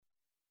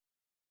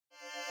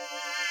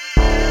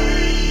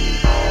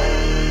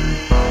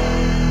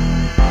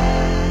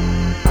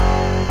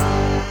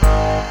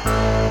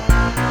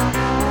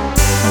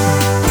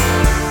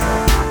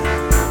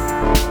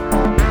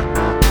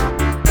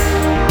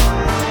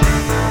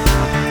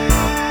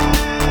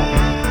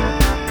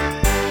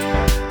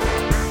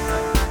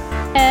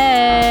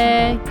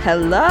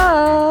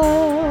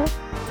Hello.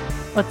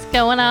 What's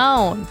going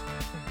on?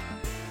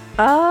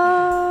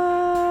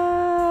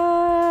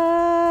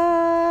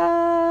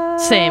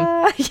 Same.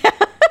 Yeah.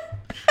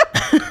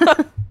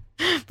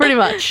 Pretty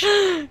much.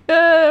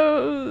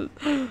 Yeah.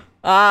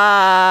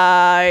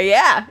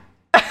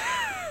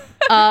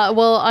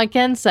 Well, I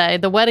can say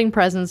the wedding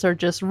presents are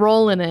just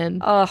rolling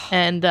in. Ugh.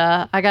 And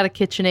I got a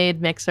KitchenAid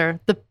mixer.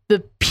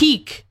 The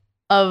peak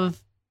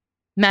of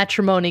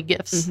matrimony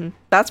gifts. Mm-hmm.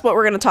 That's what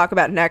we're going to talk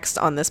about next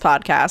on this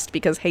podcast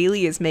because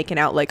Haley is making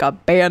out like a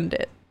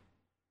bandit.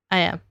 I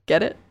am.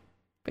 Get it?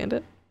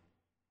 Bandit?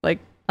 I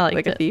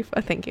like a thief?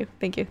 Thank you.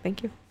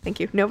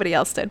 Nobody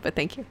else did, but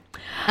thank you.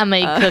 I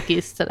made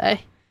cookies today.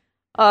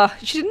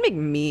 She didn't make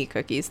me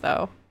cookies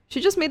though.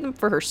 She just made them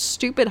for her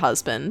stupid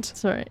husband.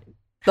 Sorry.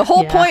 The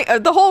whole point,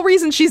 the whole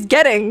reason she's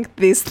getting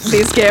these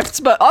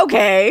gifts, but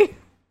okay.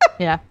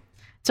 Yeah.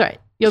 It's all right.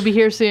 You'll be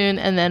here soon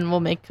and then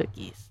we'll make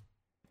cookies.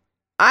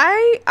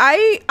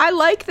 I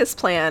like this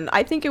plan.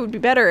 I think it would be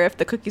better if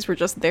the cookies were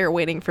just there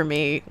waiting for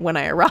me when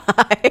I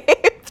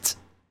arrived.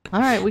 All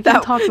right, we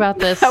can talk about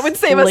this that would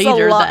save later us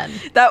a lot. then.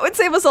 That would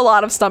save us a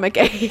lot of stomach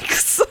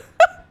aches.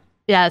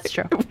 Yeah, it's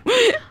true.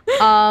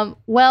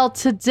 Well,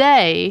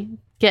 today,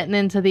 getting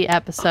into the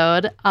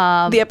episode.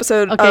 The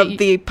episode of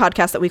the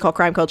podcast that we call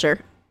Crime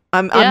Culture.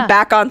 I'm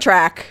back on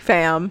track,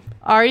 fam.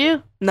 Are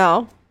you?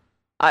 No.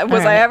 I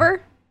right.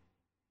 ever?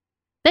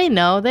 They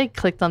know. They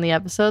clicked on the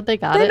episode. They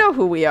got it. They know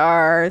who we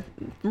are.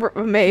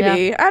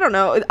 Maybe. Yeah. I don't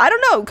know.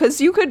 Because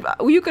you could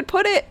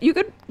put it. You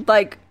could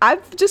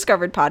I've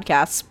discovered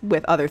podcasts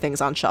with other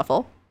things on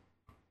shuffle.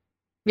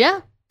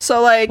 Yeah.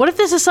 So what if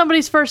this is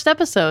somebody's first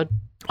episode?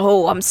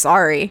 Oh, I'm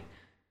sorry.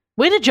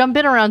 Way to jump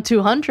in around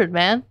 200,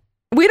 man.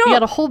 You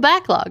got a whole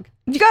backlog.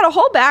 You got a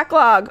whole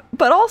backlog,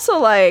 but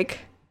also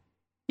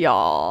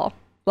y'all,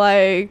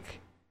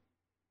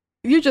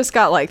 you just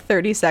got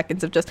 30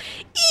 seconds of just.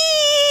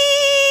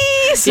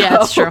 So, yeah,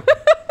 it's true.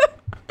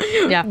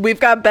 Yeah, we've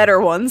got better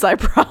ones, I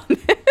promise.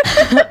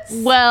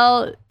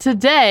 Well,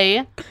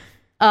 today,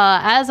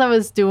 as I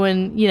was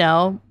doing,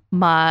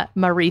 my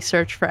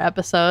research for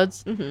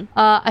episodes,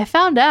 I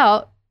found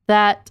out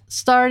that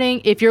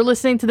starting, if you're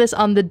listening to this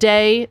on the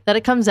day that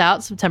it comes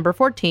out, September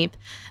 14th,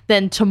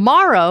 then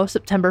tomorrow,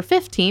 September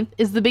 15th,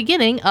 is the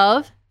beginning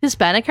of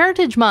Hispanic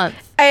Heritage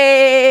Month.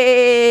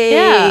 Hey!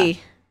 Yeah.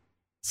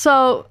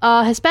 So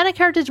Hispanic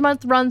Heritage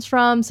Month runs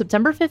from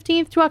September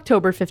 15th to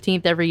October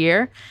 15th every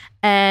year.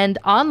 And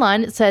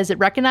online, it says it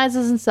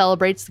recognizes and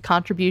celebrates the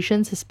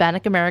contributions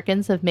Hispanic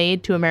Americans have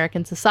made to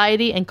American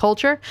society and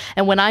culture.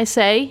 And when I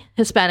say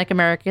Hispanic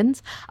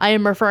Americans, I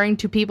am referring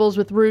to peoples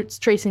with roots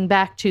tracing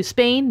back to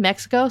Spain,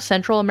 Mexico,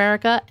 Central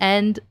America,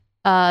 and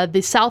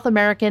the South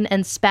American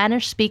and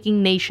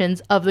Spanish-speaking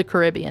nations of the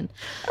Caribbean.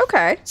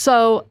 Okay.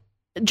 So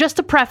just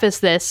to preface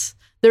this,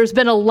 there's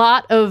been a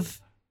lot of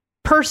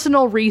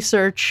personal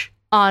research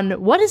on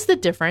what is the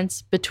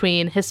difference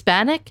between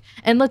Hispanic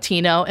and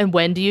Latino and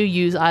when do you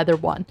use either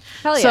one.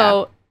 Hell yeah.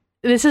 So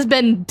this has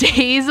been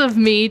days of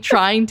me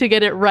trying to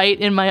get it right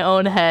in my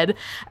own head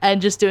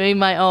and just doing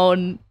my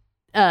own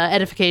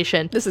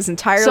edification. This is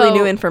entirely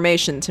new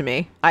information to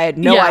me. I had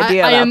no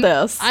idea about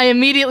this. I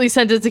immediately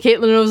sent it to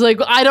Caitlin and I was like,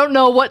 I don't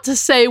know what to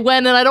say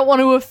when, and I don't want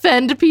to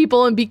offend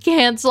people and be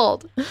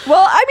canceled.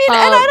 Well, I mean,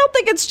 and I don't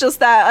think it's just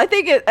that. I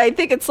think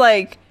it's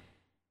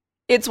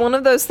it's one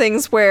of those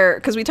things where,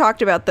 because we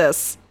talked about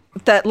this,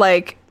 that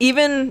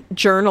even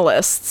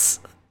journalists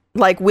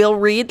will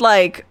read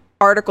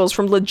articles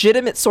from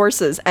legitimate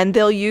sources and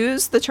they'll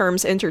use the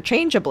terms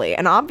interchangeably,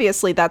 and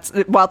obviously that's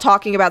while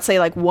talking about say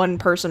one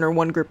person or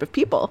one group of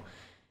people.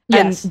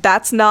 Yes. And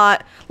that's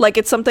not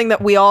it's something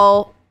that we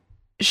all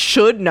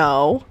should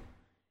know,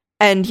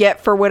 and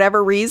yet for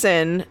whatever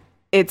reason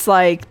it's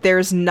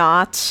there's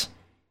not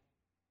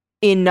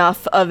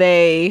enough of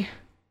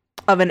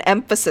an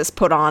emphasis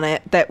put on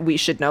it that we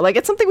should know.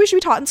 It's something we should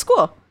be taught in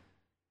school.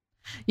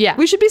 Yeah.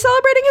 We should be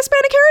celebrating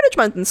Hispanic Heritage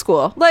Month in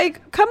school.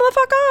 Come the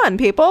fuck on,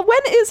 people. When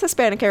is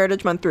Hispanic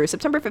Heritage Month through?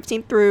 September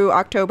 15th through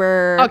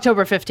October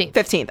 15th.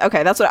 15th.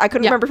 Okay, that's what I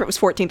couldn't remember if it was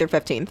 14th or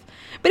 15th.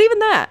 But even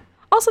that.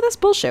 Also, that's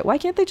bullshit. Why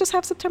can't they just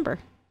have September?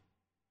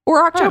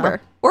 Or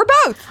October? Or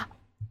both?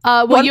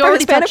 Well, one you for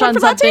already Hispanic, touched on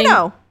one for something.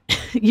 Latino.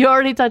 You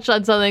already touched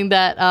on something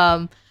that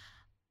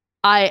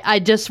I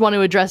just want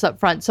to address up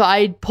front. So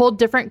I pulled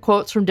different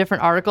quotes from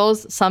different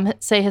articles. Some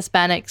say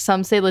Hispanic,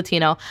 some say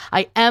Latino.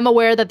 I am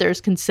aware that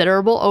there's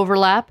considerable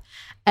overlap,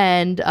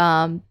 and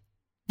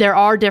there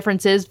are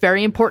differences,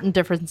 very important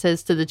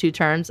differences to the two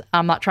terms.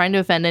 I'm not trying to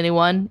offend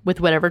anyone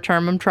with whatever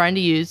term I'm trying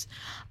to use.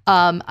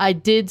 I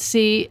did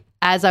see,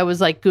 as I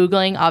was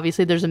Googling,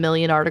 obviously there's a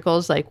million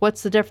articles,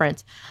 what's the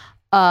difference?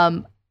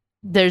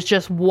 There's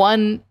just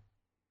one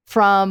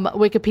from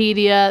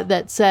Wikipedia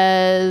that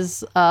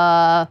says,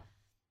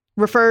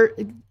 refer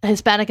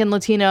Hispanic and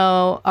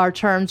Latino are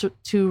terms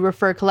to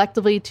refer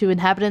collectively to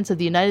inhabitants of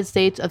the United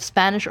States of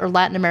Spanish or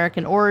Latin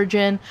American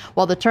origin.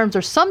 While the terms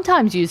are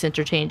sometimes used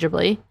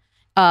interchangeably,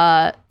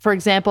 For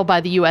example,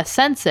 by the U.S.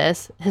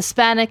 Census,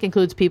 Hispanic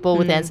includes people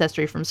with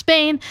ancestry from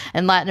Spain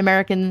and Latin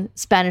American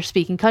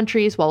Spanish-speaking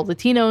countries, while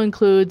Latino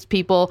includes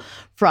people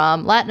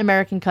from Latin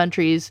American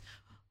countries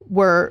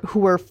who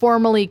were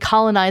formerly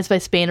colonized by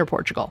Spain or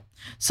Portugal.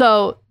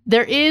 So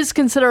there is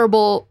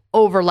considerable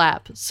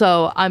overlap.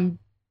 So I'm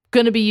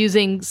going to be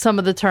using some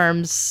of the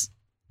terms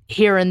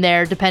here and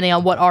there, depending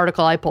on what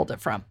article I pulled it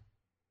from.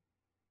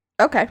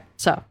 Okay.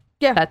 So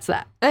yeah, that's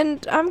that.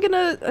 And I'm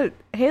gonna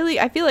Haley,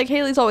 I feel like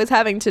Haley's always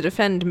having to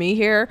defend me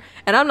here,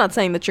 and I'm not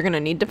saying that you're gonna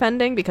need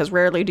defending, because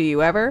rarely do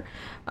you ever,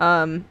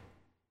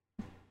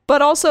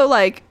 but also,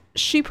 like,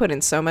 she put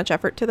in so much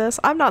effort to this.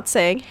 I'm not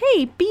saying,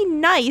 hey, be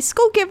nice,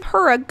 go give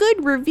her a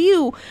good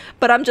review,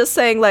 but I'm just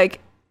saying, like,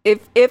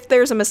 if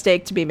there's a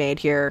mistake to be made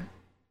here,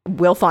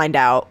 we'll find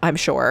out, I'm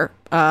sure.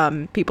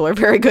 People are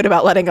very good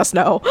about letting us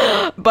know,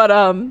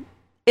 but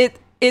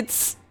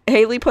it's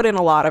Haley put in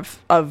a lot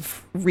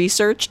of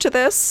research to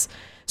this,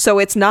 so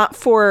it's not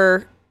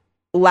for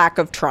lack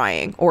of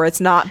trying, or it's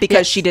not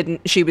because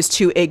she was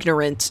too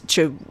ignorant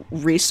to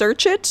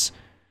research it.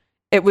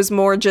 It was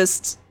more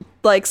just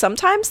like,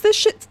 sometimes this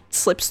shit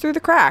slips through the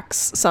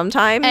cracks.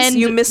 Sometimes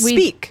you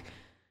misspeak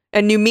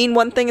and you mean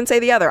one thing and say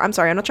the other. I'm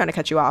sorry, I'm not trying to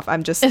cut you off.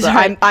 I'm just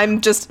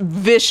I'm just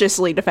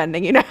viciously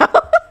defending you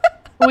now.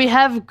 We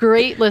have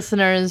great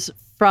listeners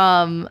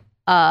from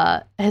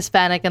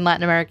Hispanic and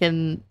Latin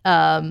American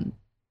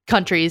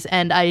countries,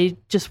 and I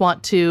just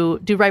want to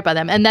do right by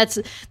them. And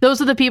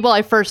those are the people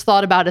I first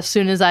thought about as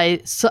soon as I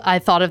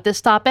thought of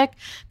this topic,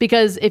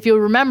 because if you'll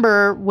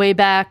remember way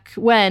back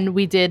when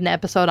we did an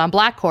episode on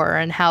Black horror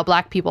and how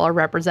Black people are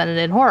represented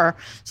in horror.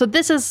 So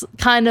this is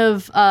kind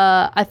of,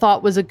 I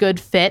thought, was a good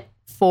fit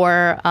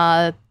for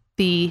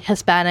the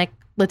Hispanic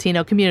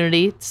Latino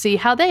community to see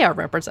how they are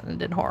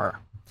represented in horror.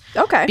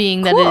 Okay.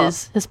 Being cool. That it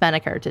is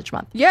Hispanic Heritage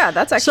Month. Yeah,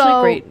 that's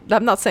actually great.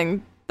 I'm not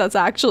saying that's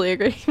actually a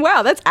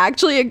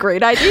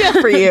great idea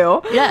for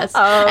you. Yes.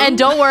 And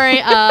don't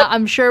worry,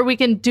 I'm sure we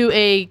can do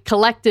a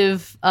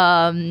collective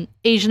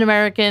Asian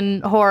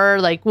American horror.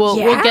 Like we'll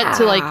get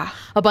to like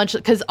a bunch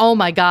of, because oh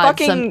my god,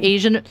 some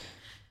Asian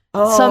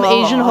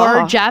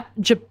horror,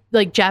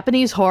 like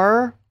Japanese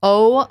horror.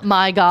 Oh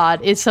my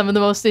god, it's some of the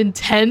most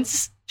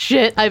intense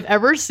shit I've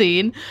ever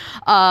seen.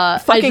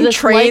 Fucking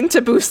Train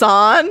to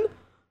Busan.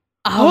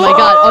 Oh my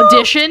god,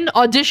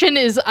 Audition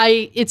is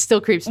it still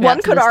creeps me out.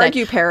 One could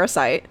argue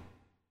Parasite.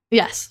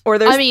 Yes. Or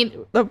there's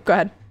go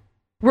ahead.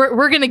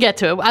 We're going to get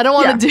to it. I don't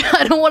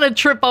want to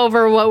trip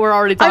over what we're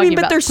already talking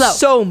about. But there's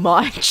so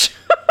much.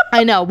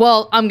 I know.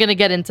 Well, I'm going to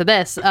get into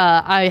this.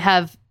 I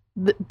have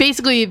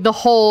basically the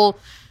whole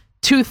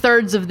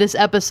 2/3 of this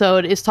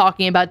episode is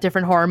talking about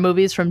different horror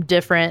movies from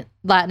different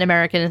Latin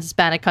American and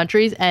Hispanic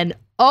countries, and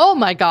oh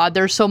my god,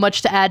 there's so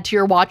much to add to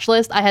your watch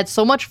list. I had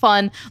so much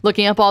fun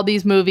looking up all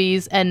these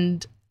movies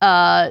and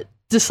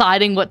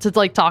deciding what to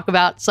like talk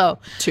about. So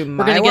we're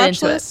gonna get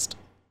into list. It.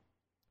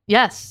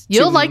 Yes,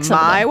 you'll like some.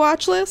 My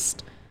watch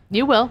list.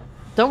 You will.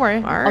 Don't worry.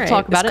 All right. I'll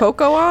talk about it. Is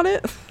Coco on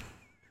it?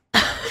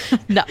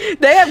 No.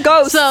 They have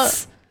ghosts.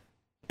 So,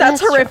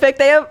 that's horrific.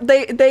 True.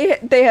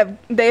 They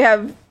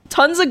have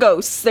tons of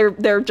ghosts.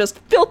 They're just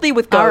filthy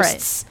with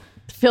ghosts. All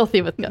right.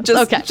 Filthy with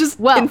ghosts. Just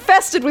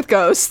infested with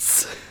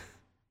ghosts.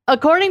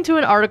 According to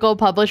an article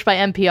published by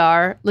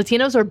NPR,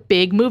 Latinos are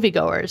big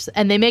moviegoers,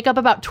 and they make up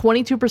about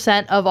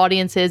 22% of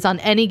audiences on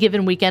any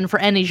given weekend for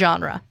any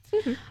genre.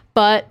 Mm-hmm.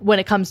 But when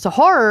it comes to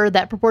horror,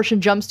 that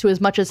proportion jumps to as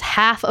much as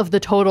half of the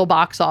total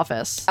box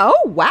office. Oh,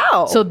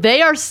 wow. So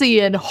they are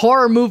seeing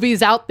horror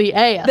movies out the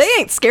ass. They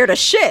ain't scared of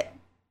shit.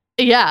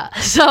 Yeah.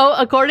 So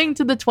according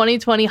to the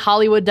 2020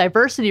 Hollywood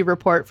Diversity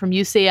Report from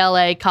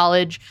UCLA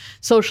College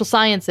Social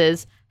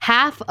Sciences,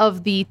 half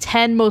of the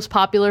 10 most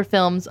popular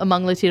films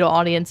among Latino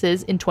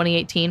audiences in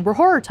 2018 were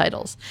horror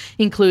titles,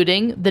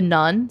 including The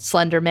Nun,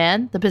 Slender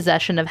Man, The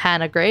Possession of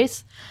Hannah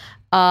Grace.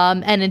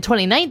 And in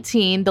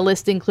 2019, the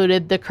list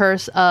included The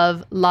Curse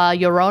of La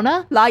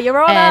Llorona. La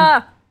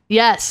Llorona!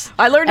 Yes.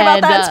 I learned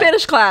about that in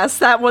Spanish class.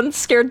 That one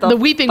scared the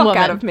Weeping fuck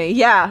Woman out of me.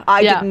 Yeah,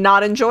 I did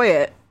not enjoy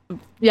it.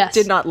 Yes.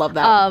 Did not love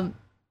that.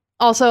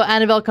 Also,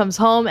 Annabelle Comes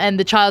Home and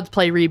the Child's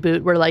Play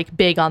reboot were like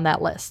big on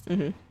that list.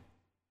 Mm-hmm.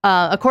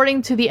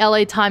 According to the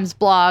LA Times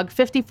blog,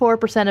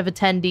 54% of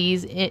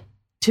attendees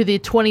to the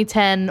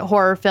 2010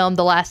 horror film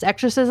The Last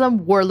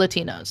Exorcism were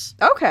Latinos.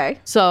 Okay.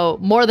 So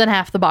more than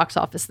half the box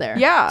office there.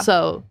 Yeah.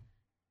 So,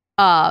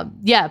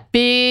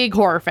 big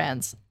horror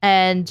fans.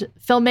 And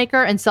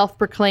filmmaker and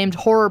self-proclaimed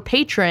horror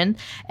patron,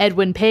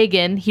 Edwin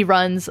Pagan, he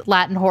runs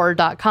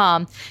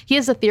LatinHorror.com. He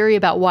has a theory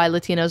about why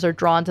Latinos are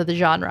drawn to the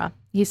genre.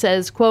 He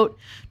says, quote,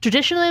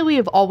 "Traditionally, we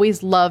have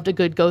always loved a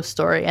good ghost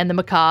story and the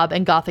macabre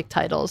and gothic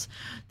titles.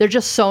 They're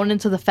just sewn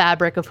into the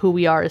fabric of who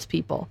we are as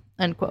people,"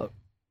 end quote.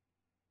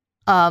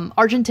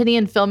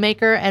 Argentinian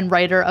filmmaker and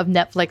writer of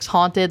Netflix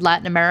Haunted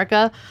Latin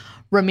America,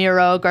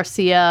 Ramiro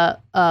Garcia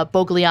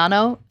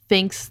Bogliano,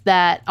 thinks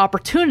that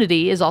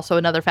opportunity is also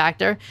another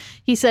factor.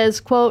 He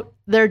says, quote,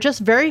 "There are just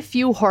very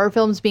few horror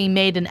films being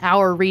made in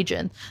our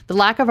region. The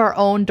lack of our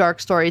own dark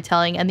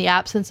storytelling and the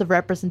absence of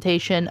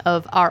representation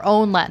of our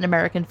own Latin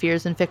American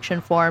fears in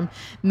fiction form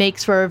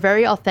makes for a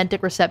very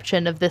authentic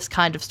reception of this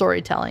kind of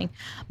storytelling.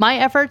 My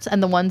efforts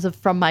and the ones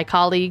from my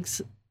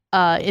colleagues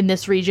in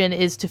this region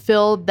is to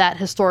fill that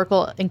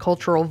historical and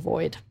cultural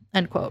void,"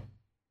 end quote.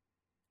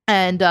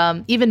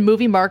 And even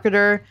movie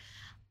marketer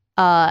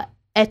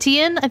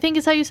Etienne, I think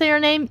is how you say her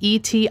name,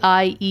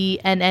 Etienne.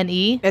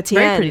 Etienne.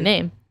 Very pretty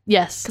name.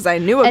 Yes. Because I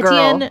knew a girl.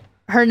 Etienne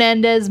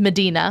Hernandez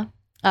Medina.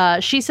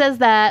 She says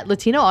that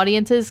Latino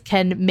audiences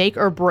can make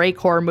or break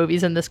horror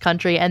movies in this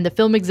country, and the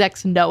film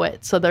execs know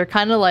it. So they're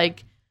kind of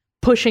like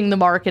pushing the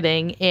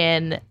marketing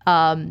in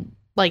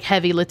like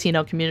heavy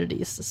Latino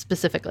communities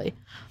specifically.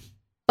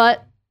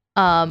 But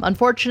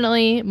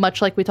unfortunately, much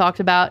like we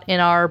talked about in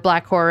our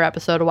Black horror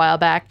episode a while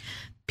back,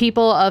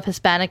 people of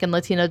Hispanic and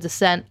Latino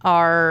descent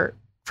are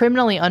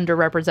criminally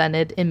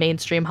underrepresented in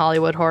mainstream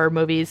Hollywood horror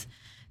movies.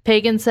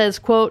 Pagan says,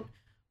 quote,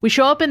 "We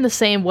show up in the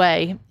same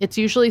way. It's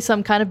usually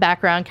some kind of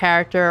background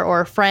character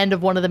or a friend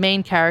of one of the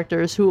main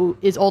characters who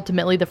is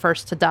ultimately the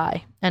first to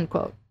die," end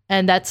quote.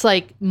 And that's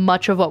like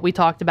much of what we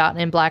talked about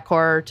in Black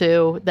horror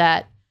too,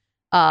 that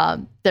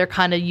they're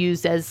kind of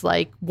used as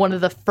like one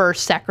of the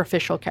first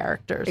sacrificial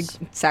characters.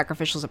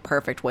 Sacrificial is a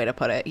perfect way to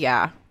put it.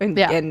 Yeah.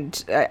 Yeah.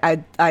 And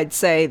I'd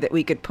say that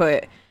we could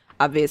put,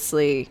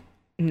 obviously,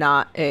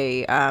 not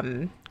a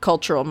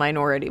cultural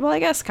minority. Well, I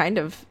guess kind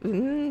of.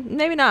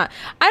 Maybe not.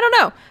 I don't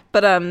know.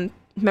 But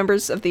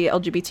members of the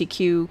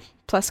LGBTQ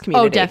plus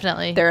community. Oh,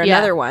 definitely. They're Yeah.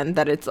 another one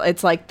that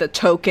it's like the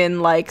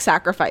token like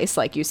sacrifice,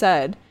 like you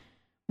said.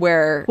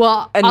 Where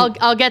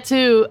I'll get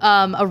to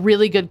a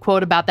really good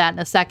quote about that in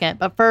a second,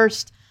 but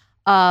first,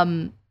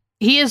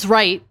 he is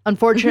right.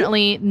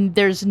 Unfortunately,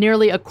 there's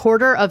nearly a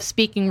quarter of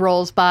speaking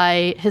roles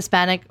by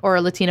Hispanic or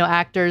Latino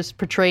actors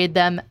portrayed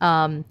them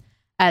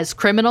as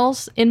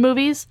criminals in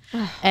movies.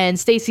 And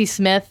Stacy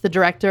Smith, the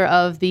director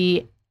of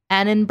the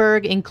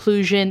Annenberg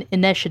Inclusion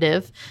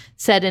Initiative,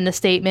 said in a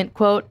statement,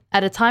 quote,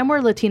 "At a time where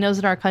Latinos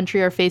in our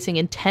country are facing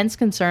intense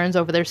concerns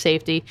over their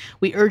safety,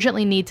 we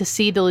urgently need to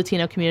see the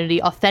Latino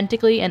community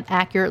authentically and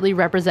accurately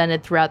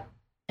represented throughout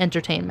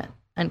entertainment,"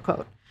 end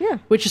quote. Yeah.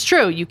 Which is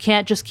true. You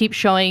can't just keep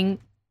showing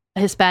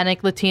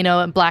Hispanic, Latino,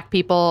 and Black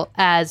people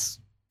as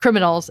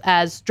criminals,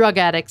 as drug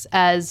addicts,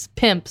 as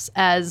pimps,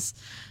 as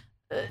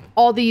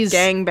all these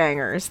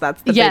gangbangers.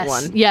 That's the big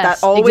one. Yes,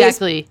 that always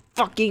exactly.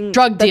 Fucking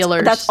drug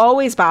dealers. That's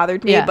always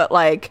bothered me, Yeah. but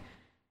like,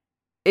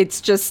 it's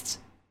just,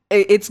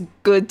 it's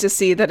good to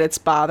see that it's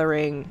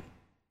bothering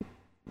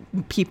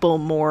people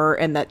more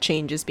and that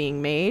change is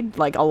being made.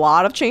 Like a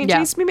lot of change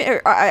needs to be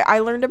made. I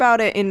learned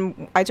about it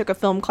I took a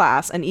film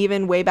class, and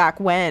even way back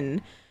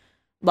when,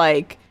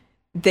 like,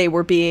 they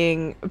were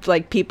being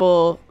like,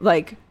 people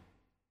like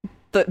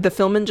the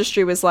film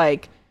industry was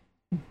like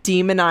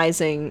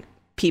demonizing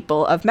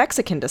people of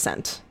Mexican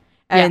descent.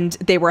 And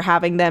they were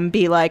having them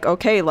be like,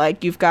 okay,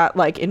 like you've got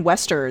like in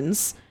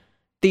Westerns,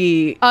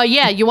 you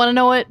want to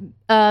know what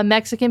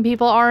Mexican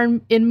people are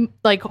in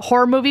like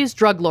horror movies?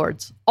 Drug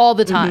lords all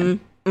the time.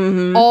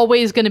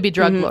 Always going to be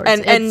drug lords.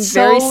 And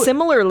very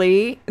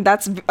similarly,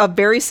 that's a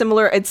very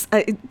similar,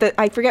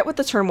 I forget what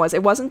the term was.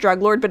 It wasn't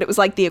drug lord, but it was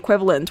like the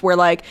equivalent where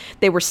like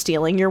they were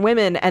stealing your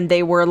women, and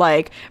they were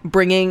like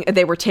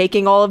they were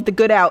taking all of the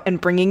good out and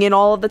bringing in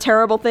all of the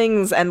terrible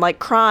things and like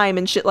crime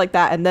and shit like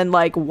that. And then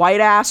like white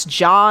ass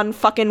John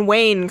fucking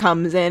Wayne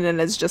comes in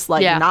and is just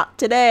like, not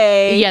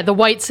today. Yeah, the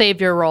white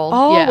savior role.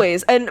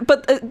 Always.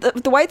 But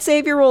the white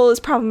savior role is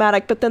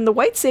problematic, but then the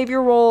white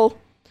savior role,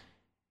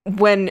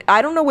 when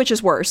I don't know which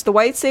is worse, the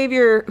white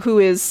savior who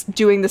is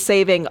doing the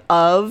saving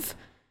of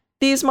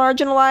these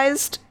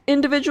marginalized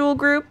individual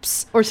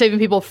groups, or saving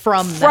people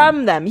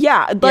from them.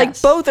 Yeah, like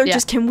both are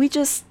just, can we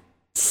just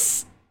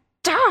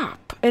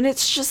stop? And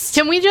it's just,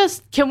 can we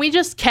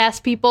just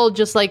cast people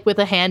just like with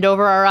a hand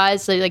over our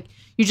eyes, so like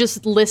you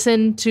just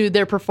listen to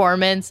their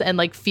performance and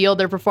like feel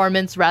their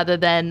performance rather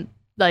than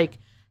like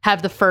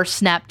have the first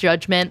snap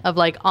judgment of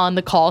like on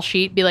the call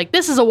sheet be like,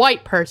 this is a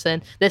white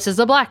person, this is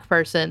a Black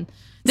person,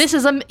 this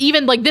is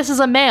this is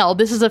a male,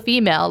 this is a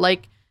female.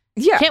 Like,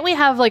 can't we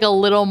have like a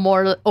little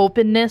more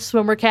openness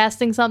when we're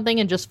casting something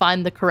and just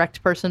find the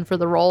correct person for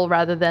the role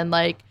rather than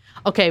like,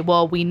 okay,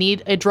 well, we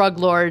need a drug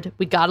lord,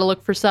 we got to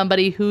look for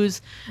somebody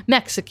who's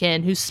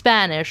Mexican, who's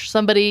Spanish,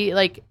 somebody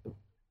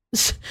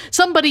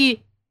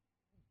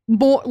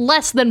more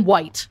less than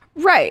white.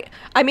 Right.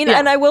 I mean,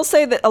 and I will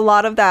say that a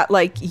lot of that,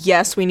 like,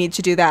 yes, we need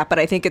to do that, but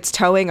I think it's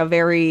towing a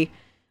very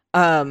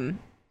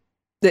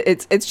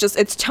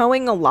it's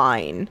towing a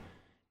line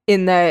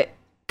in that,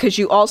 because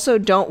you also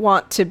don't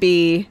want to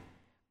be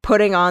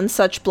putting on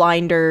such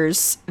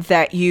blinders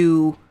that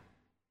you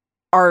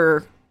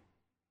are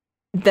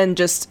then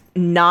just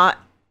not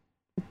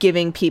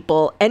giving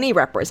people any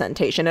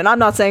representation. And I'm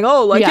not saying,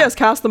 yes,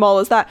 cast them all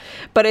as that,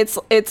 but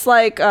it's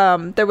like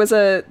there was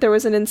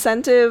an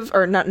incentive,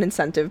 or not an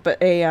incentive,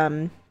 but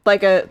a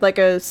like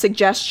a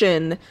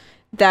suggestion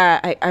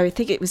that I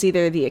think it was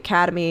either the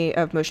Academy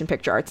of Motion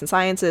Picture Arts and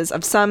Sciences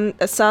of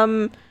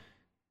some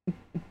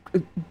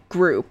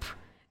group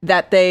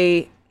that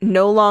they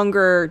no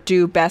longer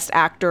do Best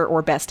Actor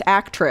or Best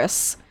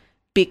Actress,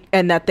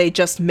 and that they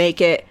just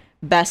make it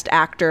Best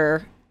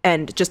Actor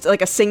and just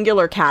like a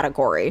singular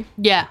category.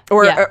 Yeah.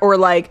 Or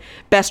like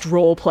Best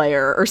Role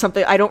Player or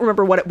something. I don't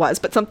remember what it was,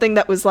 but something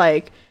that was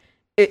like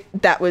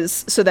that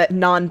was so that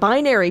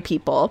non-binary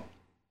people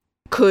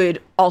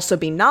could also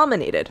be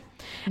nominated.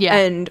 Yeah.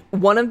 And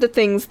one of the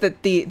things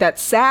that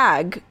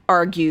SAG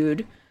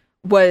argued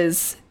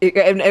was,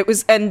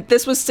 and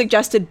this was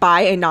suggested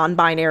by a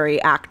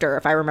non-binary actor,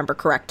 if I remember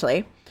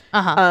correctly.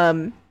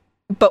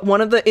 But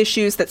one of the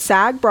issues that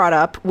SAG brought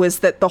up was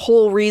that the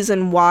whole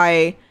reason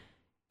why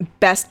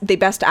the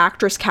Best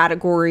Actress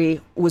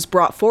category was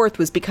brought forth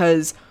was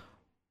because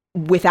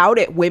without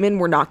it, women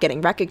were not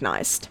getting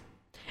recognized.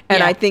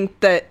 And I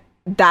think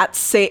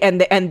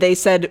and they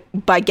said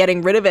by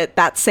getting rid of it,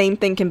 that same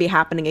thing can be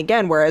happening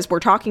again. Whereas we're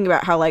talking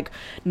about how like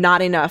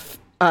not enough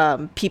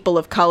people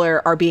of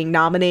color are being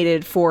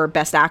nominated for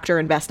Best Actor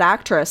and Best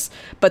Actress,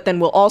 but then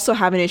we'll also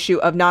have an issue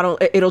of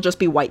it'll just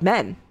be white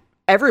men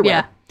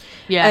everywhere.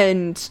 Yeah.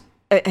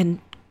 And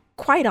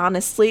quite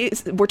honestly,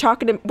 we're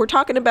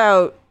talking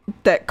about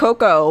that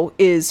Coco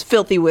is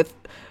filthy with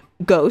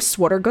ghosts.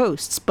 What are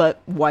ghosts but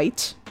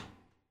white?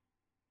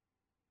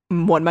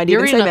 One might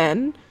even say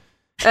men.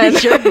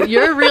 And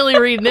you're really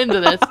reading into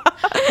this.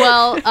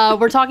 Well,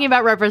 we're talking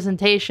about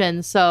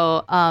representation.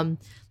 So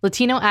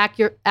Latino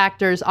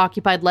actors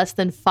occupied less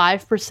than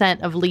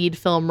 5% of lead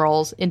film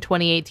roles in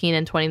 2018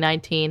 and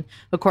 2019,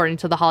 according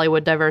to the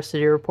Hollywood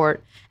Diversity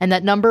Report. And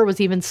that number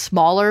was even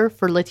smaller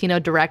for Latino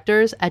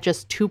directors at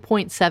just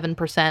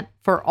 2.7%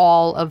 for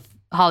all of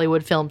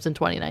Hollywood films in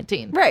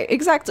 2019. Right,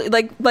 exactly.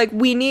 Like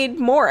we need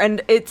more.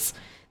 And it's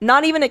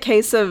not even a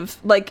case of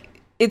like,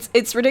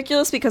 it's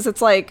ridiculous because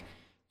it's like,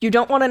 you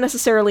don't want to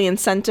necessarily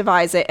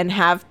incentivize it and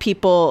have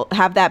people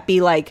have that be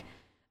like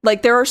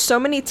there are so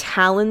many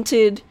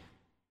talented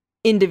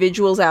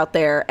individuals out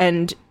there,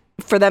 and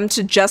for them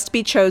to just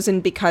be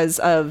chosen because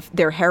of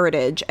their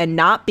heritage and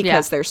not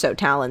because they're so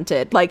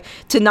talented, like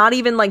to not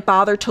even like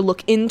bother to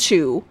look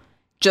into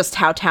just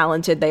how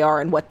talented they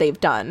are and what they've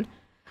done.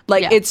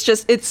 Like it's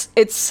just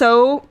it's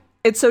so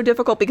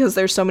difficult because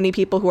there's so many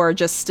people who are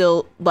just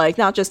still like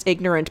not just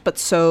ignorant, but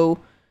so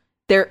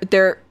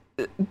they're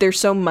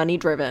so money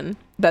driven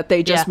that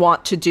they just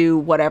want to do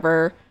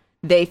whatever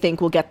they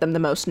think will get them the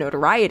most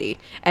notoriety.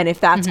 And if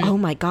that's oh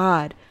my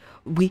god,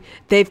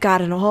 they've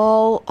got an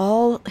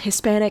all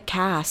Hispanic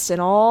cast and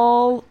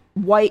all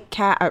white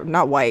cast,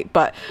 not white,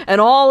 but an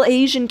all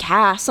Asian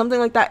cast, something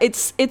like that.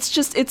 It's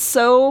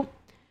so.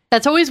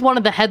 That's always one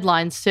of the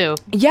headlines too.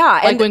 Yeah,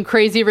 like when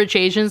Crazy Rich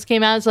Asians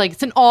came out, it's like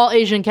it's an all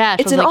Asian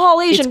cast. It's an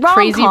all Asian rom-com.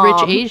 Crazy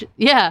Rich Asian.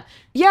 Yeah.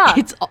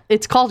 Yeah.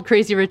 It's called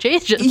Crazy Rich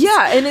Asians.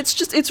 Yeah, and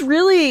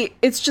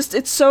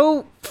it's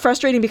so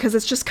frustrating because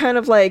it's just kind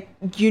of like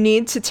you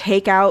need to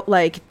take out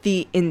like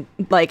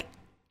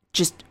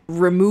just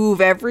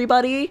remove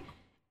everybody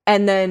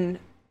and then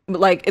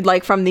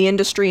like from the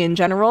industry in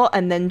general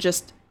and then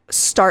just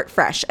start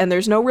fresh, and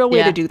there's no real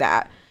way to do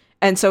that.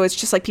 And so it's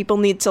just like people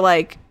need to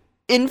like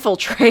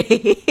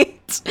infiltrate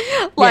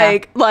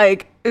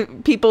like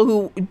people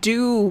who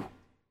do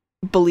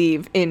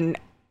believe in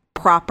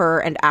proper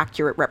and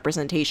accurate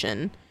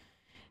representation.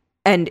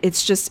 And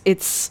it's just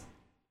it's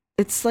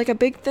like a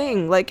big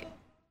thing. Like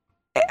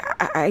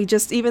I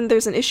just even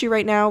there's an issue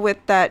right now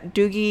with that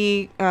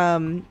Doogie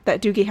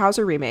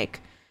Howser remake.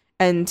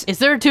 And is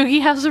there a Doogie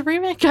Howser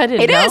remake? I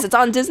didn't know. It is. It's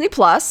on Disney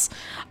Plus.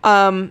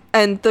 And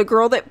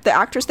the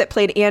actress that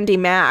played Andy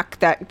Mack,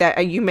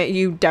 that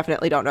you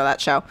definitely don't know that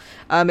show.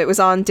 It was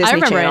on Disney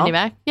Channel. I remember Andy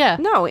Mack. Yeah.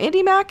 No,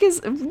 Andy Mack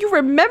is. You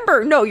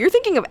remember? No, you're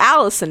thinking of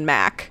Allison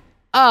Mack.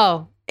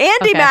 Oh.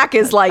 Andy Mack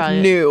is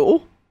like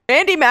new.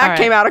 Andy Mack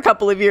came out a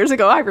couple of years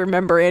ago. I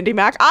remember Andy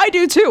Mack. I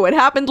do too. It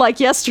happened like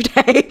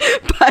yesterday.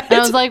 But and I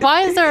was like,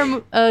 why is there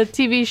a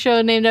TV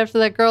show named after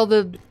that girl?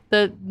 The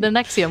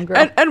NXIVM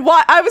girl. And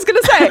why I was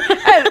gonna say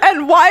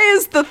and why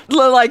is the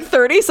like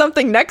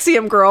 30-something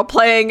NXIVM girl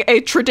playing a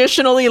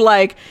traditionally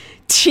like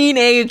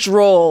teenage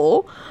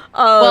role?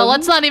 Well,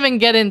 let's not even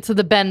get into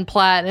the Ben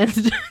Platt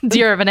and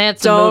Dear Evan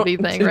Hansen movie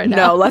thing right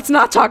now. No, let's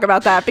not talk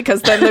about that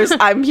because then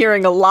I'm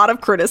hearing a lot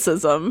of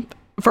criticism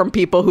from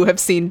people who have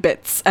seen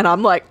bits, and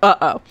I'm like,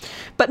 But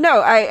no,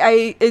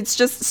 I it's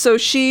just so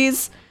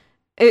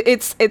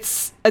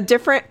it's a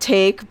different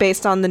take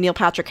based on the Neil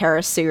Patrick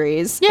Harris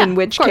series, in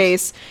which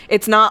case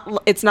it's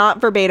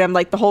not verbatim.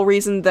 Like the whole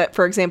reason that,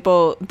 for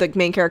example, the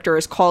main character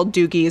is called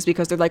Doogie is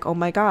because they're like, oh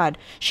my god,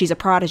 she's a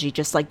prodigy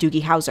just like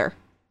Doogie Howser.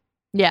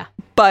 Yeah.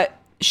 But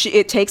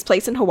it takes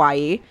place in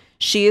Hawaii.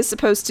 She is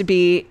supposed to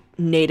be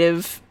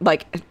native,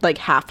 like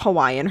half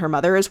Hawaiian. Her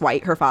mother is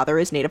white, her father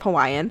is native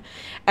Hawaiian,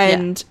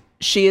 and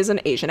she is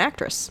an Asian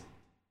actress.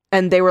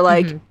 And they were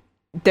like,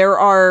 there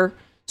are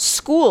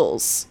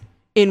schools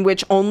in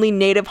which only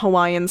native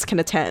Hawaiians can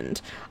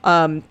attend.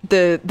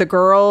 The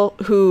girl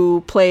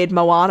who played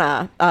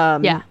Moana,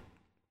 I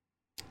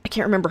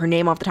can't remember her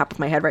name off the top of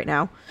my head right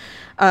now.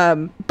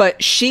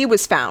 But she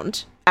was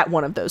found at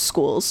one of those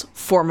schools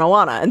for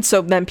Moana. And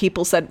so then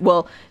people said,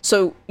 well,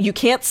 so you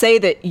can't say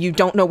that you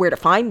don't know where to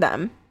find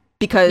them,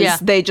 because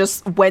they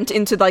just went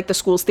into like the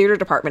school's theater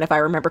department, if I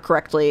remember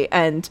correctly,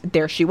 and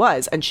there she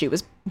was, and she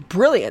was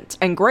brilliant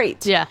and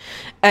great. Yeah.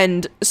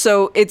 And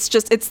so it's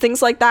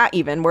things like that,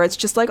 even, where it's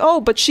just like,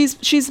 oh, but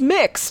she's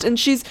mixed and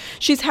she's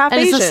half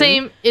and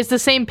Asian. It's the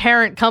same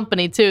parent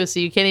company too, so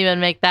you can't even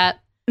make that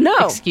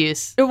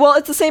excuse. Well,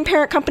 it's the same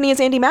parent company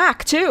as Andy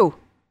Mack too.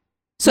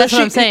 So that's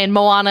what I'm saying.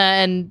 Moana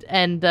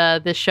and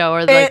this show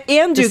are like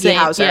and Doogie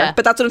Howser,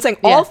 but that's what I'm saying.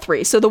 All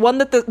three. So the one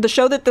that the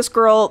show that this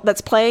girl that's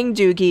playing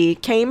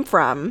Doogie came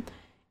from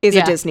is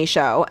a Disney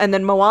show, and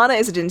then Moana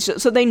is a Disney show.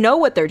 So they know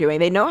what they're doing.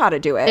 They know how to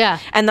do it. Yeah,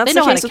 and that's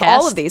the case with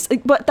all of these.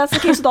 But that's the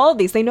case with all of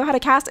these. They know how to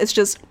cast. It's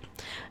just,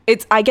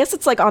 I guess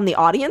it's like on the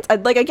audience.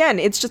 Like again,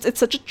 it's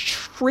such a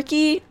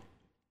tricky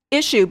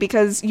issue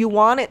because you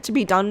want it to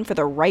be done for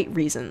the right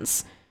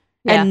reasons,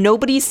 and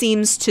nobody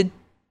seems to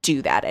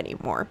do that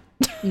anymore.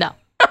 No.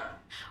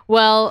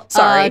 Well,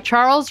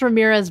 Charles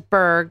Ramirez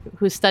Berg,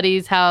 who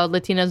studies how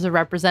Latinos are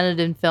represented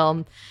in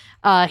film,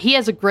 he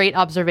has a great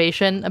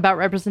observation about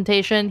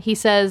representation. He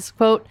says,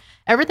 quote,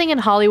 "Everything in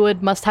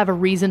Hollywood must have a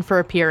reason for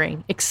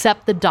appearing,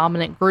 except the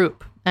dominant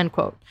group," end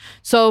quote.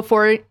 So,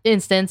 for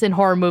instance, in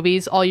horror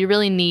movies, all you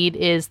really need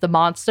is the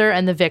monster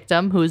and the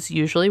victim, who's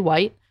usually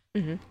white.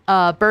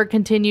 Mm-hmm. Berg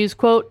continues,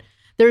 quote,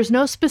 "There's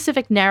no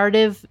specific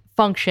narrative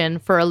function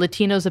for a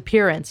Latino's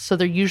appearance, so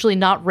they're usually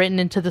not written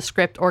into the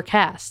script or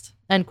cast,"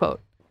 end quote.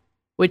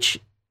 Which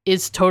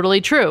is totally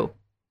true.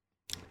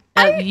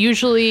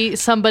 Usually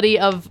somebody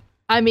of,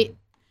 I mean,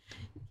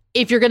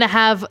 if you're going to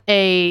have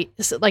a,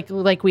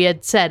 like we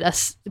had said, a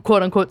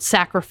quote unquote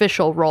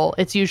sacrificial role,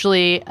 it's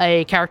usually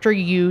a character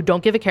you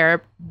don't give a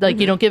care, like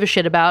you don't give a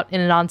shit about in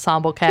an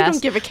ensemble cast. You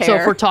don't give a care. So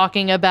if we're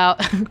talking about,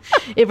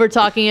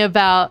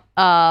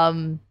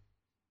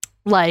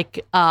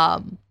 like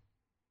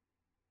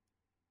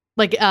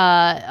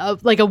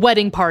a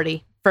wedding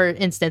party, for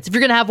instance, if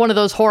you're going to have one of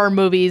those horror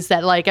movies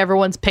that like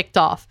everyone's picked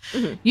off,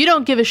 you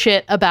don't give a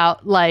shit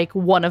about like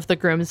one of the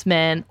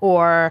groomsmen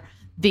or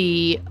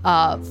the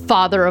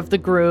father of the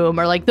groom,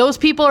 or like those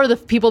people are the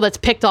people that's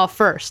picked off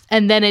first.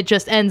 And then it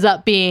just ends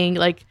up being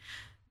like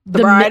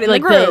the bride and the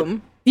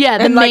groom.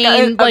 The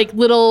main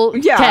little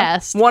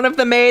cast. One of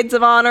the maids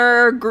of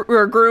honor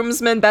or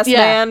groomsman, best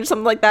man,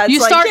 something like that.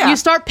 You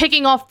start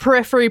picking off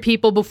periphery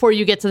people before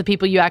you get to the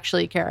people you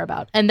actually care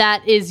about. And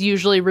that is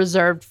usually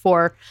reserved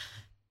for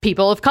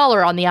people of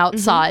color on the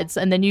outsides,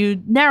 and then you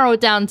narrow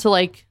it down to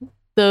like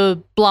the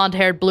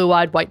blonde-haired,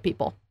 blue-eyed white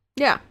people.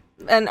 Yeah,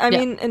 and I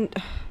mean, and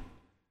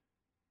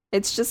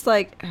it's just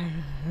like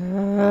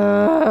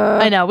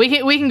I know we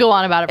can go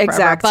on about it forever,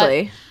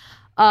 exactly.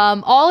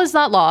 But all is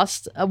not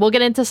lost. We'll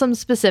get into some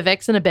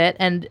specifics in a bit,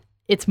 and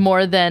it's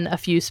more than a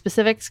few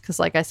specifics because,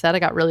 like I said, I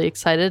got really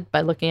excited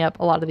by looking up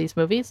a lot of these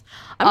movies.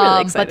 I'm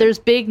really excited. But there's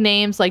big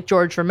names like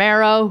George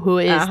Romero, who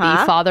is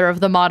the father of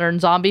the modern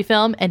zombie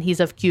film, and he's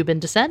of Cuban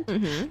descent.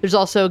 There's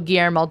also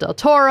Guillermo del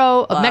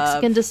Toro of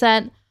Mexican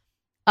descent.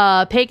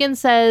 Pagan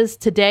says,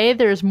 today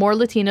there's more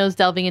Latinos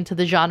delving into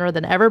the genre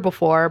than ever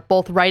before,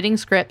 both writing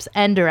scripts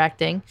and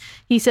directing.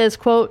 He says,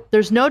 quote,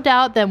 "There's no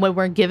doubt that when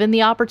we're given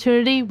the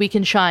opportunity, we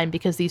can shine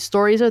because these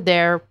stories are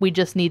there. We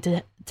just need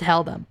to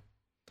tell them."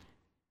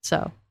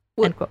 So,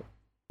 end quote.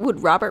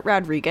 Would Robert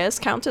Rodriguez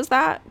count as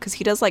that? Because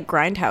he does like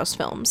Grindhouse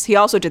films. He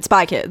also did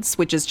Spy Kids,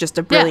 which is just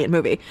a brilliant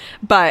movie,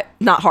 but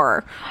not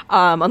horror,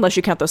 unless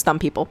you count those thumb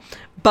people.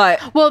 But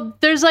well,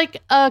 there's like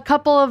a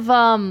couple of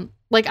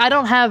like I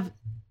have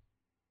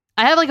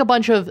like a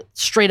bunch of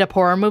straight up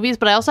horror movies,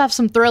 but I also have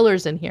some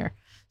thrillers in here.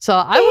 So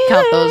I would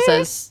count those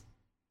as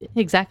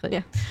exactly.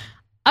 Yeah,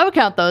 I would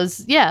count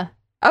those. Yeah.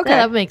 Okay,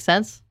 yeah, that makes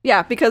sense.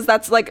 Yeah, because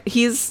that's like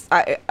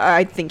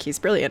I think he's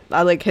brilliant.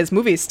 I like his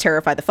movies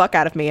terrify the fuck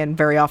out of me, and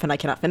very often I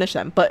cannot finish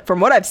them. But from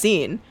what I've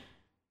seen,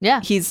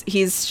 he's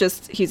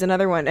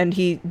another one, and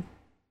he's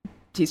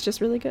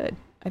just really good.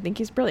 I think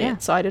he's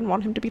brilliant. So I didn't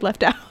want him to be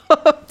left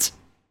out.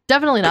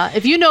 Definitely not.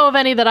 If you know of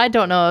any that I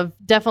don't know of,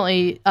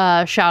 definitely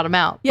shout them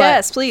out.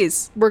 Yes,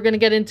 please. We're gonna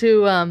get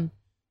into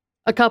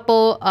a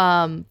couple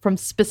from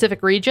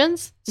specific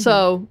regions.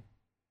 So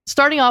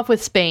starting off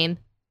with Spain,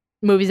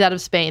 movies out of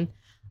Spain.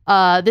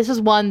 This is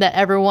one that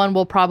everyone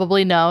will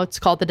probably know. It's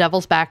called The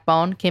Devil's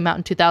Backbone. Came out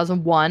in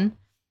 2001.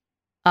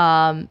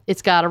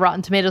 It's got a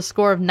Rotten Tomatoes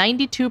score of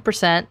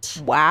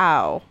 92%.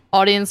 Wow.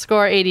 Audience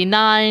score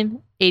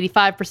 89,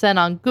 85%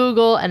 on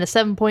Google, and a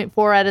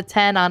 7.4 out of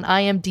 10 on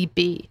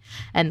IMDb.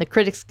 And the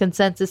critics'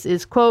 consensus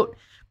is, quote,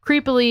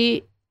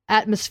 "Creepily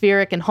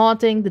atmospheric and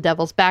haunting, The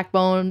Devil's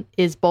Backbone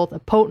is both a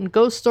potent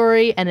ghost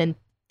story and an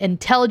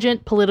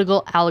intelligent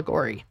political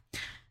allegory,"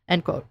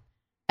 end quote.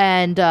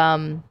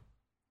 And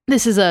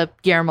this is a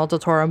Guillermo del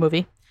Toro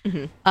movie.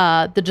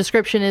 The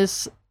description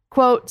is,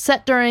 quote,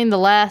 "Set during the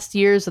last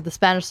years of the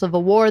Spanish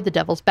Civil War, The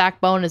Devil's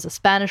Backbone is a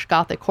Spanish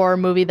Gothic horror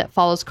movie that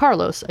follows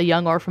Carlos, a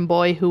young orphan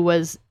boy who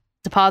was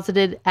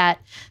deposited at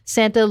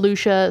Santa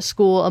Lucia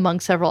School among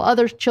several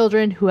other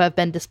children who have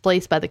been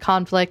displaced by the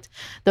conflict.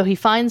 Though he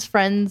finds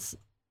friends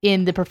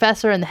in The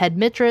Professor and the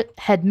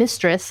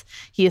Headmistress,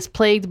 he is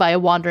plagued by a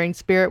wandering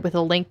spirit with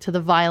a link to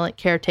the violent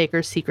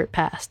caretaker's secret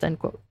past, end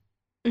quote.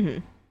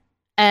 Mm-hmm.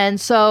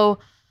 And so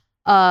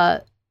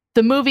the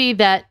movie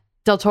that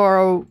Del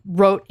Toro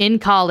wrote in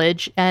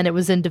college, and it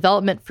was in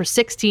development for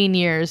 16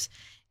 years,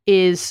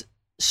 is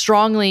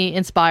strongly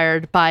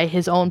inspired by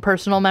his own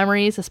personal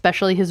memories,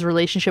 especially his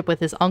relationship with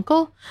his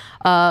uncle,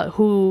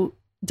 who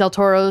Del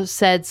Toro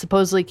said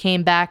supposedly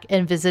came back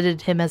and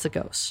visited him as a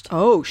ghost.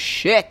 Oh,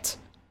 shit.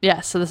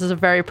 Yeah, so this is a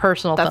very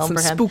personal film for him.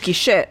 That's some spooky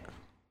shit.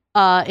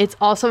 It's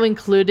also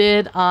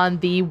included on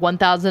the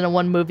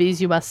 1001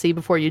 Movies You Must See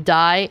Before You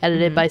Die,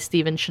 edited by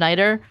Steven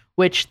Schneider,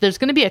 which there's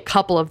going to be a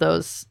couple of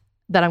those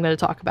that I'm going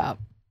to talk about.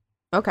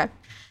 Okay.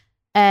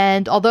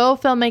 And although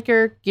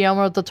filmmaker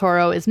Guillermo del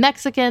Toro is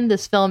Mexican,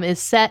 this film is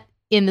set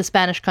in the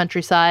Spanish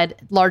countryside,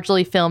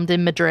 largely filmed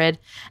in Madrid,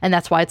 and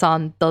that's why it's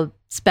on the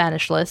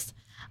Spanish list.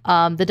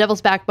 The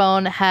Devil's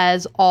Backbone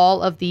has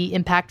all of the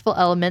impactful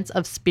elements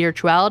of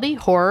spirituality,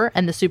 horror,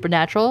 and the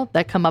supernatural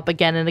that come up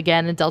again and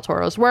again in Del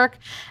Toro's work.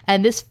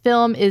 And this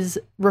film is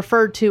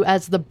referred to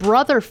as the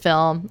brother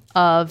film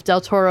of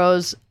Del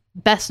Toro's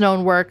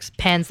best-known works,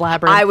 Pan's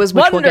Labyrinth. I was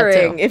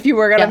wondering if you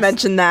were going to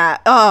mention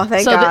that. Oh,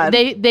 thank God.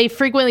 So they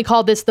frequently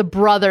call this the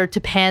brother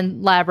to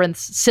Pan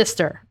Labyrinth's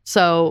sister.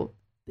 So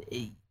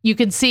you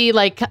can see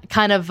like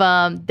kind of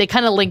they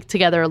kind of link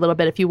together a little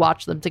bit if you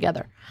watch them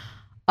together.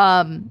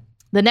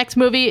 The next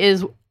movie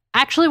is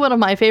actually one of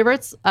my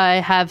favorites. I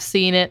have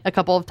seen it a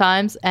couple of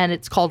times, and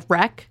it's called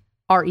REC,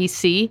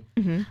 R-E-C.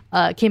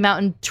 It came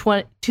out in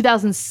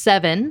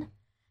 2007.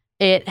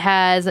 It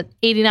has an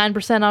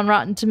 89% on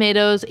Rotten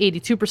Tomatoes,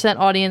 82%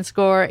 audience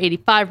score,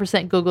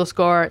 85% Google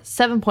score,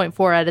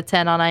 7.4 out of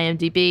 10 on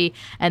IMDb,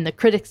 and the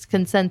critics'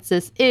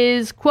 consensus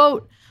is,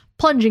 quote,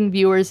 plunging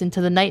viewers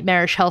into the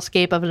nightmarish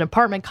hellscape of an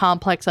apartment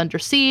complex under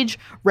siege.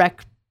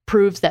 REC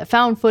proves that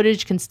found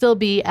footage can still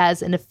be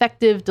as an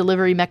effective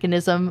delivery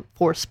mechanism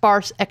for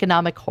sparse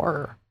economic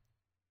horror.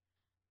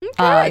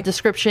 Okay.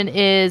 Description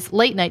is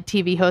late night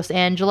TV host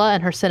Angela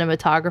and her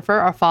cinematographer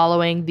are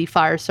following the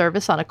fire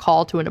service on a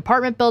call to an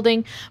apartment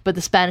building, but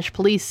the Spanish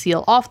police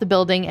seal off the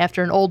building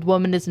after an old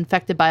woman is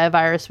infected by a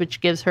virus which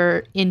gives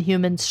her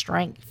inhuman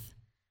strength.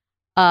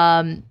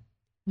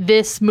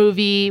 This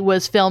movie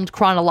was filmed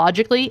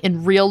chronologically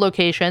in real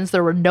locations.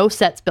 There were no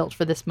sets built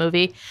for this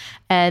movie,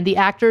 and the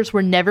actors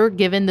were never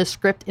given the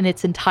script in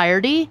its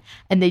entirety,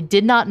 and they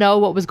did not know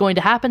what was going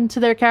to happen to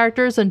their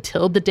characters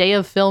until the day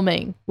of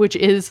filming, which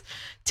is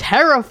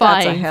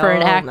terrifying for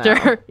an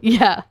actor. No.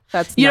 Yeah.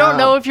 You don't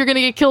know if you're going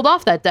to get killed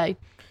off that day.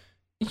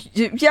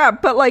 Yeah,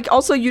 but like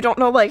also you don't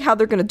know like how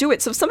they're going to do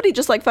it. So if somebody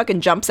just like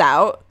fucking jumps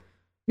out.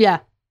 Yeah.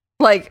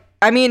 Like,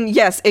 I mean,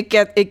 yes, it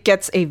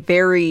gets a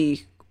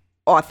very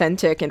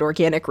authentic and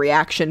organic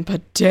reaction,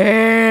 but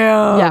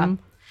damn. Yeah.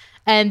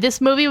 And this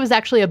movie was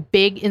actually a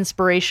big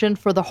inspiration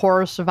for the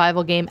horror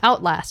survival game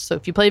Outlast. So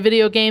if you play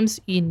video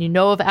games, you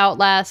know of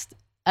Outlast.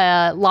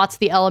 Lots of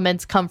the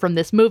elements come from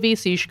this movie,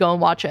 so you should go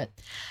and watch it.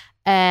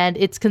 And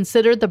it's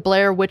considered the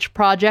Blair Witch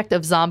Project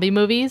of zombie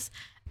movies.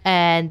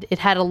 And it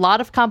had a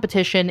lot of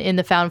competition in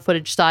the found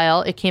footage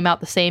style. It came out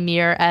the same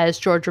year as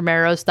George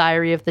Romero's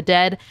Diary of the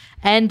Dead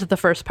and the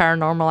first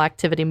Paranormal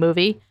Activity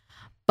movie.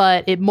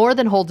 But it more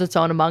than holds its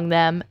own among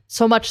them,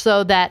 so much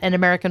so that an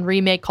American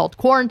remake called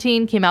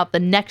Quarantine came out the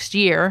next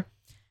year,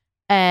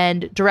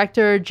 and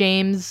director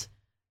James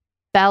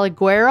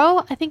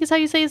Balaguero, I think is how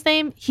you say his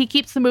name, he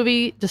keeps the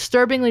movie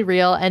disturbingly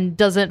real and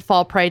doesn't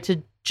fall prey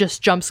to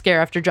just jump scare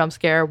after jump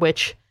scare,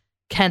 which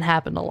can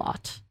happen a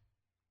lot.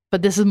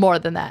 But this is more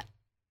than that.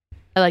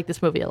 I like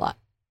this movie a lot.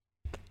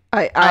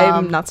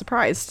 I'm not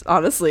surprised,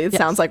 honestly. It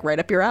sounds like right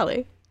up your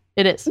alley.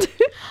 It is.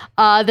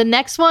 The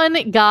next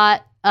one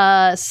got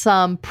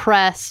some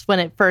press when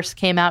it first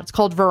came out. It's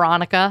called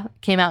Veronica.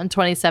 It came out in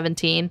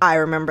 2017. I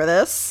remember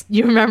this.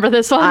 You remember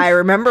this one? I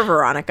remember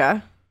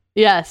Veronica.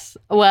 Yes.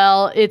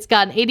 Well, it's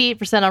got an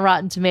 88% on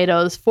Rotten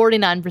Tomatoes,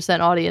 49%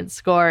 audience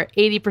score,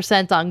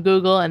 80% on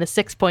Google, and a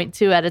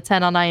 6.2 out of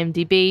 10 on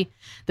IMDb.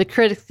 The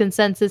critics'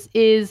 consensus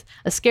is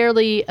a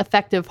scarily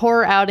effective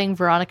horror outing.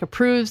 Veronica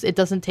proves it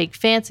doesn't take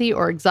fancy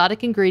or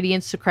exotic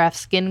ingredients to craft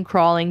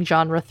skin-crawling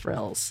genre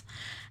thrills.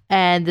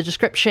 And the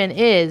description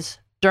is,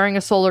 during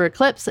a solar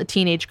eclipse, a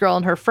teenage girl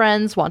and her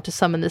friends want to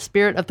summon the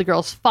spirit of the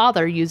girl's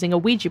father using a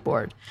Ouija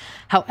board.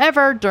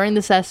 However, during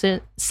the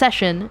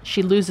session,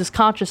 she loses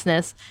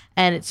consciousness,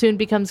 and it soon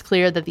becomes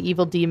clear that the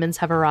evil demons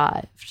have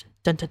arrived.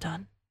 Dun dun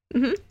dun.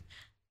 Mm-hmm.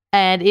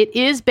 And it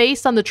is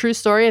based on the true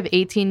story of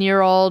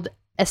 18-year-old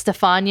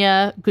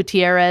Estefania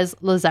Gutierrez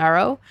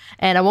Lazaro.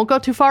 And I won't go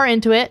too far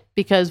into it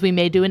because we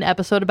may do an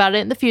episode about it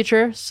in the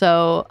future.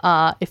 So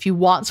if you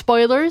want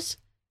spoilers,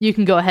 you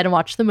can go ahead and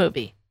watch the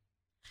movie.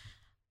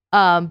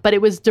 But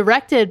it was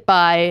directed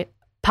by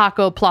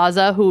Paco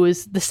Plaza, who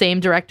is the same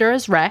director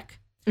as REC.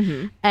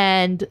 Mm-hmm.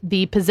 And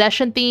the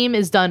possession theme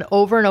is done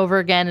over and over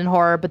again in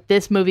horror, but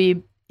this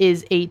movie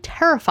is a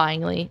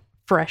terrifyingly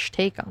fresh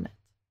take on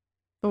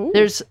it. Ooh.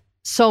 There's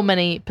so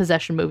many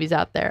possession movies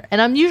out there.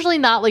 And I'm usually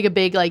not like a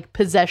big like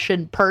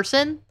possession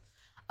person.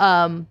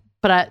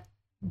 But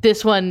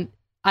this one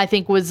I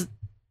think was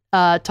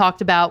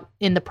talked about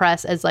in the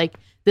press as like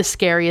the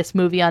scariest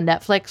movie on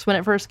Netflix when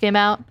it first came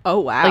out. Oh,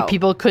 wow. Like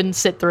people couldn't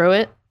sit through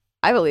it.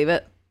 I believe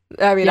it.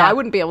 I mean, Yeah. I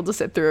wouldn't be able to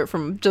sit through it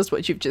from just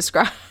what you've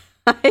described.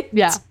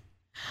 Yeah.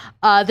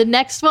 The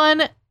next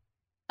one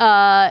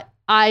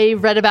I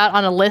read about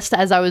on a list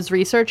as I was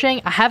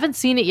researching. I haven't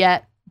seen it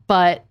yet,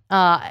 but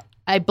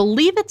I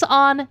believe it's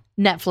on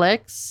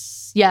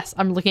Netflix. Yes,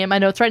 I'm looking at my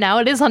notes right now.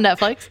 It is on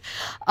Netflix.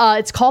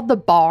 It's called The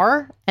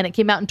Bar, and it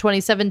came out in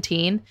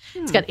 2017.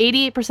 It's got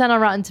 88% on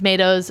Rotten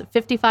Tomatoes,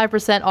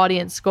 55%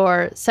 audience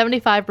score,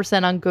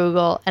 75% on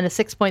Google, and a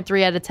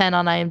 6.3 out of 10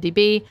 on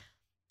IMDb.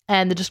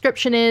 And the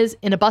description is,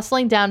 in a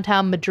bustling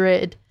downtown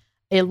Madrid,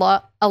 a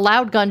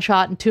loud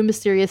gunshot and two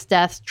mysterious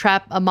deaths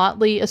trap a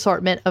motley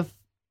assortment of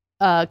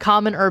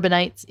common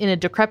urbanites in a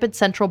decrepit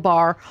central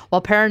bar,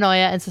 while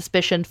paranoia and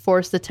suspicion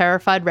force the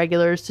terrified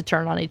regulars to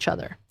turn on each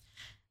other.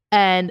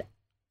 And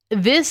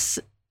this,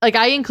 like,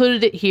 I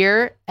included it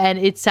here, and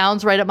it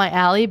sounds right up my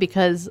alley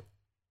because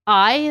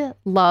I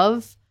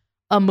love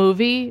a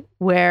movie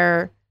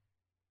where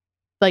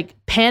like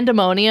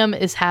pandemonium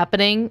is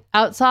happening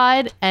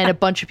outside and a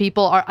bunch of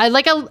people are I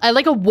like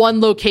a one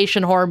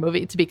location horror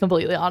movie, to be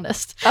completely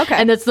honest. Okay.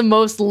 And it's the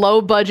most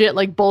low budget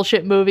like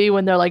bullshit movie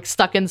when they're like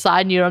stuck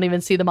inside and you don't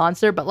even see the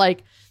monster, but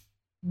like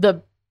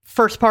the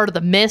first part of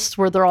The Mist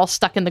where they're all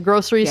stuck in the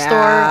grocery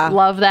store.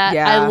 Love that.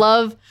 Yeah.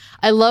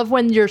 I love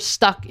when you're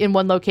stuck in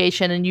one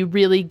location and you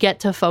really get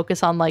to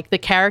focus on like the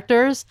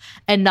characters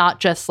and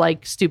not just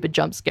like stupid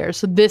jump scares.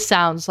 So this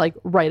sounds like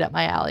right up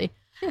my alley.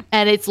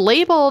 And it's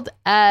labeled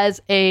as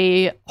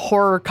a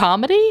horror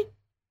comedy.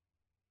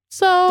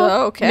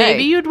 So Okay.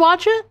 maybe you'd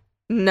watch it.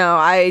 No,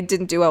 I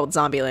didn't do well with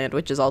Zombieland,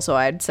 which is also,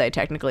 I'd say,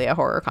 technically a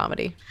horror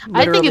comedy.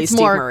 I think it's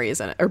Steve more-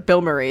 Murray's in it, or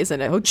Bill Murray's in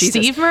it. Oh, Jesus.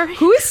 Steve Murray?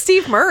 Who is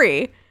Steve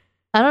Murray?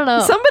 I don't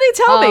know. Somebody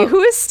tell me, who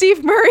is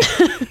Steve Murray?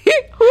 Who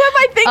am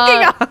I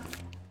thinking of?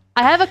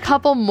 I have a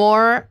couple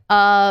more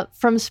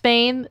from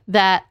Spain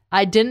that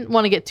I didn't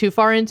want to get too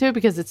far into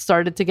because it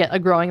started to get a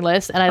growing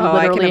list, and I I can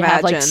literally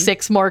have like imagine.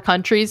 6 more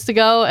countries to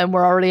go, and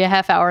we're already a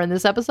half hour in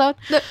this episode.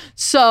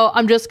 So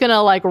I'm just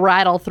gonna like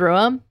rattle through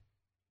them.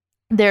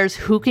 There's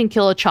Who Can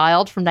Kill a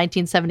Child from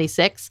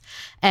 1976,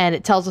 and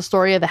it tells the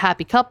story of a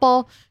happy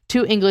couple,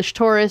 2 English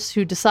tourists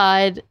who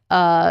decide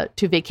to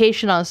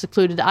vacation on a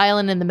secluded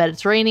island in the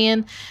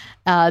Mediterranean.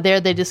 There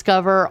they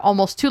discover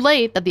almost too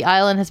late that the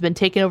island has been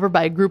taken over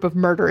by a group of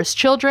murderous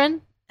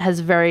children. Has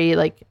very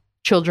like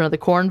Children of the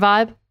Corn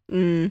vibe.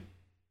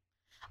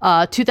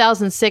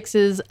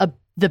 2006's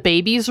The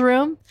Baby's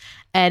Room,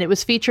 and it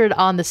was featured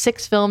on the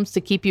 6 films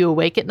to keep you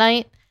awake at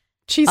night.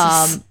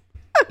 Jesus.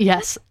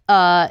 Yes.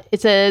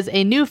 It says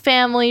a new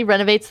family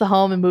renovates the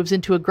home and moves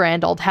into a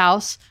grand old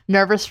house.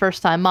 Nervous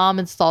first-time mom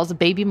installs a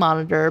baby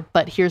monitor,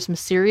 but hears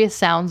mysterious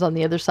sounds on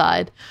the other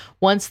side.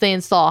 Once they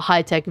install a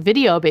high-tech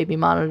video baby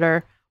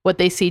monitor, what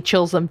they see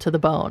chills them to the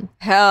bone.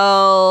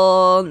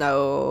 Hell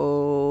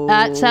no.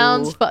 That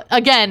sounds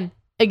again,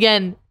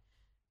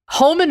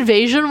 home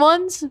invasion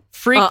ones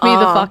freak me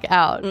the fuck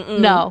out.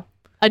 No,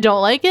 I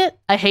don't like it.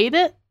 I hate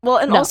it. Well,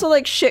 and No. also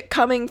like shit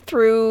coming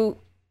through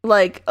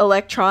like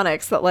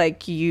electronics that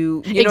like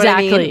you know what I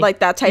Exactly. mean? Like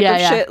that type Yeah,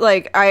 of yeah. shit.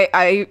 Like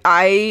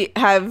I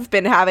have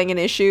been having an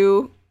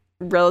issue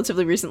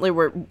relatively recently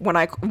where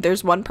when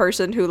there's one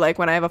person who like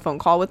when I have a phone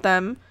call with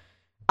them,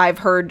 I've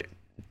heard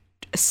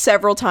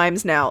several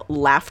times now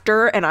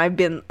laughter, and I've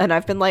been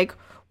like,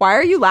 why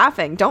are you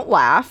laughing? Don't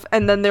laugh.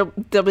 And then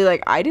they'll be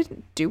like, I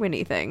didn't do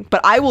anything, but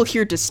I will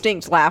hear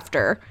distinct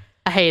laughter.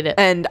 I hate it.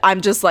 And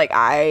I'm just like,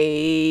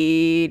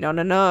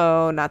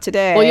 no, not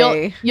today.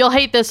 Well, you'll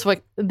hate this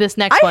next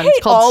I one. hate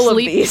It's called all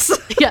Sleep. of these.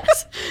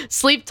 Yes,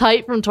 Sleep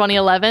Tight from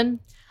 2011.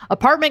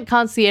 Apartment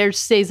concierge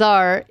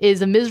Cesar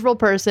is a miserable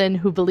person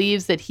who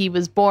believes that he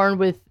was born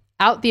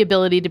without the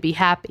ability to be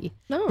happy.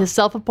 Oh. His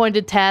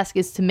self-appointed task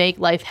is to make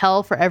life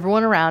hell for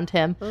everyone around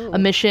him, a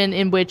mission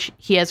in which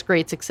he has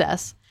great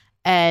success.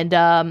 And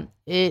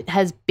it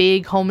has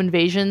big home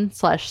invasion /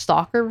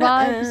 stalker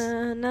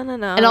vibes.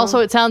 No. And also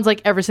it sounds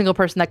like every single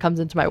person that comes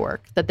into my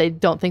work, that they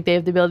don't think they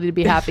have the ability to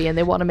be happy and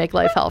they want to make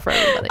life hell for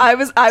everybody. I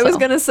was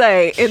gonna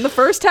say in the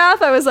first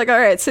half I was like, all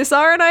right,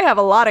 Cesar and I have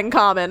a lot in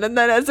common, and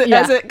then as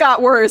it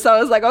got worse, I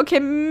was like, okay,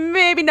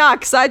 maybe not,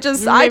 because I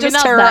just not that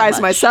terrorize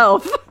much.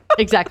 myself.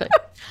 Exactly.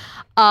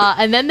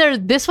 And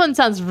then this one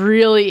sounds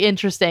really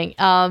interesting.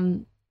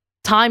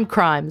 Time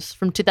Crimes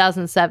from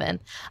 2007.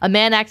 A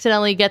man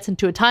accidentally gets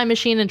into a time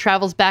machine and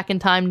travels back in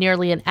time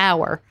nearly an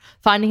hour.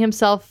 Finding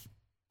himself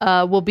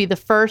will be the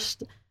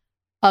first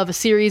of a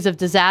series of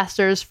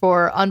disasters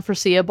for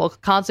unforeseeable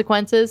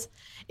consequences.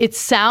 It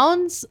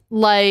sounds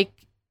like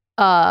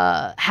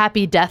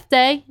Happy Death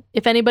Day,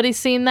 if anybody's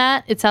seen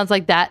that. It sounds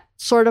like that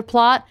sort of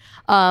plot,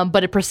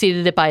 but it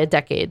preceded it by a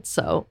decade.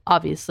 So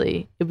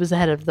obviously it was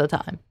ahead of the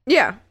time.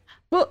 Yeah.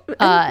 Well,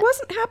 and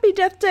wasn't Happy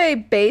Death Day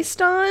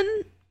based on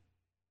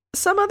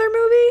some other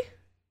movie,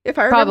 if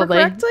I remember Probably.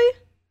 correctly?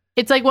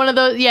 It's like one of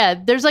those,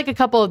 there's like a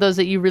couple of those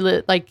that you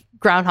really like.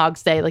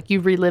 Groundhog's Day, like you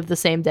relive the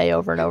same day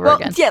over and over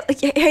again. Yeah, like,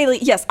 Haley,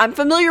 yes, I'm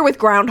familiar with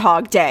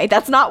Groundhog Day.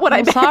 That's not what I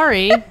I'm meant.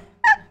 sorry.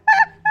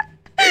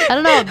 I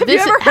don't know. Have you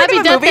ever heard Happy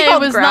of a Death movie Day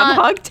called was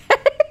Groundhog not. Day?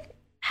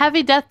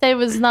 Happy Death Day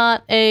was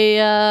not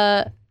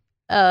a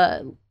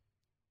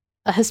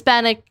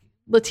Hispanic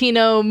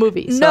Latino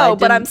movie. So No,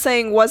 but I'm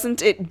saying,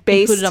 wasn't it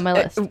based? included on my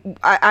list.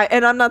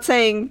 And I'm not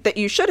saying that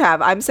you should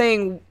have. I'm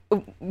saying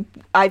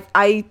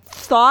I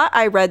thought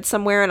I read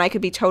somewhere, and I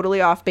could be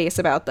totally off base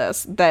about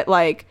this, that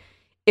like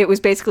it was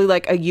basically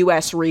like a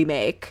U.S.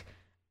 remake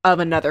of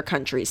another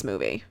country's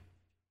movie.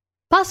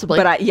 Possibly.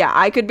 But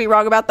I could be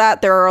wrong about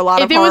that. There are a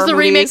lot of if it was the horror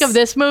remake movies. of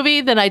this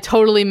movie, then I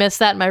totally missed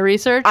that in my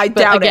research. I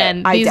but doubt it.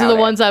 again, I these are doubt the it.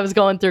 ones I was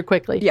going through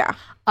quickly. Yeah.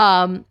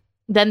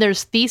 Then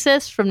there's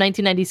Thesis from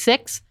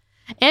 1996.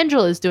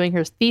 Angela is doing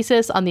her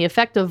thesis on the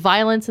effect of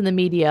violence in the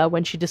media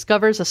when she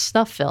discovers a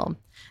snuff film.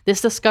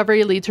 This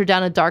discovery leads her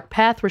down a dark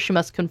path where she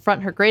must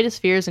confront her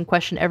greatest fears and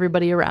question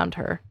everybody around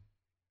her.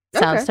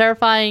 Sounds Okay.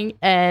 terrifying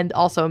and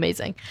also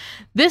amazing.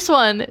 This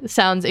one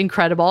sounds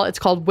incredible. It's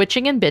called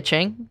Witching and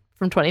Bitching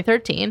from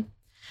 2013.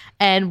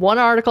 And one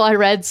article I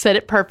read said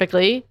it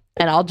perfectly,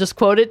 and I'll just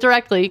quote it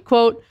directly.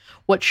 Quote,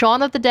 "What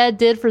Shaun of the Dead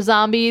did for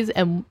zombies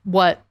and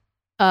what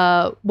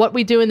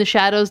We Do in the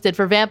Shadows did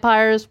for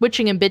vampires,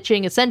 Witching and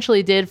Bitching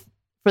essentially did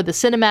for the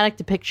cinematic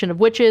depiction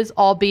of witches,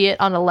 albeit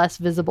on a less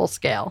visible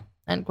scale."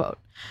 End quote.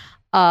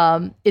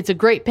 It's a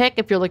great pick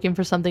if you're looking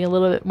for something a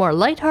little bit more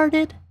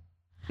lighthearted,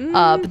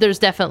 but there's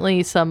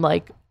definitely some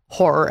like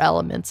horror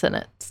elements in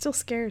it. Still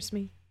scares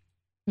me.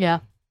 Yeah.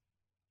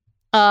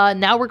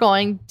 Now we're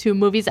going to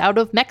movies out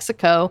of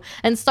Mexico,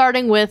 and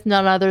starting with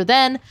none other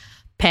than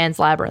Pan's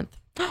Labyrinth.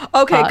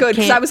 Okay, good.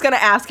 Because came- I was going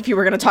to ask if you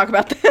were going to talk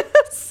about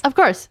this. Of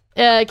course.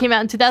 It came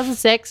out in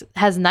 2006,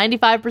 has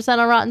 95%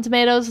 on Rotten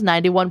Tomatoes,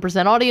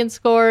 91% audience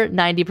score,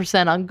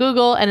 90% on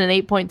Google, and an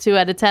 8.2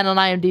 out of 10 on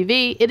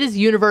IMDb. It is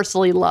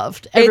universally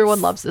loved.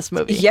 Everyone loves this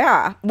movie.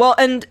 Yeah. Well,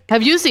 and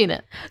Have you seen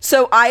it?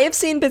 so I have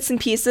seen bits and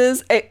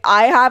pieces.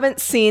 I haven't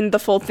seen the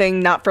full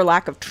thing, not for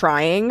lack of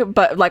trying,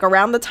 but like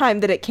around the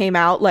time that it came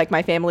out, like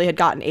my family had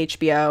gotten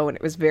HBO and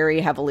it was very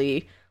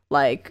heavily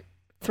like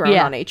thrown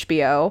Yeah. on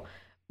HBO.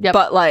 Yep.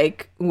 But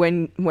like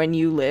when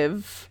you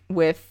live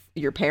with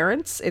your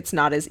parents, it's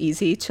not as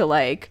easy to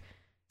like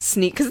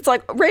sneak, because it's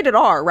like rated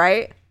R,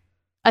 right?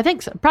 I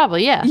think so.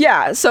 Probably, yeah.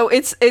 Yeah, so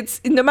it's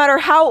no matter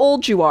how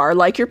old you are,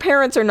 like your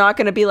parents are not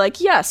going to be like,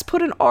 yes,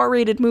 put an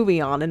R-rated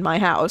movie on in my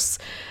house.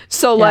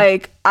 So Yeah.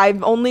 like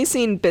I've only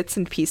seen bits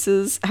and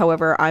pieces.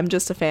 However, I'm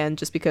just a fan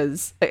just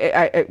because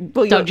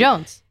Doug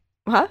Jones.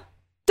 Huh?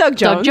 Doug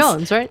Jones. Doug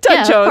Jones, right? Doug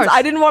Yeah, of Jones. course.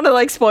 I didn't want to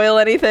like spoil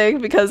anything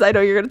because I know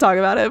you're going to talk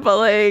about it, but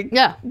like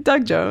Yeah.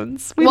 Doug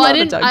Jones. We Well, love I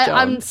didn't. Doug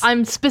I'm Jones.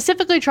 I'm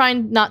specifically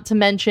trying not to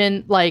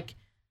mention like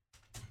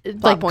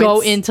Plot go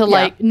points. into Yeah.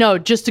 like no,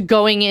 just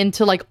going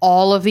into like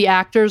all of the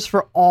actors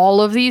for all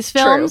of these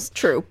films.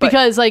 True. But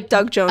Because like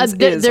Doug Jones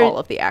is all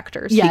of the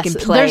actors. Yes, he can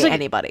play there's, like,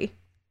 anybody.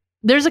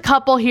 there's a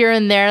couple here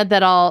and there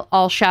that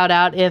I'll shout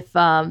out if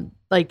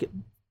like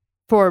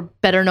for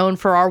better known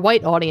for our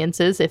white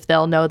audiences if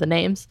they'll know the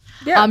names.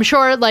 Yeah. I'm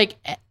sure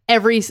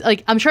every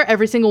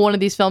single one of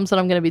these films that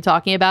I'm going to be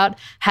talking about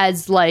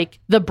has like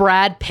the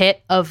Brad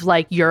Pitt of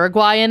like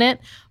Uruguay in it,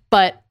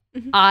 but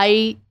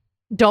I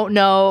don't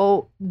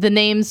know the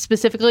names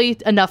specifically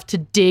enough to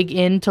dig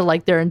into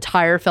like their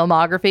entire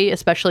filmography,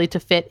 especially to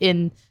fit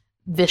in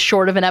this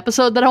short of an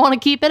episode that I want to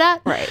keep it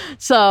at. Right.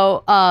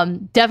 So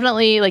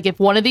definitely like if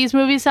one of these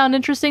movies sound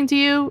interesting to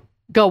you,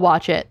 go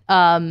watch it.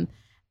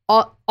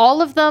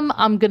 All of them,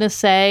 I'm going to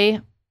say,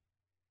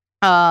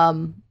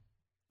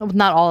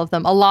 not all of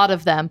them, a lot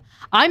of them.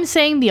 I'm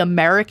saying the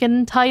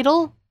American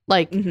title,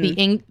 like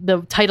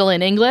the title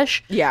in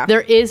English. Yeah.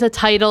 There is a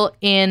title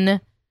in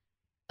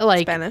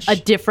like Spanish. a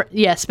different,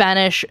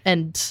 Spanish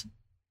and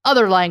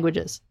other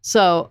languages.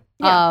 So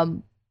Yeah.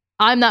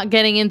 I'm not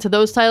getting into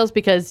those titles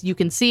because you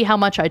can see how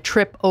much I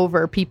trip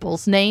over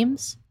people's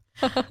names.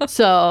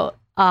 So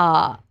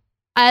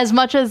as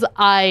much as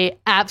I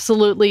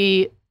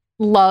absolutely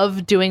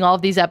love doing all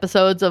of these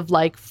episodes of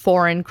like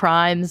foreign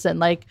crimes and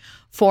like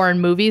foreign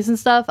movies and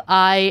stuff,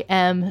 I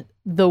am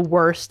the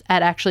worst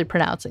at actually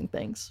pronouncing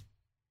things.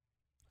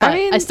 But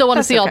I still want to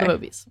that's see all the okay.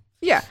 movies.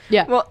 Yeah.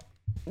 Yeah. Well,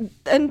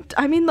 and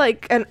I mean,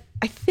 like, and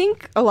I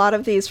think a lot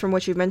of these, from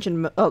what you've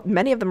mentioned,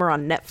 many of them are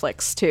on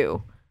Netflix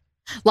too.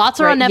 Lots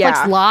are on Right, Netflix,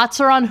 yeah. lots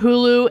are on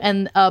Hulu,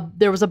 and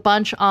there was a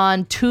bunch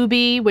on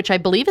Tubi, which I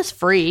believe is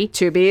free.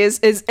 Tubi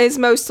is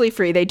mostly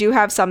free. They do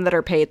have some that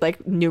are paid,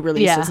 like new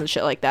releases Yeah. and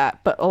shit like that,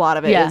 but a lot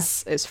of it Yeah.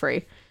 is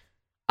free.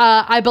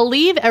 I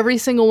believe every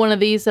single one of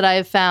these that I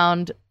have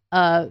found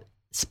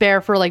spare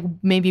for like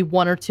maybe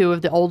one or two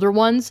of the older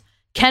ones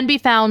can be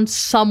found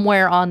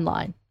somewhere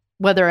online.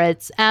 Whether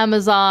it's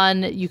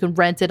Amazon, you can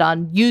rent it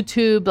on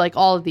YouTube, like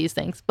all of these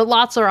things. But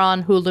lots are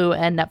on Hulu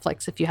and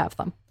Netflix if you have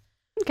them.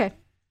 Okay.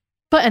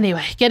 But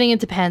anyway, getting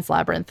into Pan's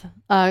Labyrinth.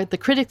 The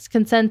critics'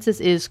 consensus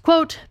is,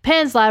 quote,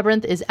 Pan's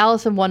Labyrinth is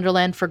Alice in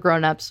Wonderland for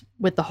grown-ups,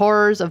 with the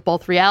horrors of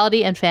both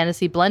reality and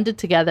fantasy blended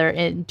together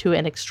into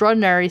an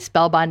extraordinary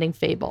spellbinding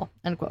fable,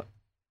 end quote.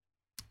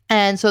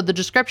 And so the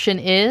description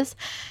is,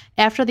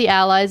 after the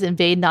Allies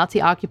invade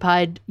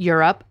Nazi-occupied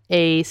Europe,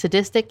 a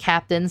sadistic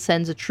captain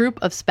sends a troop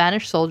of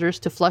Spanish soldiers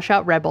to flush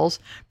out rebels,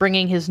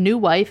 bringing his new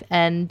wife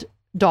and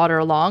daughter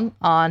along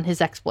on his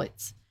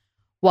exploits.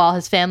 While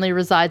his family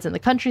resides in the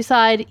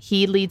countryside,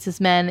 he leads his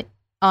men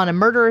on a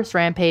murderous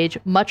rampage,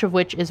 much of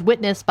which is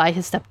witnessed by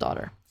his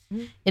stepdaughter.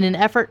 In an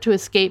effort to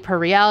escape her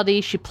reality,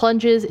 she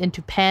plunges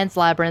into Pan's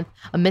Labyrinth,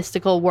 a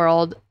mystical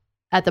world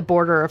at the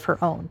border of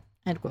her own.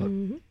 End quote.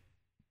 Mm-hmm.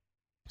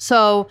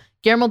 So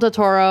Guillermo del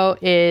Toro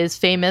is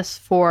famous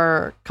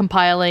for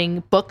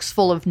compiling books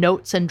full of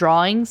notes and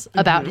drawings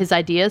about his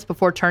ideas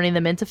before turning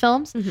them into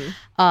films.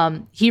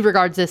 He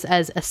regards this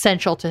as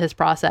essential to his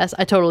process.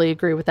 I totally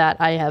agree with that.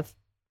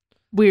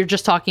 We were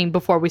just talking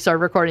before we started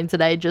recording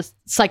today, just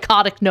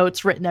psychotic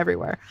notes written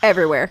everywhere.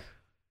 Everywhere.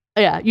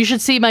 Yeah, you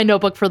should see my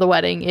notebook for the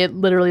wedding. It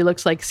literally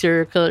looks like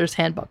serial killer's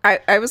handbook.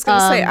 I was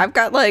gonna say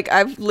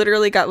I've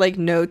literally got like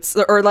notes,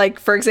 or like,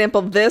 for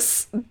example,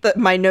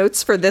 my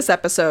notes for this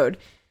episode.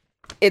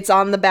 It's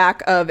on the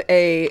back of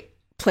a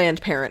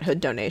Planned Parenthood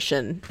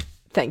donation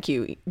thank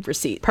you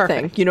receipt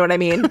thing. You know what I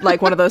mean?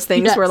 Like one of those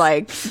things where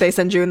like they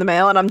send you in the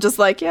mail, and I'm just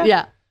like,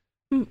 yeah,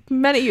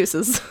 many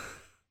uses.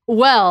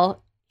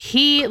 Well,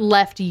 he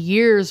left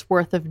years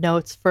worth of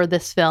notes for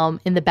this film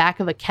in the back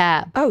of a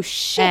cab. Oh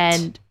shit!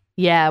 And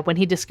yeah, when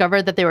he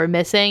discovered that they were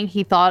missing,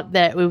 he thought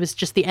that it was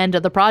just the end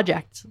of the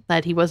project,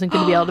 that he wasn't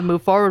going to be able to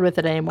move forward with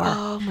it anymore.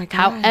 Oh my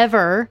God.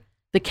 However,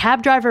 the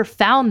cab driver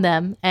found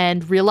them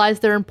and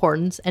realized their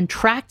importance and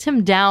tracked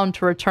him down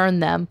to return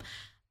them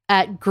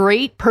at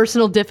great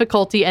personal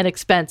difficulty and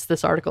expense,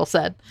 this article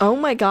said. Oh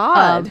my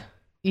God.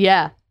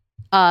 Yeah.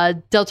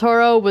 Del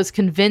Toro was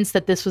convinced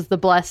that this was the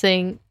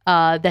blessing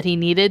that he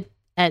needed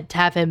and to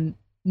have him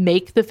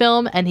make the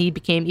film, and he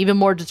became even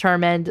more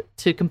determined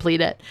to complete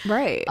it.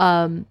 Right.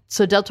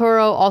 So Del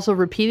Toro also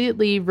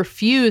repeatedly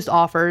refused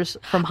offers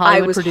from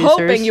Hollywood producers. I was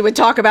hoping you would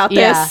talk about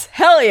this.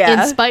 Hell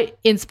yeah.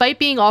 In spite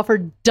being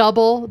offered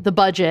double the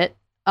budget,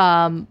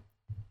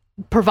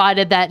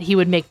 provided that he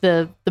would make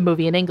the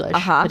movie in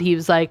English. But he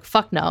was like,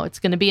 fuck no, it's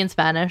going to be in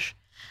Spanish.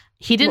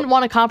 He didn't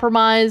want to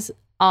compromise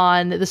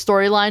on the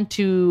storyline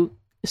to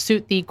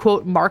suit the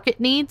quote market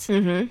needs,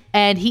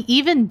 and he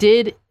even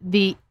did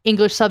the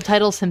English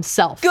subtitles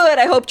himself. Good.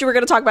 I hoped you were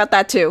going to talk about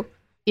that too.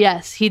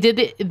 Yes, he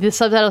did the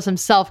subtitles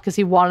himself because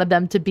he wanted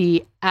them to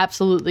be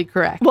absolutely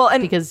correct. Well,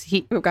 and because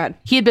he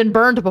had been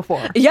burned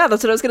before. Yeah,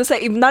 that's what I was going to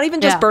say. Not even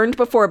just burned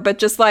before, but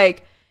just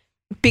like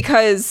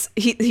because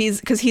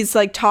he's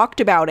like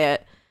talked about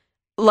it,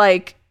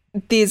 like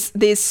these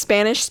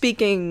Spanish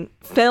speaking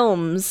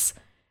films,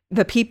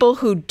 the people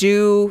who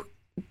do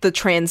the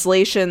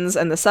translations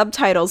and the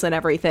subtitles and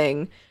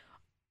everything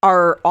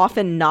are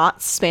often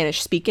not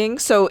Spanish speaking,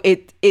 so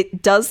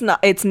it's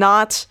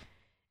not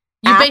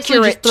you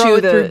basically just throw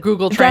it through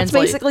Google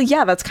Translate.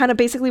 That's kind of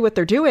basically what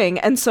they're doing,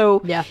 and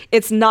so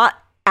it's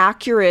not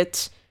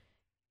accurate.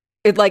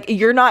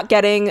 You're not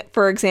getting,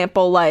 for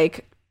example,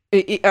 like,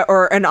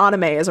 or an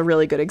anime is a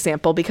really good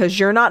example, because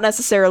you're not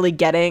necessarily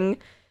getting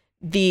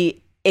the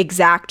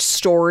exact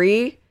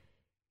story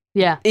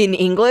in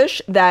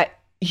English that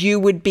you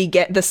would be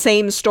the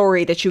same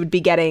story that you would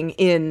be getting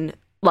in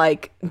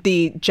like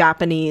the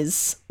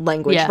Japanese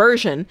language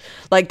version.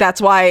 Like that's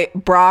why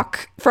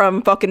Brock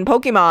from fucking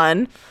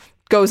Pokemon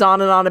goes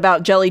on and on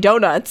about jelly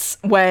donuts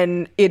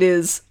when it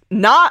is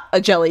not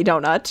a jelly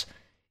donut.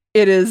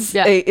 It is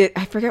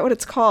I forget what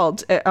it's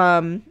called.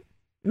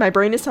 My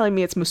brain is telling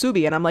me it's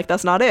musubi, and I'm like,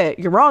 that's not it.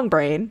 You're wrong,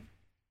 brain.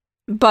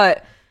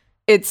 But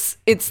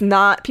it's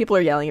not. People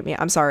are yelling at me.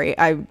 I'm sorry.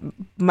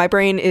 My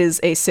brain is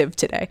a sieve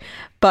today.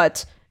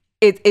 But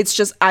it's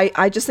just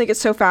I just think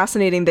it's so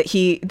fascinating that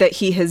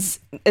he has,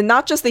 and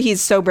not just that he's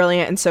so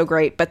brilliant and so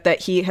great, but that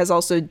he has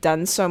also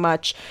done so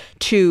much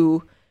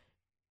to,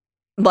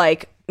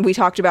 like, we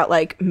talked about,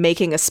 like,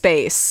 making a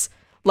space,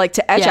 like,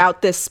 to edge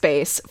out this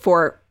space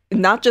for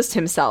not just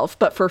himself,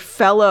 but for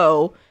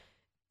fellow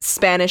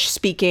Spanish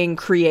speaking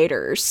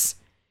creators.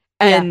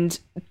 And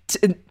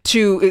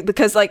to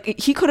because, like,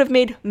 he could have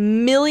made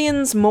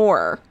millions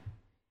more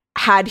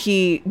had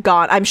he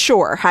gone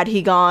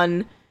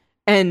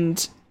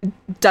and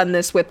done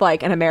this with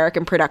like an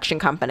American production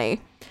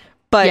company.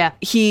 But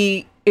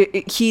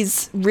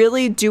he's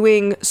really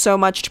doing so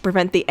much to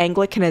prevent the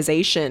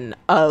Anglicanization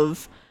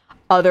of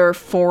other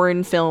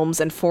foreign films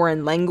and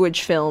foreign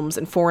language films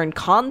and foreign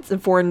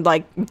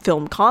like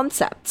film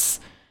concepts.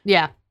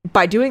 Yeah.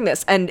 By doing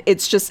this, and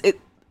it's just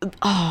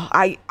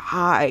I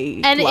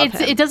love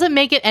him. It doesn't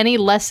make it any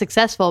less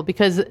successful,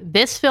 because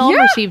this film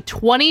received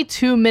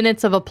 22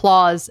 minutes of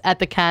applause at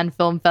the Cannes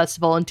Film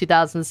Festival in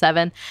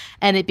 2007,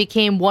 and it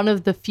became one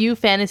of the few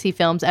fantasy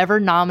films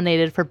ever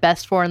nominated for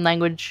Best Foreign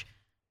Language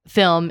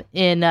Film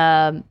in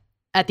at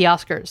the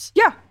Oscars.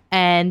 Yeah.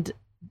 And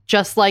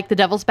just like The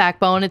Devil's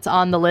Backbone, it's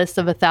on the list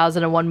of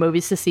 1,001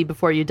 movies to see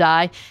before you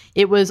die.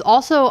 It was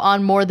also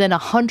on more than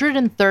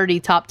 130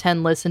 top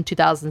 10 lists in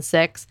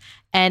 2006,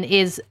 and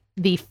is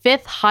the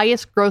 5th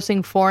highest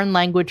grossing foreign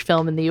language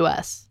film in the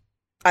US.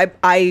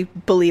 I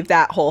believe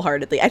that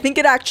wholeheartedly. I think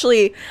it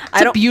actually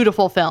It's a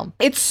beautiful film.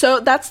 It's so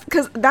that's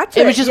because that's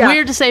it was just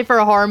weird to say for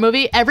a horror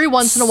movie. Every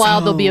once in a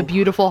while there'll be a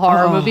beautiful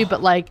horror movie,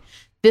 but like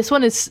this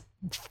one is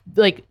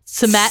like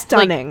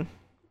stunning. Like,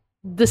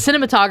 the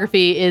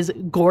cinematography is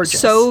gorgeous.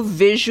 So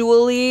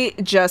visually,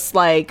 just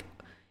like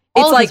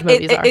All it's of like his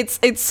movies are.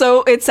 it's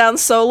so it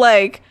sounds so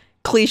like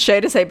cliche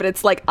to say, but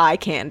it's like eye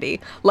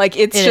candy. Like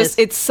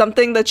it's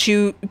something that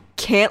you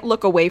can't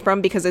look away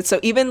from because it's so,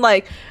 even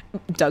like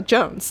Doug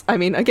Jones. I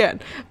mean, again,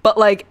 but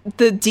like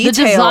the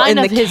detail in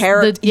the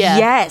character.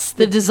 Yes,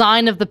 the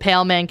design of the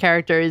Pale Man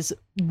character is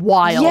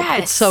wild.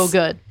 Yes. It's so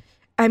good.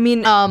 I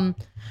mean,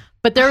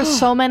 but there are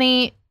so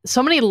many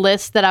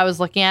lists that I was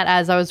looking at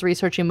as I was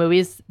researching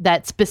movies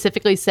that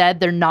specifically said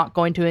they're not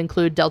going to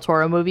include Del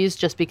Toro movies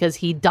just because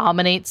he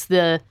dominates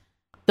the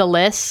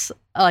lists,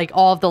 like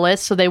all of the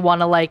lists, so they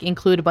want to like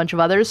include a bunch of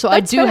others. So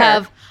That's I do fair.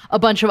 have a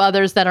bunch of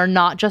others that are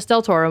not just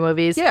Del Toro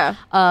movies. Yeah.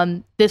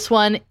 This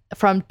one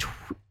from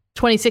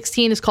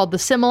 2016 is called The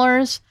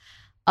Similars.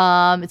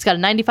 It's got a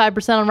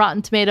 95% on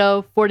Rotten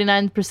Tomato,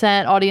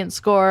 49% audience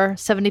score,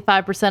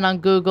 75% on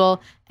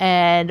Google,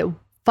 and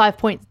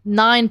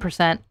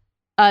 5.9%.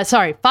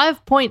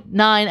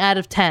 5.9 out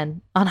of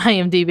 10 on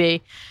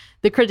IMDb.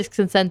 The critics'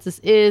 consensus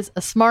is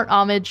a smart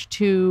homage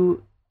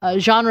to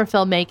genre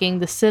filmmaking.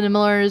 The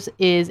Similars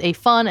is a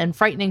fun and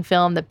frightening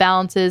film that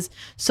balances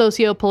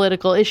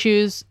socio-political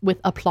issues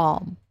with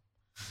aplomb.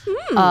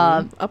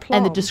 Aplomb.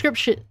 And the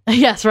description,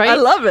 yes, right? I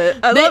love it.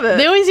 I love it.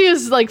 They always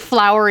use like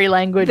flowery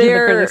language in the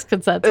critics'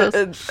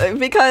 consensus.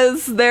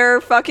 Because they're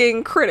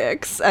fucking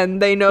critics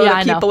and they know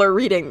that people are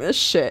reading this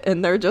shit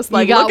and they're just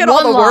like, look at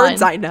all the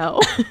words I know.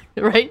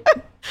 Right?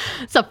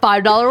 It's a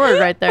 $5 word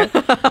right there.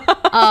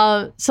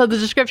 So the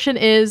description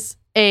is: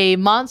 a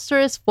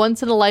monstrous,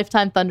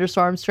 once-in-a-lifetime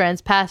thunderstorm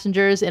strands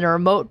passengers in a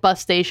remote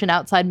bus station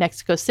outside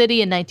Mexico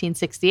City in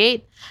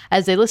 1968.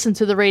 As they listen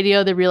to the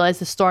radio, they realize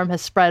the storm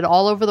has spread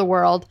all over the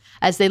world.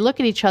 As they look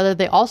at each other,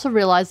 they also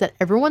realize that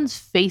everyone's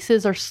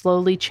faces are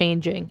slowly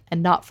changing,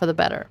 and not for the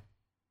better.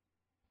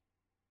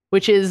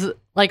 Which is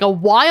like a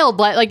wild,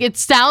 like it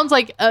sounds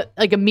like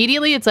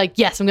immediately it's like,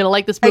 yes, I'm going to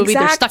like this movie.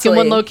 They're stuck in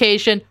one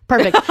location.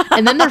 Perfect.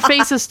 And then their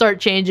faces start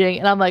changing.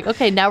 And I'm like,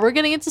 okay, now we're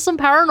getting into some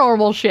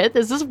paranormal shit.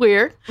 This is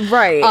weird.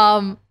 Right.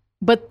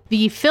 But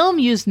the film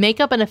used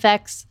makeup and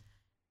effect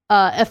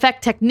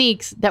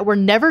techniques that were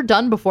never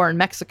done before in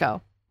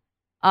Mexico.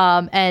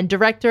 And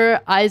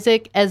director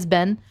Isaac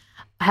Esben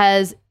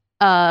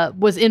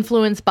was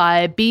influenced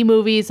by B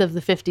movies of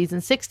the 50s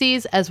and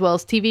 60s, as well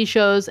as TV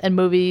shows and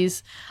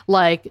movies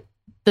like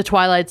The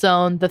Twilight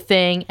Zone, The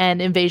Thing, and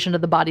Invasion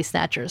of the Body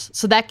Snatchers.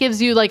 So that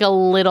gives you like a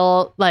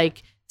little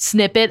like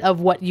snippet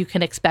of what you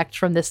can expect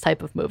from this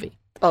type of movie.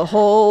 A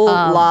whole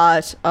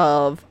lot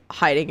of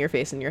hiding your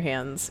face in your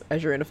hands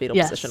as you're in a fetal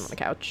position on the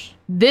couch.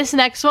 This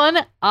next one,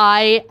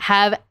 I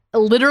have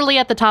literally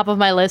at the top of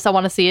my list. I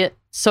want to see it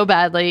so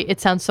badly. It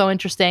sounds so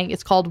interesting.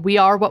 It's called We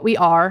Are What We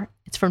Are.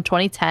 It's from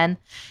 2010.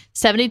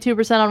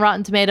 72% on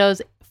Rotten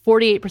Tomatoes,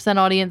 48%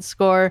 audience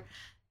score,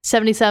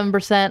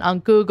 77% on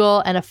Google,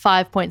 and a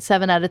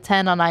 5.7 out of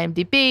 10 on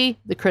IMDb.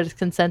 The critics'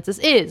 consensus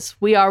is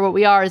We Are What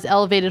We Are is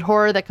elevated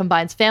horror that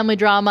combines family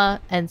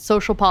drama and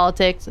social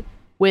politics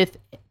with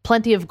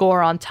plenty of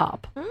gore on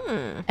top.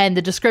 And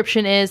the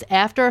description is: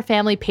 after a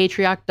family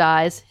patriarch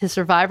dies, his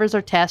survivors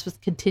are tasked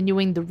with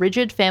continuing the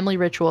rigid family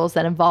rituals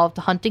that involved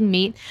hunting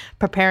meat,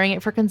 preparing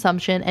it for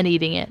consumption, and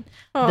eating it.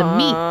 The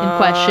meat in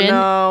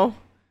question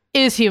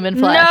is human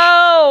flesh.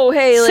 No,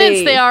 Haley.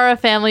 Since they are a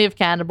family of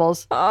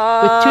cannibals.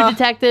 With two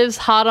detectives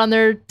hot on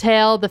their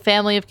tail, the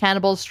family of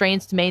cannibals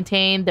strains to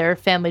maintain their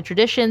family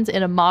traditions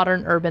in a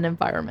modern urban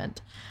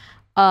environment.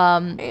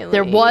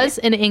 There was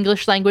an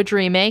English language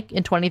remake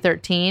in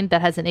 2013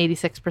 that has an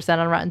 86%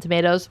 on Rotten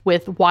Tomatoes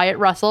with Wyatt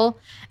Russell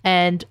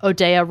and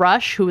Odea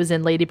Rush, who was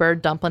in Lady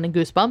Bird, Dumplin', and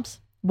Goosebumps.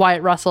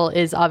 Wyatt Russell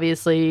is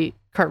obviously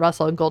Kurt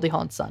Russell and Goldie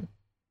Hawn's son.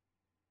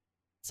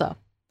 So,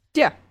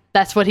 yeah.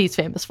 That's what he's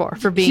famous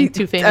for being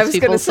two famous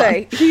people. I was going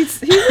to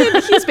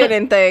say, he's been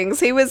in things.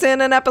 He was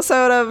in an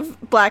episode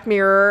of Black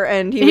Mirror,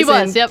 and he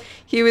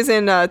was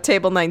in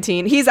Table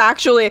 19. He's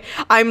actually,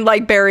 I'm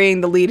like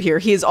burying the lead here.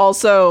 He's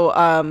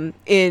also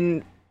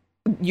in,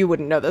 you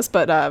wouldn't know this,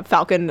 but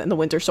Falcon and the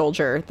Winter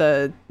Soldier,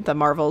 the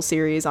Marvel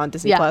series on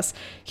Disney Plus.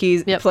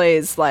 He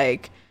plays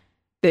like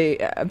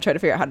I'm trying to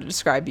figure out how to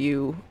describe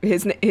you.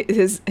 His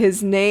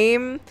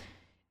name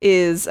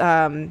is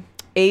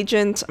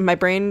Agent. My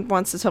brain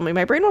wants to tell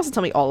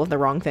me all of the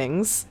wrong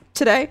things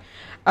today.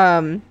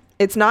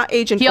 It's not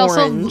Agent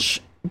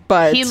Orange,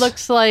 but he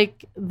looks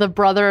like the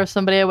brother of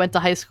somebody I went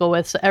to high school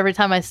with. So every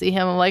time I see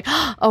him, I'm like,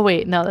 oh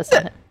wait, no, that's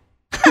not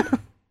him.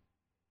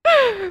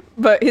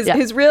 But his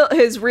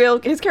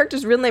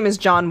character's real name is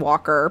John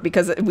Walker,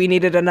 because we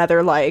needed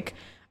another like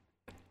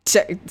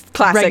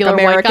classic regular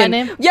American white guy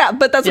name. Yeah,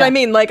 but that's what I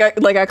mean, like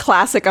a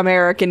classic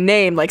American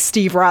name like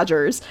Steve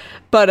Rogers.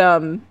 But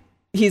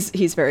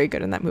he's very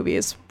good in that movie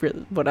is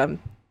really what I'm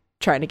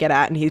trying to get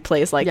at, and he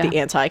plays like the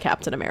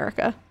anti-Captain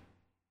America.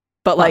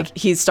 But like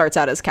he starts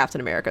out as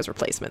Captain America's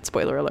replacement,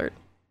 spoiler alert.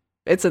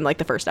 It's in like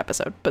the first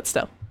episode, but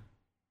still.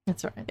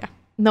 That's right. Yeah.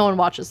 No one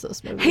watches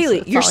those movies. Haley,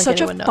 so you're like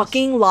such a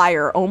fucking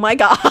liar. Oh my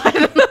God.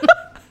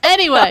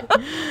 Anyway,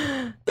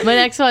 my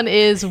next one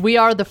is We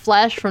Are the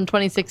Flesh from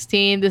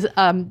 2016. This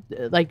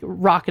like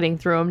rocketing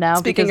through them now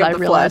Speaking because of I the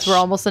realize flesh. we're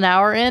almost an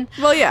hour in.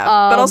 Well, yeah,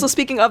 but also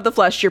speaking of the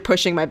flesh, you're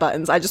pushing my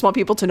buttons. I just want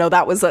people to know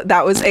that was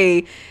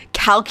a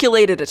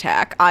calculated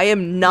attack. I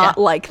am not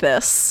like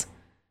this.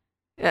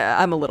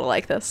 Yeah, I'm a little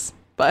like this,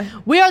 but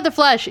We Are the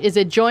Flesh is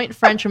a joint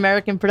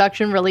French-American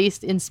production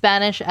released in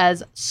Spanish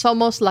as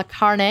Somos la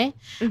Carne.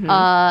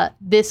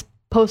 This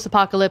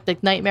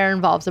post-apocalyptic nightmare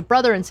involves a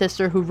brother and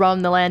sister who roam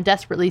the land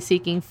desperately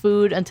seeking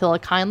food until a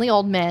kindly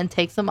old man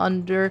takes them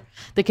under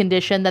the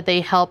condition that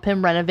they help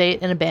him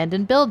renovate an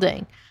abandoned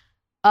building.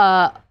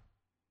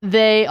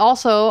 They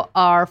also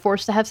are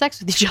forced to have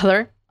sex with each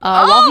other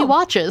while he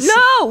watches.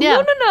 No,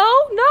 Yeah. no,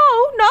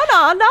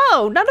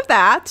 none of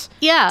that.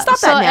 Yeah. Stop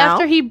so that now.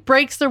 after he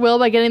breaks their will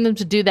by getting them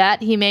to do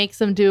that, he makes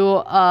them do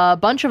a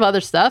bunch of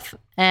other stuff.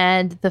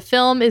 And the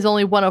film is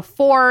only one of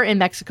 4 in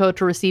Mexico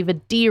to receive a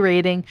D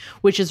rating,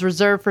 which is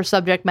reserved for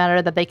subject matter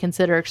that they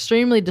consider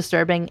extremely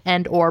disturbing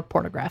and or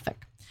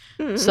pornographic.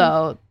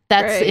 So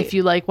that's Great. if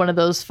you like one of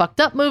those fucked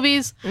up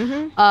movies.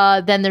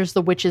 Then there's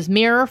The Witch's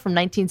Mirror from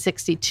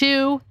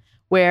 1962,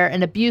 where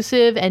an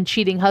abusive and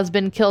cheating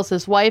husband kills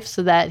his wife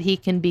so that he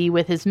can be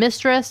with his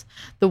mistress.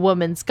 The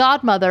woman's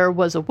godmother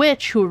was a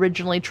witch who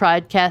originally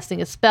tried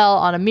casting a spell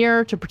on a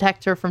mirror to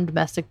protect her from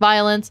domestic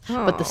violence,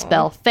 but the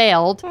spell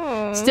failed.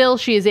 Still,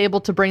 she is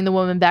able to bring the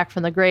woman back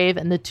from the grave,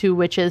 and the 2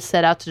 witches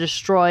set out to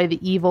destroy the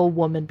evil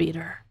woman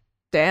beater.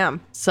 Damn.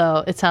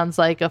 So it sounds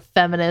like a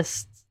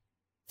feminist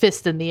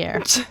fist in the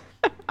air.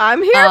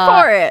 I'm here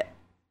for it.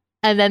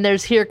 And then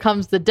there's Here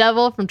Comes the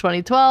Devil from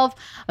 2012.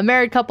 A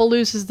married couple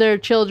loses their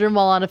children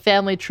while on a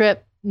family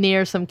trip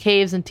near some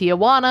caves in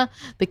Tijuana.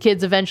 The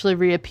kids eventually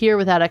reappear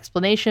without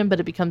explanation, but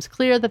it becomes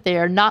clear that they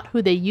are not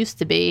who they used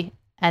to be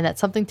and that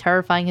something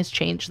terrifying has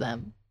changed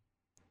them.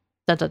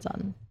 Dun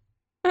dun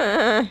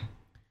dun.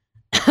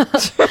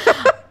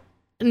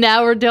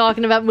 Now we're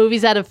talking about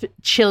movies out of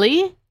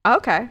Chile.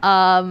 Okay.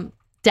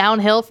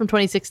 Downhill from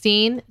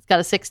 2016. It's got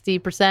a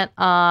 60%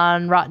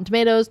 on Rotten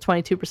Tomatoes,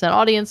 22%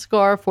 audience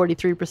score,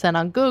 43%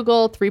 on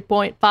Google,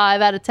 3.5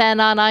 out of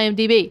 10 on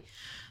IMDb.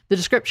 The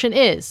description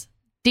is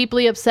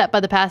deeply upset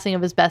by the passing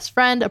of his best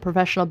friend, a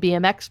professional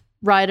BMX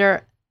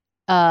rider,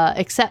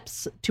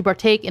 accepts to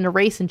partake in a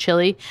race in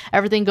Chile.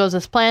 Everything goes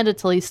as planned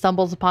until he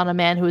stumbles upon a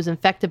man who is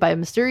infected by a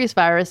mysterious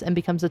virus and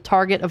becomes the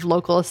target of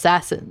local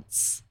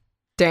assassins.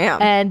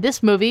 Damn. And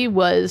this movie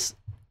was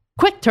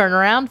quick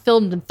turnaround,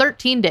 filmed in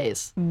 13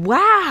 days.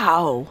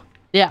 Wow.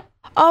 Yeah.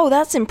 Oh,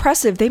 that's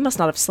impressive. They must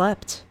not have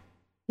slept.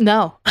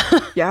 No.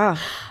 Yeah.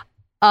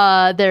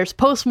 There's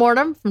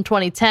Postmortem from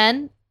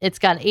 2010. It's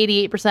got an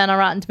 88% on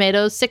Rotten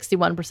Tomatoes,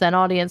 61%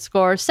 audience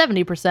score,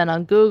 70%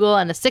 on Google,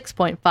 and a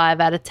 6.5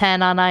 out of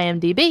 10 on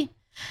IMDb.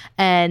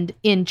 And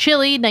in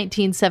Chile,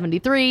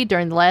 1973,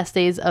 during the last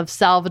days of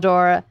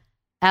Salvador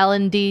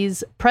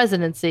Allende's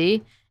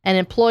presidency, an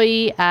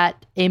employee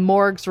at a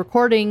morgue's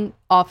recording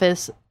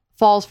office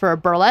falls for a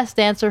burlesque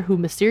dancer who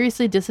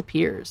mysteriously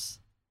disappears.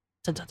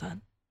 Dun,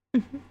 dun,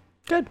 dun.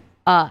 Good.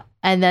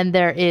 And then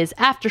there is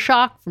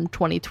Aftershock from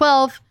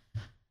 2012,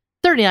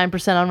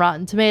 39% on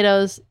Rotten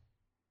Tomatoes,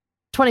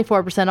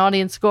 24%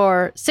 audience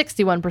score,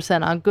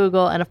 61% on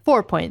Google, and a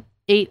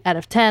 4.8 out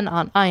of 10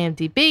 on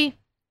IMDb.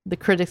 The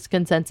critics'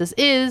 consensus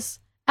is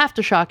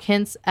Aftershock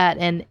hints at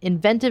an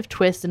inventive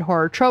twist in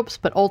horror tropes,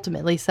 but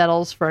ultimately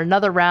settles for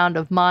another round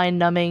of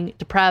mind-numbing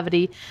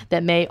depravity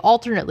that may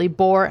alternately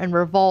bore and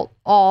revolt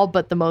all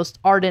but the most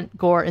ardent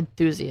gore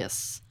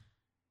enthusiasts.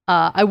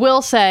 I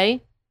will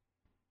say,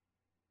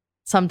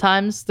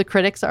 sometimes the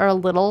critics are a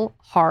little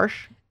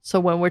harsh. So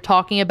when we're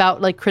talking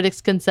about like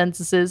critics'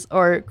 consensuses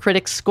or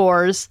critics'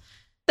 scores,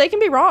 They can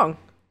be wrong.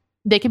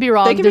 they can be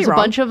wrong. They can be There's a wrong.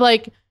 bunch of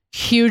like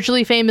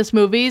hugely famous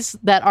movies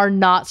that are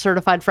not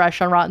certified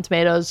fresh on Rotten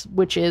Tomatoes,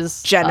 which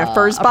is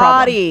Jennifer's a problem.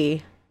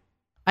 Body.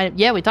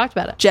 Yeah, we talked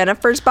about it.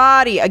 Jennifer's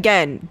Body.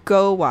 Again,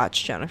 go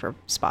watch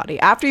Jennifer's Body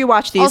after you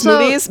watch these Also-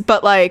 movies,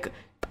 but like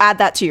add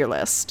that to your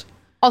list.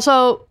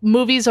 Also,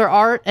 movies are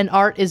art, and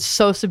art is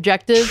so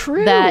subjective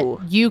True. that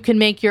you can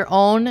make your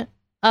own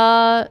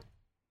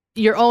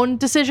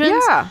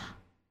decisions. Yeah.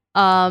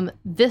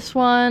 This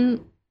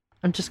one,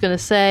 I'm just gonna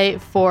say,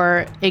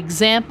 for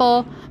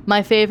example,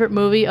 my favorite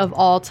movie of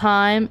all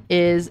time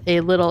is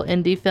a little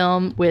indie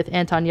film with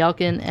Anton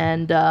Yelchin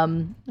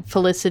and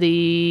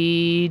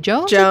Felicity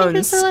Jones. I think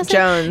is her last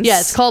name. Jones. Yeah,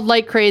 it's called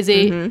Like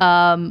Crazy.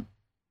 Mhm.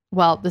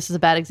 Well, this is a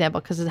bad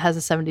example because it has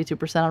a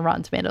 72% on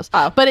Rotten Tomatoes.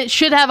 Oh. But it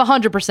should have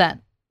 100%.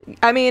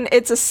 I mean,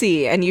 it's a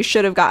C, and you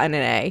should have gotten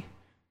an A,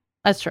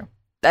 That's true.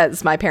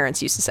 as my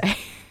parents used to say.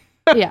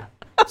 Yeah.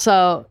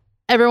 So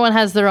everyone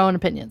has their own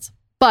opinions.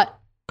 But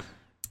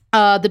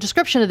the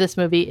description of this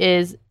movie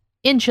is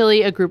In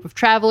Chile, a group of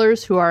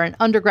travelers who are in an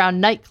underground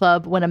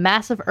nightclub when a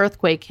massive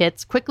earthquake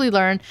hits quickly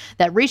learn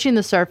that reaching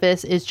the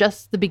surface is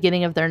just the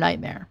beginning of their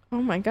nightmare.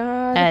 Oh my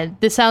God. And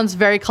this sounds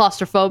very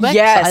claustrophobic.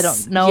 Yes. So I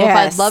don't know if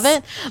I'd love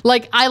it.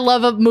 Like, I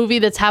love a movie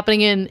that's happening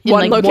in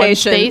one like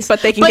location, one space,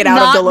 but they can get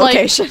out of the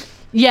location. Like,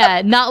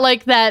 yeah, not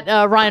like that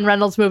Ryan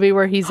Reynolds movie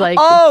where he's like,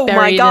 oh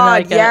my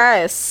God, in like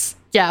yes.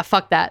 Yeah,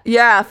 fuck that.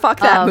 Yeah, fuck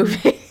that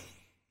movie.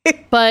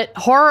 But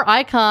horror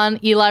icon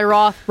Eli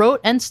Roth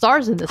wrote and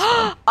stars in this one.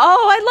 Oh,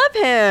 I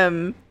love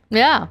him.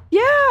 Yeah.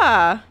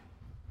 Yeah.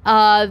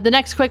 The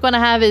next quick one I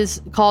have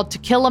is called To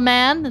Kill a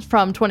Man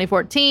from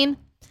 2014.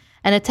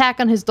 An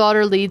attack on his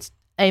daughter leads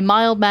a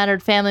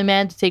mild-mannered family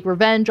man to take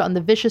revenge on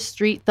the vicious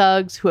street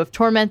thugs who have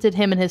tormented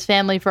him and his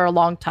family for a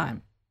long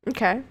time.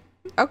 Okay.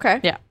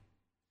 Yeah.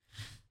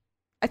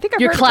 I think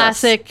I've your heard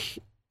classic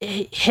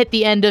hit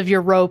the end of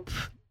your rope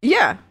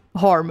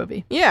horror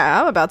movie. Yeah,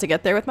 I'm about to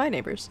get there with my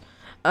neighbors.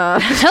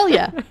 Hell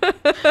yeah.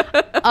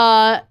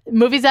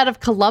 Movies out of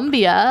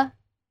Colombia.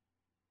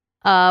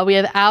 We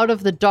have Out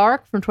of the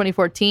Dark from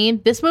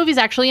 2014. This movie's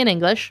actually in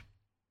English.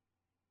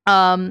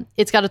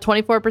 It's got a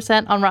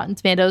 24% on Rotten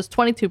Tomatoes,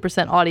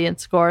 22%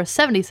 audience score,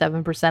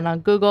 77% on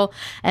Google,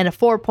 and a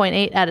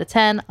 4.8 out of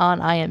 10 on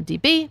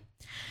IMDb.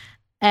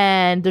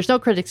 And there's no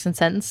critics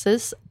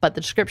consensus, but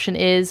the description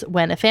is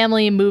when a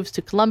family moves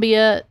to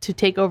Colombia to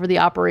take over the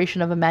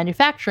operation of a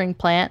manufacturing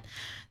plant,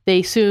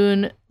 they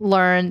soon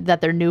learn that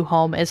their new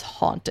home is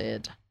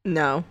haunted.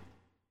 No.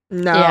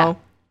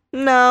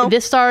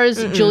 This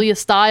stars Julia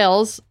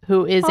Stiles,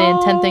 who is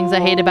in 10 Things I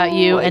Hate About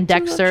You and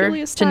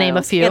Dexter, to name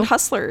a few. And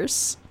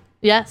Hustlers.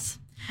 Yes.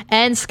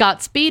 And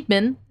Scott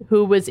Speedman,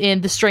 who was in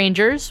The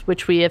Strangers,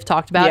 which we have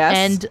talked about,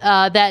 and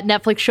that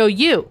Netflix show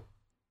You.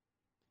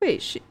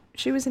 Wait,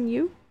 she was in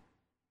You?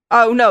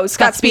 Oh, no,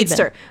 Scott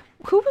Speedster.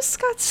 Who was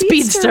Scott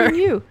Speedster in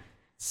You?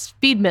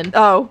 Speedman.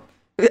 Oh,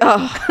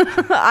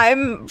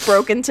 I'm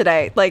broken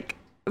today. Like,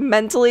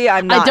 mentally,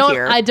 I'm not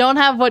here. I don't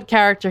have what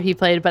character he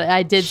played, but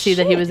I did see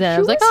that he was in it. I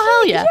was like,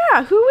 oh, hell yeah.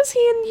 Yeah, who was he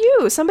in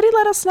You? Somebody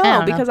let us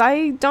know, because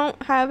I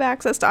don't have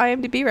access to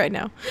IMDb right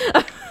now.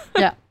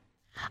 Yeah.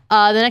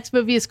 The next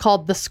movie is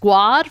called The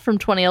Squad from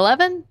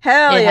 2011.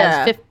 Hell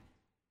yeah.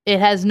 It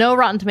has no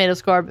Rotten Tomato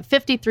score, but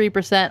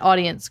 53%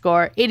 audience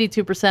score,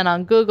 82%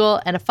 on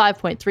Google, and a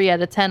 5.3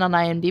 out of 10 on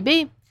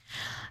IMDb.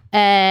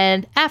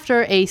 And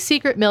after a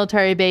secret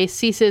military base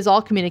ceases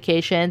all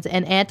communications,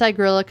 an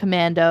anti-guerrilla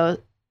commando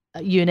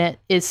unit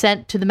is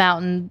sent to the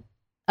mountainous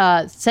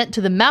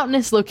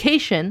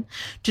location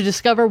to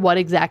discover what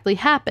exactly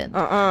happened.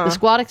 The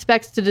squad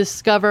expects to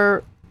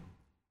discover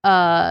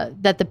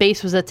that the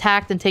base was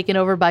attacked and taken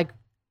over by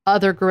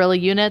other guerrilla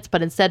units,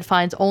 but instead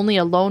finds only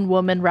a lone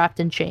woman wrapped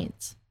in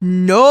chains.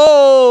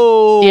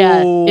 No.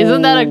 Yeah.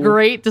 Isn't that a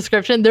great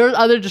description? There are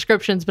other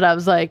descriptions, but I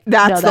was like,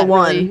 that's the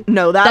one.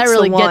 Really, that's that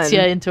really the one. gets you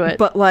into it.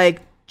 But like,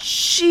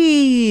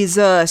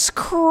 Jesus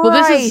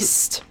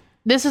Christ. Well,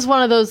 this is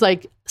one of those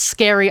like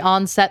scary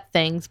on-set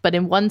things, but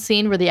in one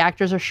scene where the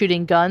actors are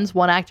shooting guns,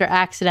 one actor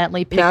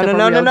accidentally picked up a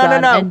real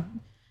gun and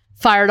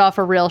fired off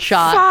a real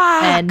shot.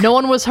 Fuck. And no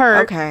one was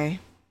hurt.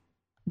 Okay.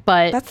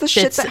 But that's the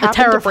shit it's that a happened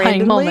terrifying to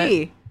Brandon moment.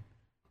 Lee.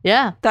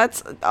 Yeah.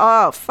 That's,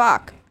 oh,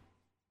 fuck.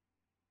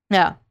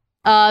 Yeah.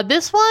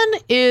 This one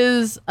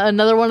is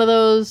another one of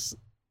those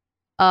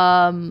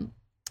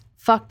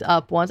fucked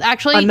up ones.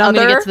 Actually, I'm going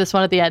to get to this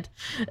one at the end.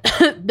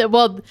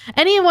 Well,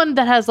 anyone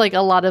that has like a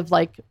lot of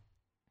like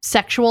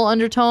sexual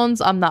undertones,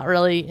 I'm not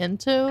really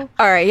into. All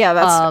right, yeah,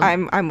 that's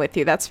I'm with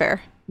you. That's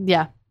fair.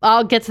 Yeah.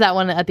 I'll get to that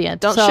one at the end.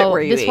 Don't shit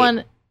where you eat.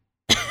 One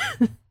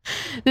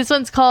This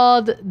one's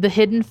called The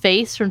Hidden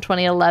Face from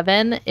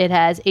 2011. It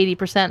has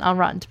 80% on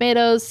Rotten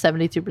Tomatoes,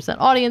 72%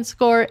 audience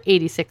score,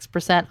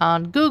 86%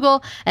 on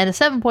Google, and a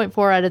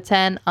 7.4 out of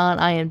 10 on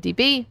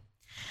IMDb.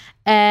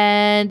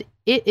 And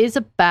it is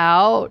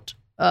about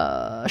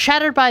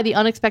shattered by the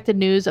unexpected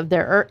news of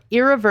their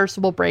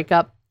irreversible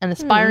breakup. An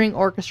aspiring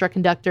orchestra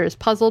conductor is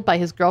puzzled by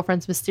his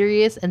girlfriend's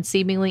mysterious and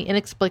seemingly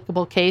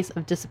inexplicable case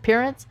of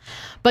disappearance.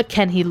 But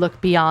can he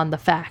look beyond the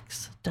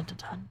facts? Dun, dun,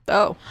 dun.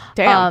 Oh,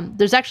 damn.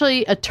 There's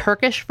actually a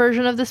Turkish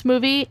version of this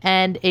movie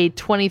and a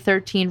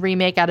 2013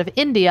 remake out of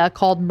India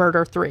called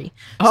Murder 3.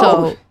 Oh.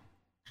 So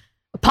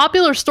a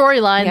popular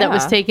storyline that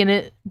was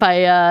taken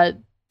by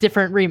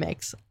different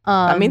remakes.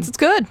 That means it's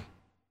good.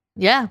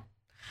 Yeah.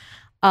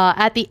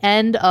 At the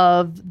end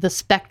of The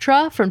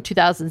Spectra from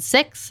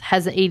 2006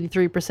 has an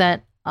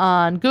 83%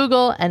 on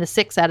Google and a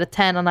 6 out of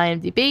 10 on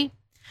IMDb.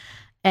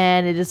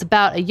 And it is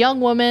about a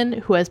young woman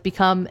who has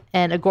become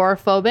an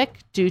agoraphobic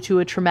due to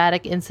a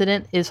traumatic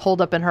incident, is holed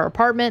up in her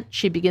apartment.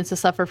 She begins to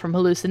suffer from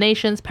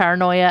hallucinations,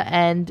 paranoia,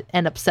 and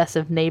an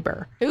obsessive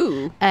neighbor.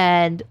 Ooh.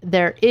 And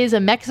there is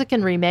a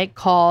Mexican remake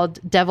called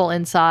Devil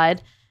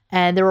Inside.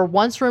 And there were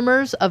once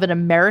rumors of an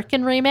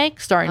American remake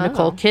starring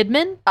Nicole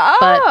Kidman. Oh.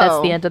 But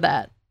that's the end of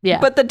that. Yeah.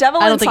 But the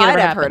Devil Inside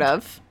I've heard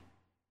of.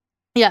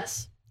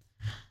 Yes.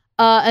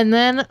 And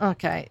then,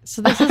 okay.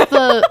 So this is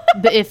the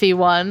iffy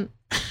one.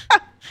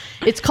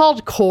 It's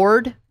called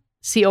Cord,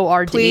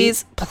 C-O-R-D.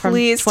 Please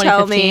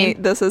tell me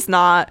this is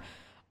not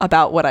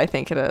about what I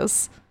think it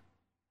is.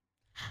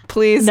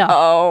 Please. No.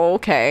 Oh,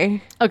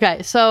 okay.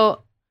 Okay,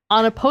 so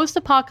on a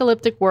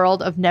post-apocalyptic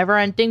world of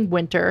never-ending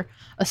winter,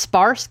 a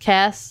sparse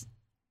cast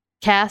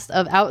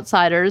of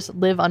outsiders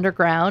live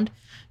underground.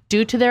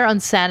 Due to their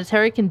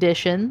unsanitary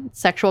condition,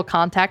 sexual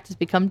contact has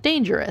become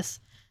dangerous.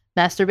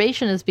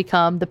 Masturbation has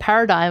become the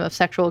paradigm of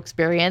sexual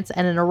experience,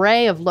 and an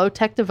array of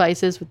low-tech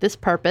devices with this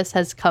purpose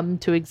has come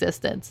to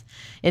existence.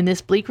 In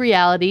this bleak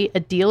reality, a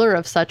dealer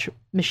of such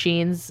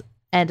machines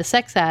and a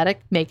sex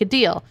addict make a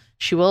deal.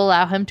 She will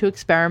allow him to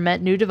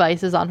experiment new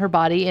devices on her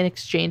body in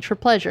exchange for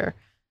pleasure.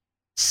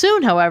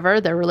 Soon, however,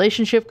 their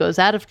relationship goes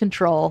out of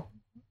control.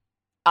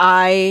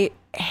 I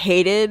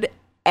hated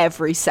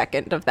every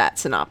second of that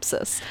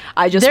synopsis.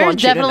 I just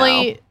want you to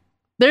know.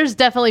 There's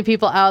definitely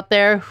people out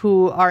there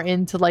who are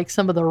into like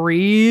some of the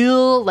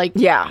real, like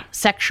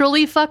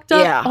sexually fucked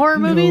up horror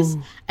movies,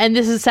 and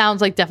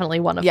sounds like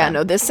definitely one of them. Yeah,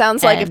 no, this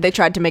sounds like if they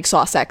tried to make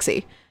Saw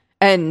sexy,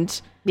 and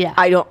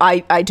I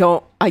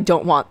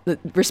don't want.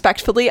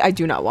 Respectfully, I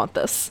do not want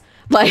this.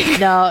 Like,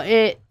 no.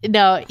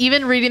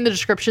 Even reading the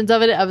descriptions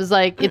of it, I was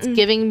like, it's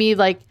giving me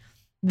like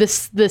the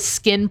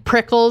skin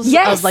prickles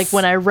of like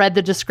when I read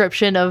the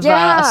description of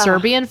a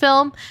Serbian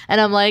film,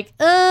 and I'm like,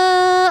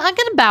 I'm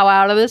gonna bow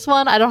out of this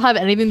one. I don't have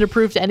anything to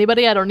prove to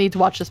anybody. I don't need to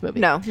watch this movie.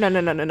 No.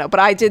 But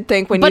I did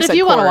think when you said if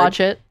you want to watch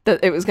it,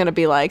 that it was gonna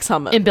be like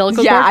some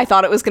umbilical. Yeah, I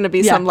thought it was gonna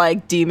be some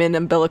like demon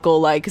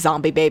umbilical like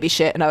zombie baby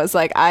shit, and I was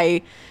like,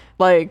 I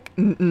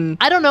don't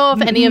know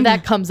if any of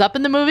that comes up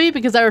in the movie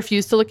because I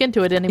refuse to look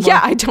into it anymore. Yeah,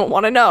 I don't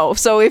want to know.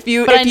 So if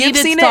you've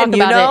seen it and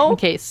you know, in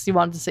case you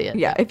wanted to see it.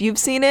 Yeah, if you've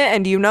seen it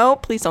and you know,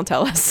 please don't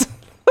tell us.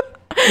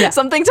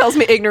 Something tells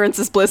me ignorance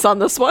is bliss on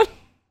this one.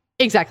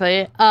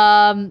 Exactly.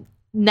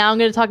 Now I'm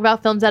going to talk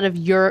about films out of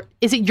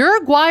Is it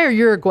Uruguay or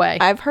Uruguay?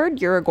 I've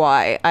heard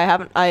Uruguay.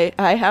 I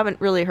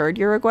haven't really heard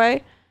Uruguay.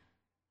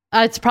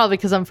 It's probably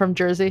because I'm from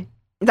Jersey.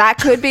 That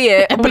could be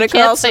it, but it could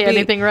also say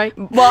anything right.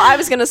 Well, I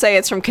was gonna say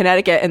it's from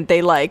Connecticut, and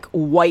they like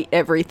white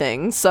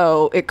everything,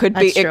 so it could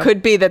be. It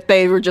could be that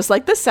they were just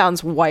like, this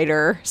sounds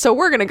whiter, so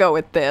we're gonna go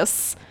with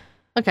this.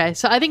 Okay,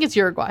 so I think it's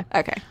Uruguay.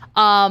 Okay.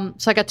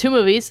 So I got two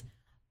movies.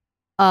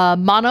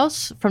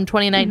 Manos from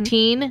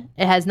 2019.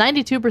 It has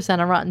 92%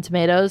 on Rotten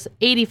Tomatoes,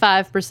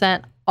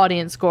 85%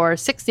 audience score,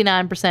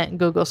 69%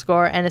 Google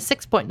score, and a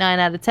 6.9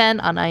 out of 10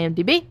 on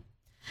IMDb.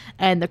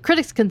 And the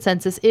critics'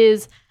 consensus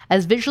is,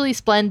 as visually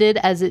splendid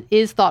as it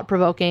is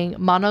thought-provoking,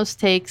 Manos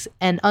takes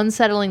an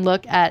unsettling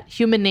look at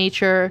human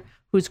nature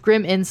whose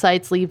grim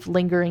insights leave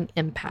lingering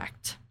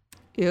impact.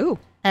 Ew.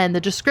 And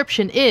the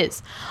description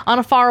is, on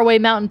a faraway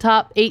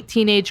mountaintop, 8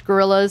 teenage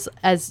gorillas,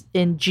 as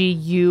in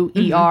Guerrillas,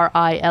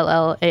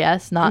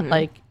 not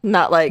like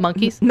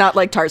monkeys. Not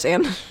like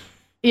Tarzan.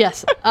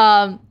 Yes.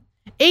 8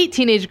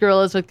 teenage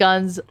gorillas with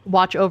guns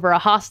watch over a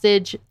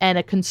hostage and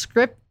a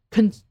conscripted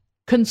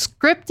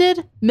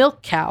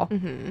milk cow.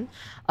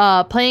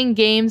 Playing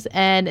games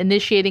and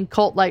initiating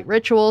cult-like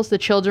rituals, the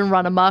children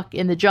run amok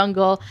in the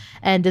jungle,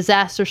 and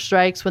disaster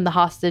strikes when the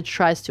hostage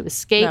tries to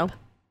escape. No.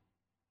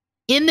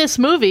 In this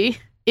movie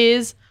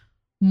is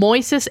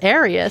Moises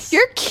Arias.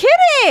 You're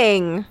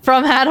kidding!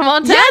 From Hannah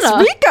Montana. Yes,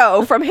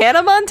 Rico from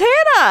Hannah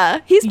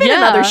Montana. He's been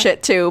in other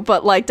shit too,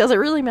 but like, does it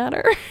really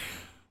matter?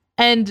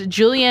 And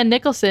Julianne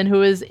Nicholson,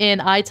 who is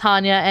in I,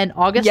 Tonya and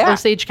August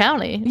Osage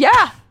County.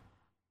 Yeah,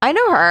 I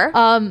know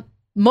her.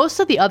 Most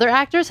of the other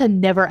actors had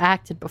never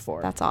acted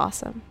before. That's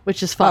awesome.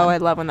 Which is fun. Oh, I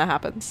love when that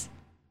happens.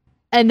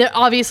 And they're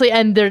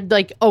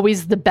like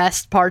always the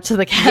best parts of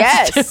the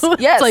cast. Yes, too.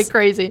 yes. It's like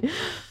crazy.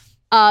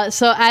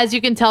 So as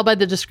you can tell by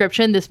the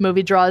description, this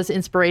movie draws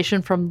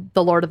inspiration from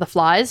The Lord of the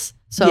Flies.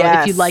 So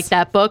if you like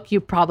that book, you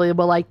probably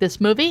will like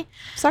this movie.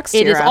 Sucks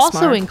it is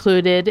also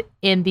included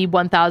in the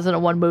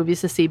 1001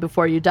 Movies to See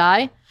Before You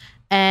Die.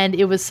 And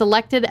it was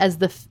selected as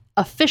the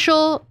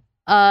official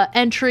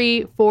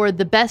entry for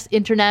the best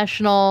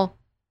international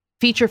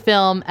feature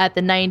film at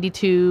the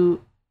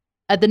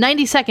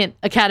 92nd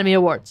Academy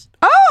Awards.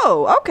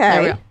 Oh, okay.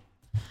 There we go.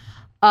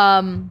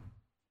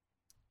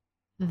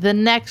 The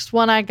next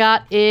one I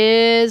got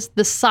is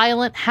The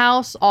Silent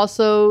House,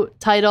 also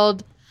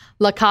titled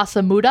La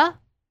Casa Muda.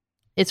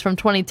 It's from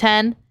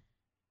 2010.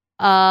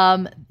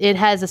 It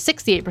has a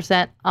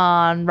 68%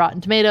 on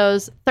Rotten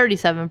Tomatoes,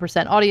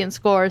 37% audience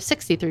score,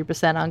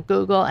 63% on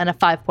Google, and a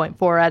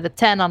 5.4 out of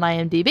 10 on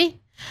IMDb.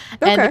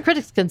 Okay. And the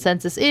critics'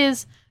 consensus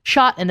is,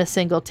 shot in a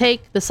single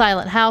take, The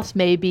Silent House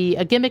may be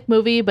a gimmick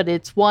movie, but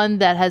it's one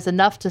that has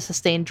enough to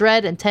sustain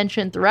dread and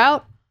tension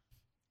throughout.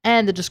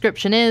 And the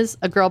description is,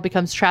 a girl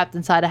becomes trapped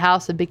inside a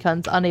house and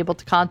becomes unable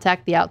to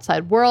contact the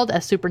outside world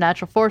as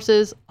supernatural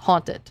forces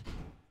haunt it.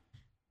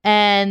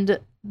 And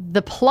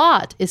the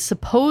plot is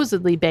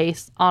supposedly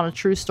based on a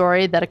true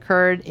story that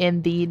occurred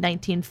in the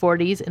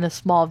 1940s in a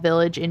small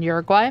village in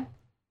Uruguay.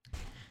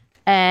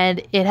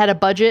 And it had a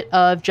budget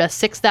of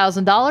just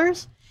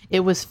 $6,000.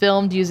 It was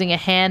filmed using a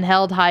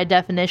handheld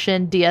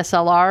high-definition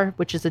DSLR,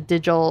 which is a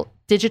digital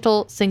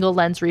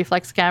single-lens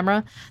reflex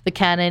camera, the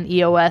Canon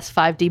EOS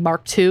 5D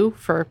Mark II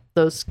for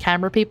those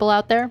camera people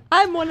out there.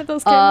 I'm one of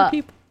those camera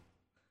people.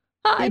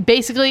 Hi.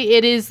 Basically,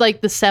 it is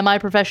like the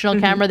semi-professional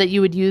camera that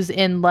you would use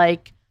in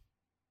like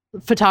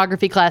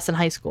photography class in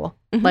high school.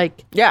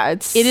 Like, yeah,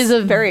 it is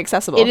very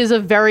accessible. It is a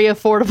very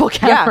affordable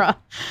camera.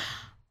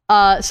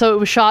 So it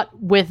was shot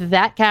with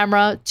that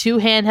camera, 2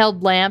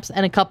 handheld lamps,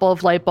 and a couple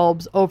of light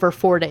bulbs over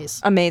 4 days.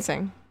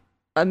 Amazing.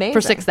 For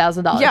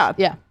 $6,000.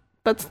 Yeah.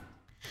 That's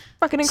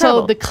fucking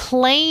incredible. So the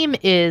claim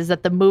is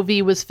that the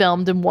movie was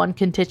filmed in one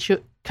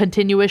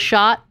continuous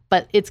shot,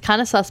 but it's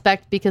kind of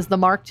suspect because the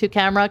Mark II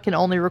camera can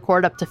only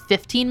record up to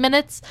 15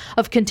 minutes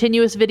of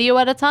continuous video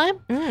at a time.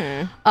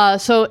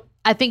 So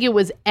I think it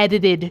was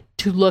edited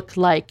to look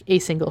like a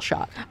single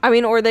shot. I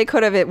mean, or they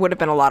could have, it would have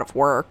been a lot of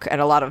work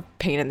and a lot of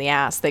pain in the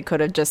ass. They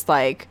could have just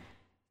like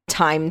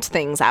timed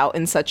things out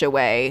in such a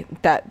way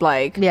that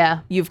like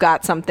you've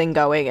got something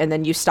going and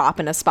then you stop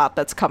in a spot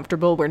that's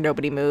comfortable where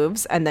nobody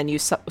moves and then you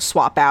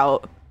swap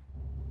out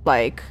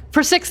like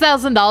for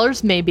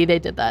 $6,000. Maybe they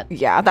did that.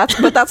 Yeah, that's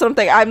what I'm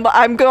thinking.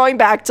 I'm going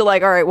back to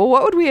like, all right, well,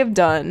 what would we have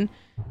done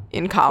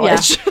in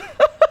college? Yeah.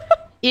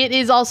 It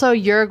is also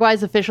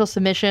Uruguay's official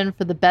submission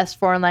for the best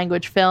foreign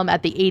language film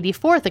at the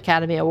 84th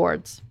Academy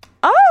Awards.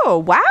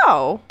 Oh,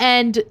 wow.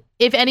 And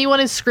if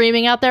anyone is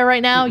screaming out there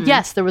right now,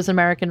 yes, there was an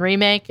American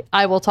remake.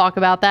 I will talk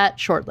about that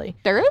shortly.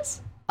 There is?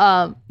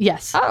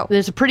 Yes. Oh.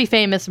 There's a pretty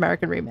famous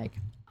American remake.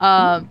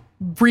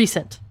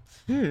 Recent.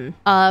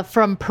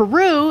 From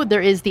Peru,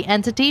 there is The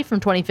Entity from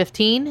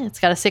 2015. It's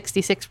got a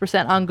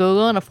 66% on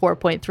Google and a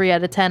 4.3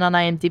 out of 10 on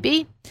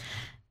IMDb.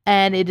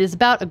 And it is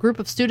about a group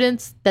of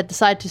students that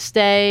decide to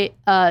study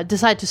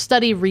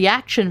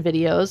reaction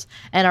videos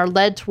and are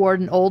led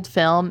toward an old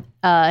film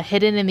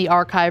hidden in the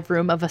archive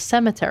room of a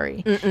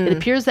cemetery. It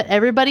appears that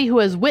everybody who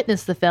has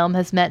witnessed the film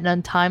has met an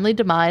untimely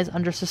demise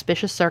under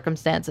suspicious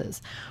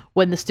circumstances.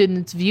 When the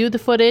students view the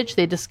footage,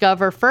 they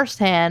discover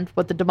firsthand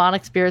what the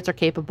demonic spirits are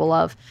capable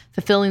of,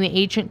 fulfilling the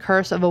ancient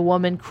curse of a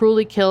woman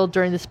cruelly killed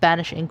during the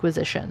Spanish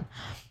Inquisition.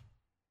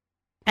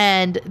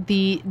 And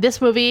this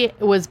movie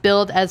was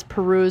billed as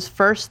Peru's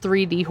first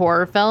 3D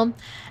horror film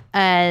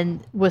and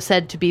was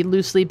said to be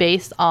loosely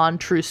based on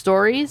true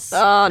stories. Oh,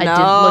 no. I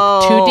didn't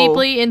look too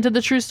deeply into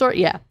the true story.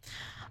 Yeah.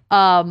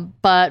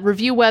 But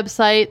review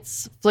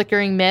websites,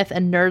 Flickering Myth,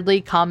 and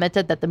Nerdly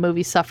commented that the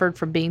movie suffered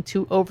from being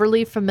too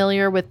overly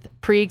familiar with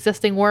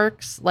pre-existing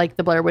works like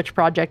The Blair Witch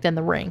Project and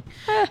The Ring.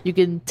 You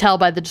can tell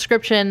by the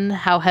description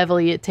how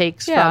heavily it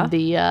takes from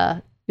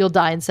the you'll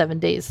die in 7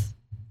 days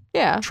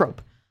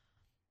trope.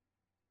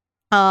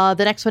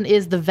 The next one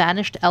is The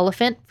Vanished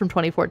Elephant from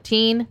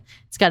 2014.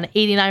 It's got an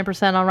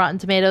 89% on Rotten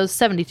Tomatoes,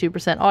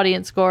 72%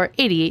 audience score,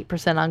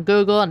 88% on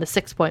Google, and a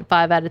 6.5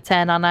 out of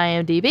 10 on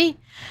IMDb.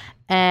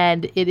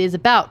 And it is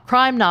about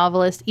crime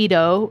novelist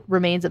Ito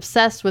remains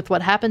obsessed with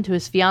what happened to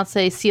his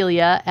fiancée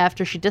Celia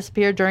after she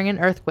disappeared during an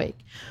earthquake.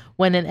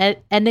 When an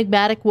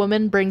enigmatic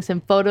woman brings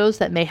him photos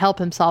that may help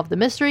him solve the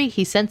mystery,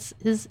 he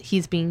senses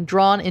he's being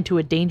drawn into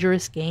a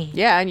dangerous game.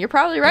 Yeah, and you're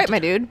probably right, my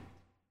dude.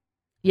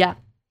 Yeah.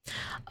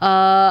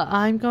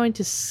 I'm going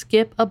to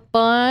skip a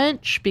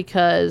bunch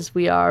because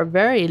we are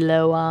very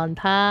low on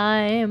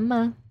time.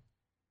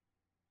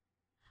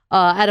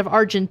 Out of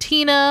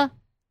Argentina,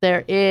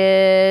 there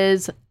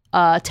is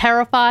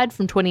Terrified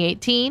from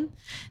 2018.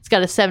 It's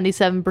got a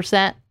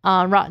 77%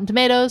 on Rotten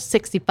Tomatoes,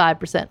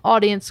 65%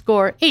 audience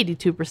score,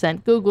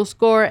 82% Google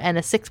score, and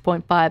a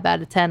 6.5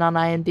 out of 10 on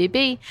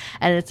IMDb.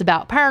 And it's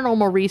about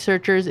paranormal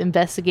researchers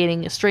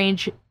investigating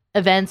strange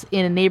events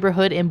in a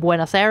neighborhood in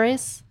Buenos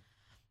Aires.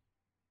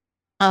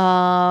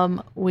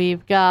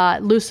 We've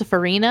got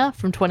Luciferina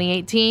from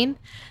 2018.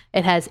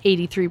 It has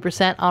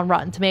 83% on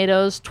Rotten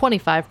Tomatoes,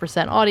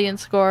 25%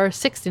 audience score,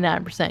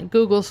 69%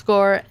 Google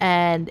score,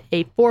 and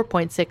a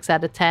 4.6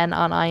 out of 10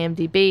 on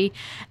IMDb.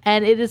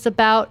 And it is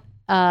about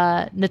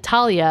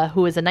Natalia,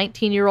 who is a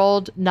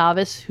 19-year-old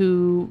novice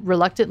who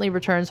reluctantly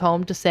returns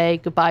home to say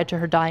goodbye to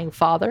her dying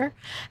father.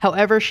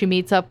 However, she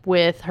meets up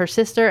with her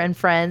sister and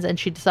friends, and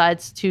she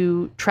decides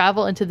to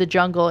travel into the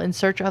jungle in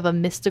search of a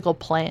mystical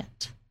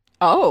plant.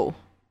 Oh.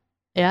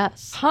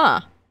 Yes.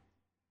 Huh.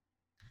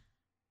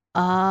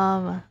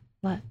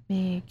 Let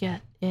me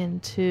get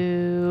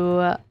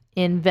into...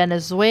 In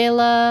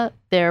Venezuela,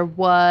 there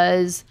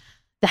was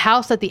The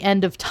House at the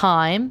End of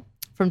Time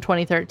from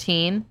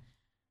 2013.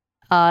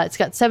 It's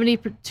got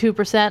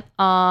 72%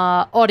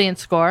 audience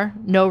score,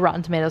 no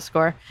Rotten Tomatoes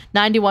score,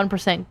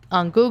 91%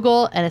 on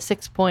Google, and a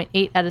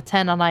 6.8 out of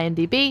 10 on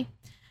IMDb.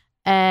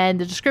 And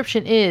the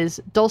description is,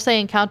 Dulce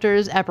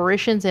encounters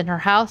apparitions in her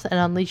house and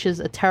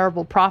unleashes a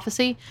terrible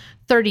prophecy.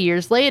 30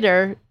 years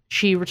later,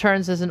 she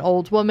returns as an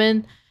old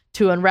woman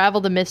to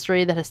unravel the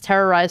mystery that has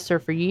terrorized her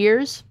for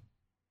years.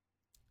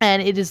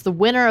 And it is the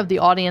winner of the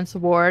Audience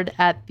Award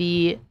at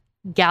the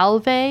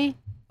Galve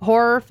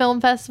Horror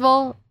Film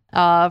Festival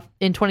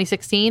in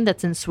 2016.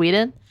 That's in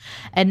Sweden.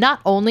 And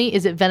not only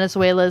is it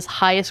Venezuela's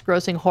highest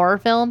grossing horror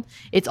film,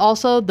 it's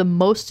also the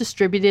most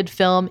distributed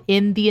film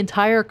in the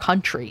entire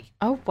country.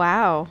 Oh,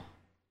 wow.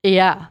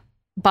 Yeah.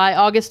 By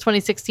August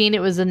 2016,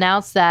 it was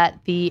announced that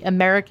the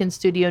American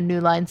studio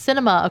New Line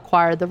Cinema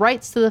acquired the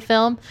rights to the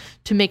film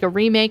to make a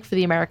remake for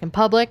the American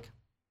public.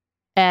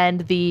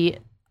 And the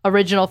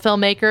original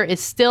filmmaker is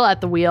still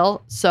at the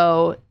wheel,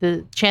 so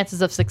the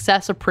chances of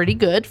success are pretty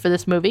good for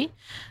this movie,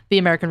 the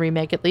American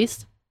remake at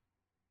least.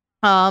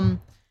 Out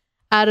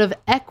of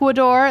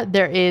Ecuador,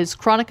 there is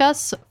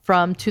Chronicus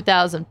from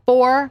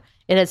 2004.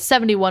 It has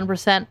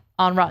 71%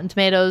 on Rotten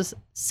Tomatoes,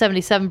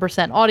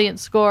 77%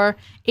 audience score,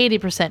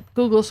 80%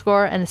 Google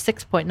score, and a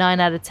 6.9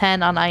 out of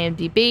 10 on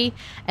IMDb.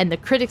 And the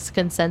critics'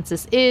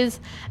 consensus is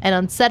an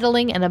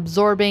unsettling and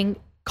absorbing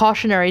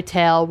cautionary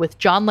tale with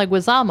John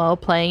Leguizamo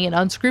playing an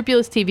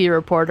unscrupulous TV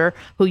reporter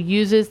who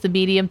uses the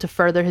medium to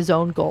further his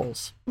own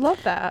goals.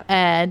 Love that.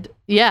 And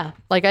yeah,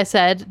 like I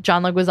said,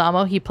 John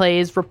Leguizamo, he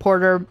plays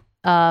reporter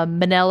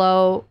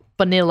Manelo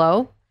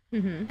Bonillo,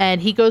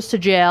 and he goes to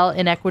jail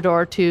in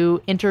Ecuador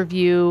to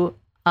interview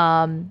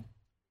Vincino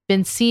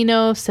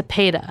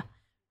Cepeda,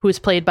 who is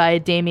played by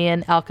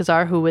Damien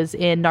Alcazar, who was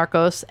in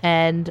Narcos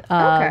and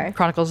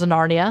Chronicles of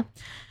Narnia.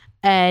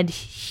 And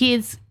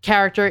his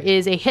character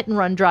is a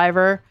hit-and-run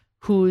driver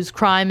whose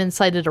crime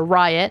incited a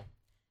riot.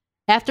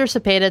 After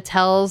Cepeda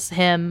tells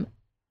him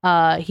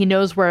he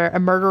knows where a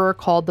murderer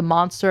called the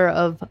Monster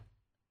of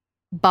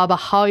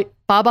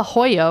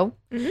Babahoyo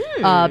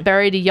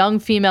buried a young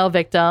female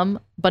victim,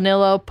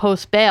 Bonillo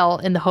posts bail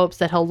in the hopes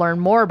that he'll learn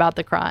more about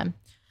the crime.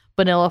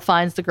 Bonillo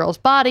finds the girl's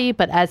body,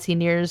 but as he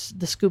nears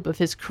the scoop of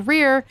his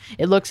career,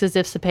 it looks as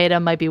if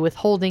Cepeda might be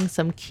withholding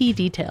some key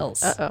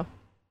details. Uh-oh.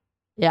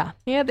 Yeah.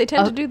 Yeah, they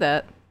tend to do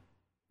that.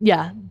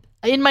 Yeah.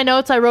 In my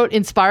notes, I wrote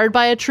inspired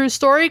by a true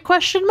story, ?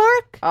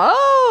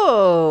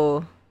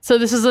 Oh. So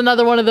this is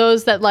another one of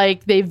those that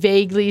like they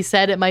vaguely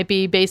said it might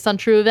be based on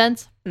true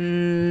events. But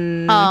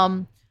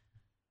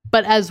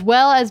as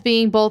well as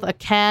being both a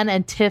Cannes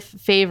and TIFF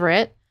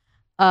favorite,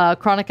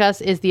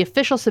 Chronicus is the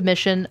official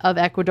submission of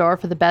Ecuador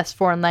for the Best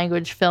Foreign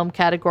Language Film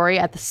category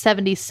at the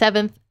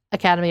 77th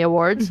Academy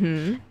Awards.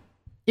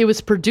 It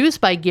was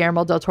produced by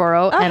Guillermo del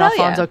Toro and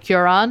Alfonso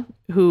Cuarón,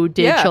 who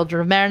did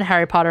Children of Men,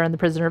 Harry Potter and the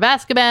Prisoner of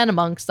Azkaban,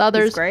 amongst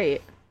others. He's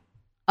great.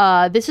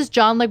 This is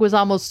John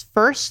Leguizamo's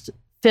first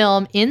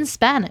film in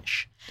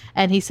Spanish.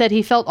 And he said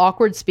he felt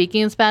awkward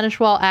speaking in Spanish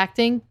while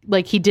acting,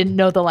 like he didn't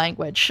know the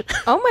language.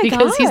 Oh my god!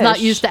 Because he's not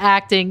used to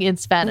acting in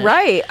Spanish.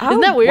 Right?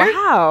 Isn't that weird?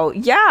 Wow.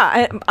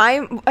 Yeah.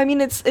 I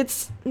mean,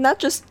 it's not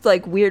just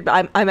like weird,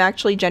 but I'm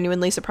actually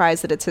genuinely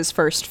surprised that it's his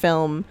first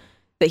film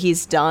that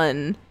he's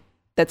done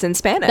that's in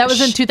Spanish. That was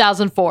in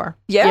 2004.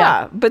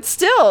 Yeah, but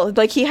still,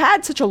 like he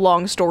had such a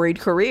long storied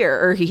career,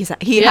 or he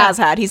has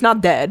had. He's not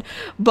dead,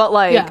 but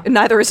like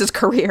neither is his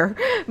career.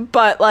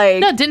 But like,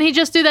 no, didn't he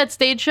just do that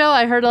stage show?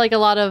 I heard like a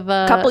lot of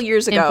couple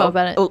years ago info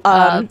about it.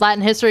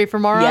 Latin History for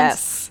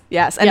Morons.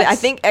 Yes, and I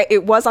think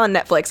it was on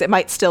Netflix. It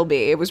might still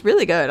be. It was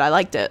really good. I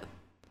liked it.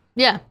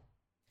 Yeah,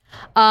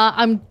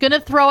 I'm gonna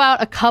throw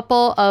out a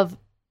couple of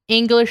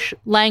English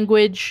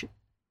language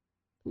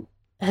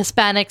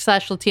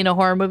Hispanic/Latino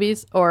horror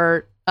movies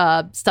or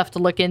stuff to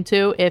look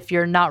into if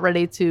you're not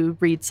ready to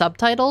read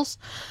subtitles.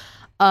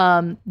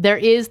 There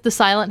is The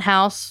Silent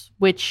House,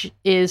 which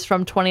is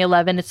from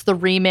 2011. It's the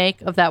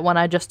remake of that one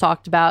I just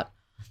talked about.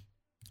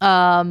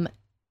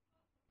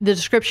 The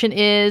description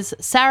is,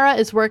 Sarah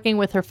is working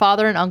with her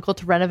father and uncle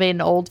to renovate an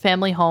old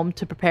family home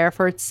to prepare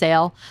for its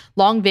sale.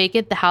 Long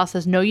vacant, the house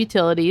has no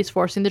utilities,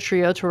 forcing the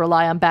trio to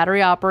rely on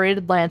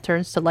battery-operated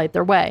lanterns to light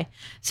their way.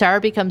 Sarah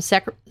becomes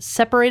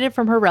separated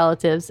from her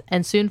relatives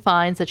and soon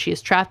finds that she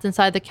is trapped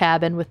inside the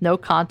cabin with no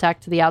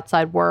contact to the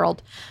outside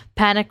world.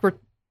 Panic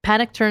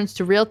turns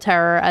to real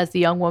terror as the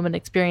young woman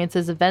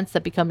experiences events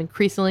that become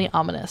increasingly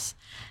ominous.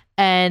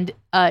 And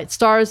it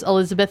stars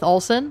Elizabeth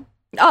Olsen.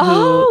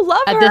 Oh,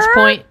 love her! At this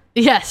point,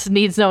 yes,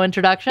 needs no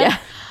introduction. Yeah.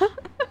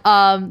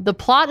 The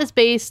plot is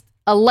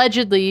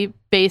allegedly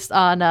based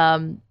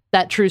on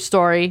that true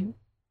story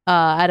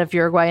out of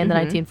Uruguay in the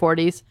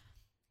 1940s.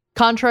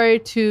 Contrary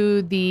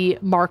to the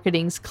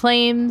marketing's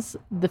claims,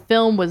 the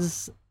film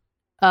was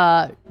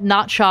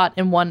not shot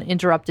in one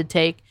interrupted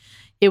take.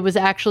 It was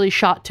actually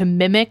shot to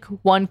mimic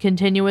one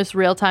continuous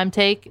real-time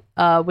take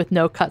with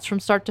no cuts from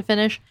start to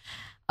finish.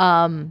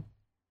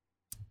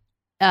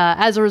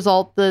 As a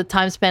result, the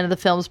time span of the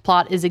film's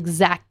plot is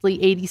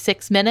exactly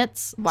 86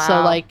 minutes. Wow.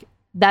 So like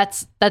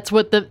that's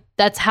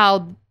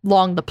how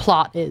long the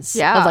plot is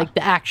of like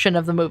the action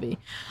of the movie.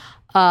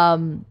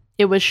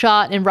 It was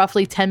shot in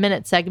roughly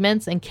 10-minute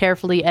segments and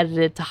carefully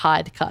edited to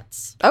hide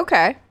cuts.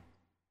 Okay.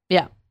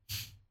 Yeah.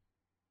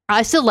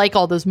 I still like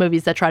all those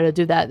movies that try to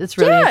do that. It's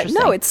really interesting.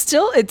 No,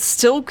 it's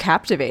still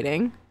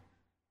captivating.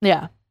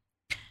 Yeah.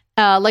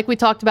 Like we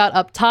talked about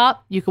up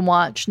top, you can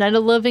watch Night of the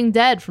Living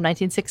Dead from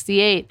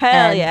 1968.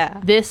 Hell yeah.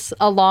 This,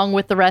 along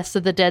with the rest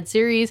of the Dead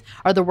series,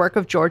 are the work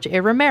of George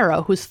A.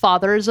 Romero, whose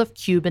father is of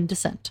Cuban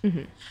descent.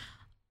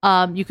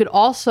 You could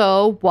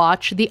also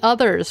watch The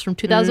Others from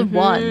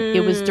 2001.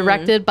 It was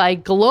directed by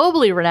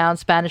globally renowned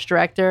Spanish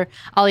director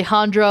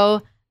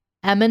Alejandro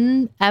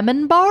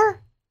Amenbar.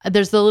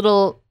 There's the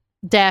little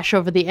dash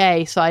over the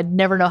A, so I'd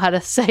never know how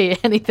to say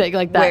anything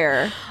like that.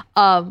 Where?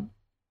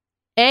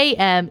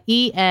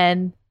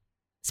 A-M-E-N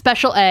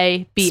Special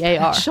A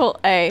B-A-R. Special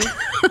A.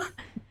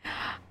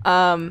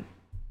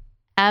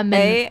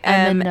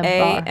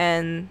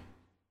 A-M-A-N.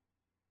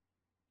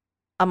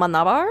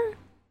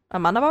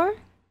 Amenabar?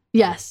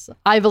 Yes,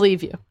 I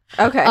believe you.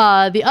 Okay.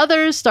 The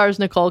Others stars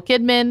Nicole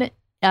Kidman.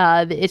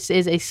 It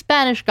is a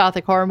Spanish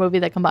Gothic horror movie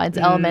that combines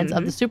elements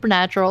of the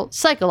supernatural,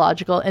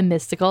 psychological, and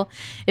mystical.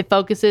 It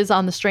focuses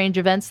on the strange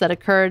events that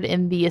occurred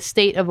in the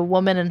estate of a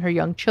woman and her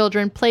young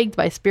children plagued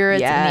by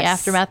spirits in the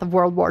aftermath of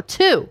World War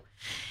II.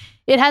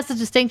 It has the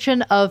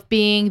distinction of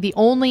being the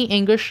only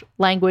English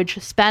language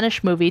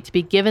Spanish movie to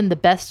be given the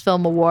Best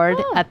Film Award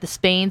at the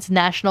Spain's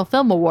National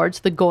Film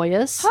Awards, the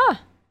Goyas.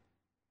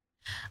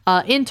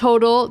 In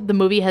total, the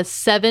movie has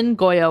 7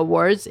 Goya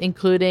Awards,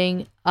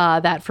 including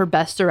that for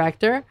Best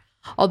Director.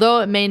 Although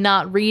it may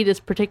not read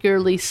as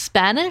particularly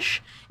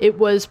Spanish, it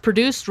was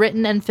produced,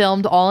 written, and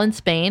filmed all in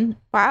Spain.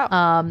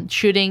 Wow.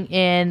 Shooting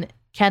in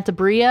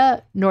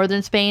Cantabria,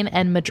 northern Spain,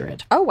 and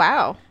Madrid. Oh,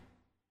 wow.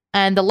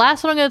 And the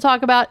last one I'm going to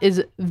talk about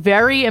is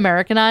very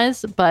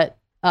Americanized, but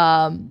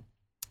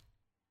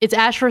it's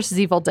Ash vs.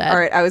 Evil Dead. All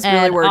right, I was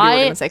really worried you were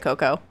going to say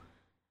Coco.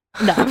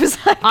 No.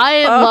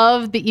 I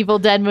love the Evil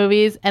Dead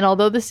movies, and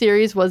although the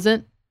series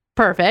wasn't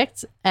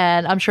perfect,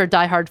 and I'm sure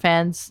diehard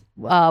fans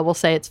will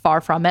say it's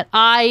far from it,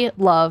 I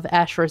love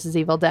Ash vs.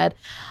 Evil Dead.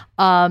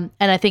 And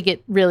I think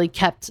it really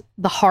kept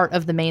the heart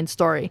of the main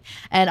story.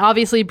 And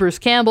obviously Bruce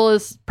Campbell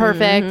is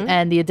perfect,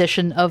 and the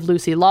addition of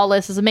Lucy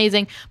Lawless is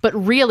amazing. But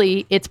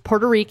really, it's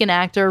Puerto Rican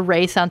actor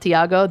Ray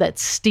Santiago that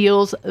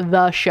steals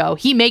the show.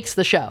 He makes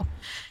the show.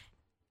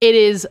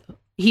 He's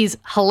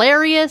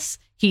hilarious.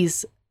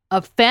 He's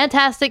a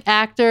fantastic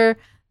actor.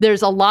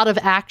 There's a lot of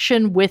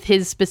action with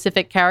his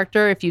specific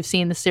character. If you've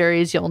seen the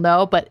series, you'll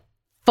know. But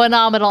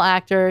phenomenal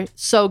actor.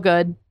 So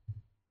good.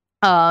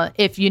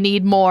 If you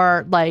need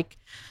more like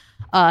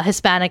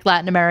Hispanic,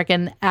 Latin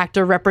American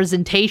actor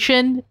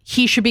representation,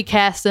 he should be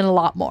cast in a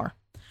lot more.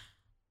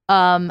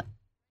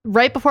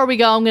 Right before we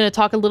go, I'm going to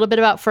talk a little bit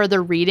about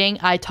further reading.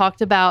 I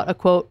talked about a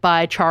quote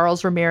by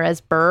Charles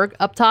Ramirez Berg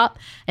up top,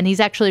 and he's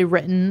actually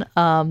written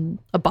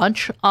a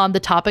bunch on the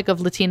topic of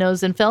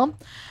Latinos in film.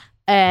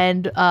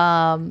 And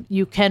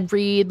you can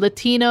read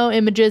Latino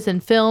Images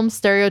in Film,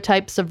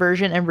 Stereotype,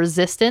 Subversion, and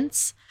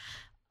Resistance.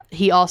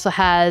 He also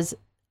has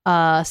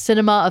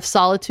Cinema of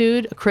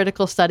Solitude, a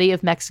critical study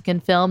of Mexican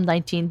film,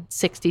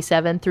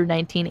 1967 through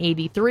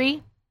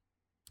 1983.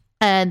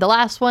 And the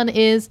last one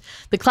is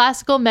The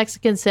Classical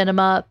Mexican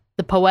Cinema,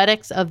 The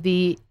Poetics of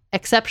the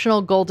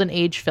Exceptional Golden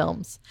Age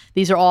Films.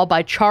 These are all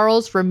by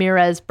Charles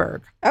Ramirez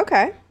Berg.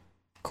 Okay.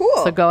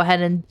 Cool. So go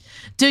ahead and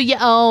do your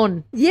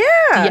own. Yeah.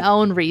 Do your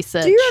own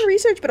research. Do your own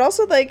research, but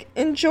also like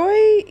enjoy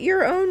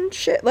your own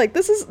shit. Like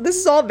this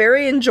is all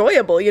very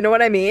enjoyable. You know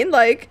what I mean?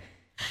 Like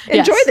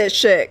enjoy this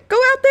shit. Go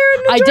out there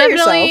and enjoy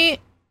yourself.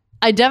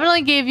 I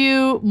definitely gave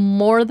you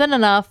more than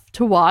enough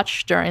to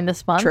watch during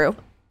this month. True.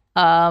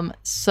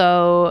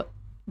 So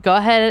go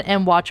ahead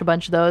and watch a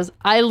bunch of those.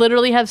 I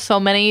literally have so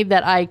many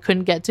that I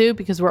couldn't get to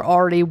because we're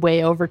already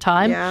way over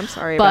time. Yeah, I'm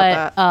sorry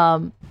about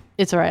that.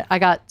 It's all right. I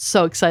got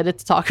so excited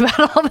to talk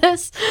about all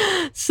this.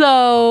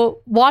 So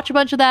watch a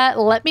bunch of that.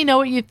 Let me know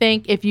what you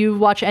think. If you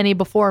watch any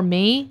before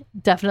me,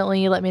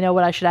 definitely let me know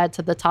what I should add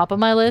to the top of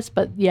my list.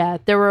 But yeah,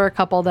 there were a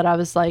couple that I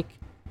was like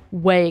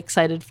way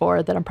excited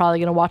for that I'm probably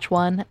going to watch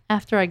one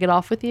after I get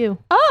off with you.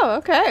 Oh,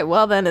 okay.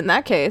 Well, then in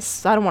that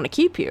case, I don't want to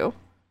keep you.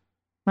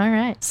 All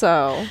right.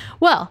 So,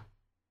 well,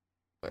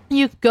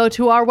 you go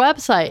to our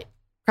website,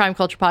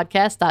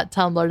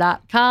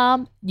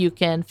 crimeculturepodcast.tumblr.com. You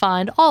can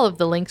find all of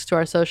the links to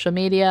our social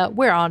media.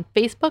 We're on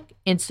Facebook,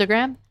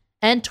 Instagram,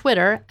 and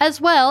Twitter,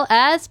 as well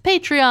as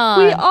Patreon.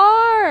 We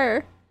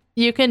are.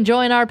 You can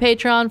join our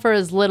Patreon for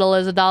as little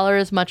as $1,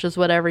 as much as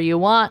whatever you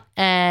want.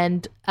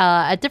 And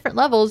at different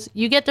levels,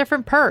 you get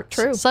different perks,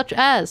 such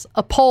as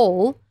a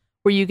poll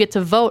where you get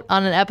to vote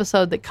on an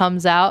episode that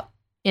comes out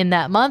in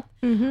that month.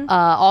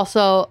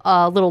 Also,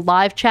 a little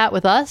live chat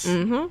with us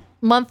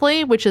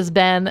monthly, which has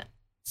been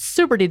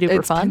super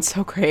duper fun. It's been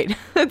so great.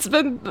 It's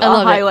been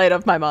a highlight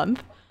of my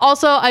month.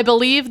 Also, I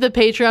believe the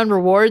Patreon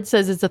reward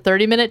says it's a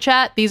 30-minute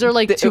chat. These are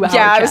like 2 hours.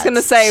 Yeah, I was going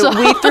to say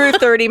we threw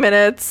 30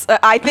 minutes.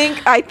 I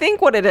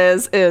think what it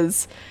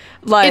is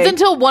like it's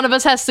until one of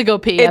us has to go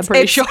pee. I'm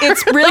pretty sure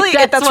it's really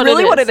like, that's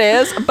really what it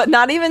is. But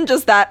not even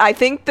just that. I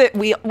think that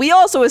we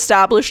also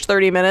established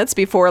 30 minutes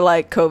before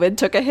like COVID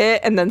took a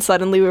hit, and then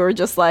suddenly we were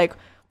just like,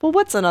 well,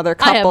 what's another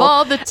couple? I have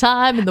all the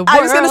time in the world.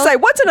 I was going to say,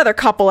 what's another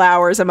couple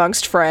hours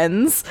amongst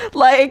friends?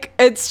 Like,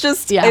 it's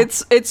just,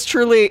 it's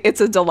truly, it's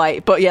a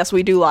delight. But yes,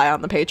 we do lie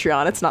on the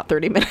Patreon. It's not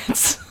 30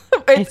 minutes.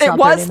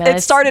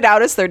 It started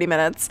out as 30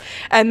 minutes.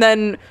 And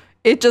then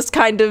it just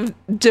kind of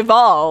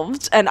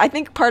devolved. And I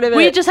think part of it...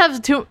 We have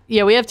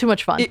too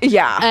much fun.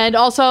 Yeah. And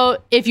also,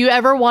 if you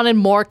ever wanted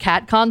more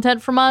cat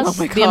content from us,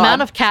 the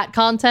amount of cat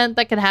content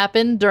that can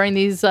happen during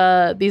these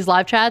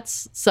live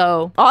chats,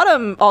 so...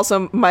 Autumn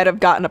also might have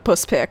gotten a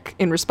puss pic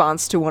in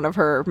response to one of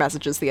her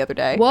messages the other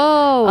day.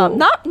 Whoa.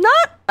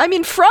 I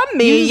mean, from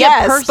me,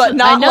 yes, but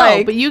not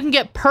like... but you can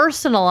get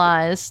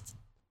personalized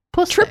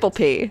puss Triple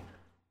pics. P.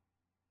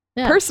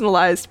 Yeah.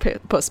 Personalized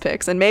puss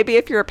pics, and maybe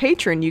if you're a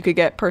patron you could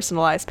get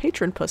personalized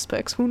patron puss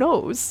pics. Who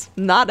knows?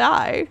 Not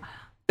I.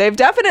 They've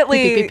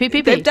definitely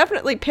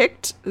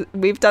picked.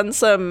 We've done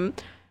some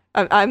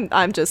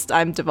I'm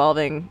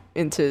devolving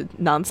into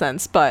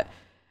nonsense, but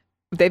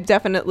we've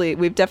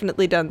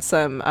definitely done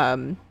some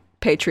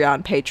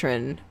Patreon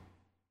patron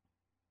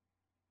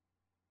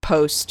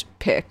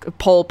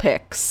poll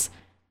picks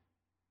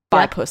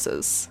by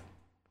pusses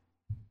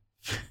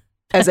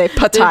as a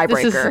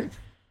tiebreaker.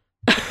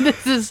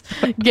 This is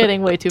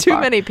getting way too Too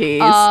far. many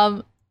P's.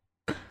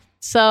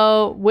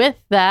 So with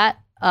that,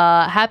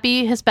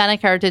 happy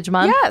Hispanic Heritage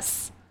Month.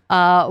 Yes.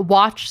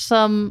 Watch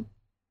some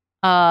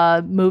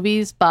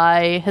movies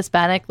by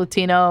Hispanic,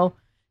 Latino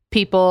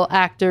people,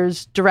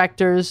 actors,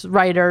 directors,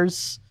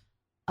 writers.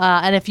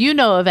 And if you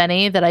know of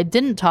any that I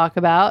didn't talk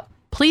about,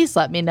 please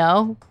let me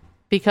know,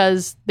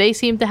 because they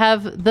seem to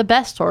have the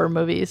best horror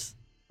movies.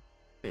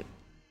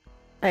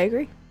 I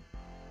agree.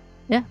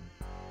 Yeah.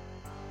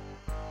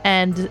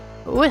 And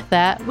with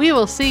that, we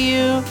will see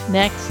you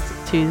next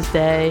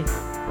Tuesday.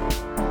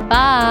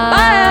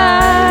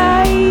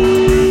 Bye. Bye.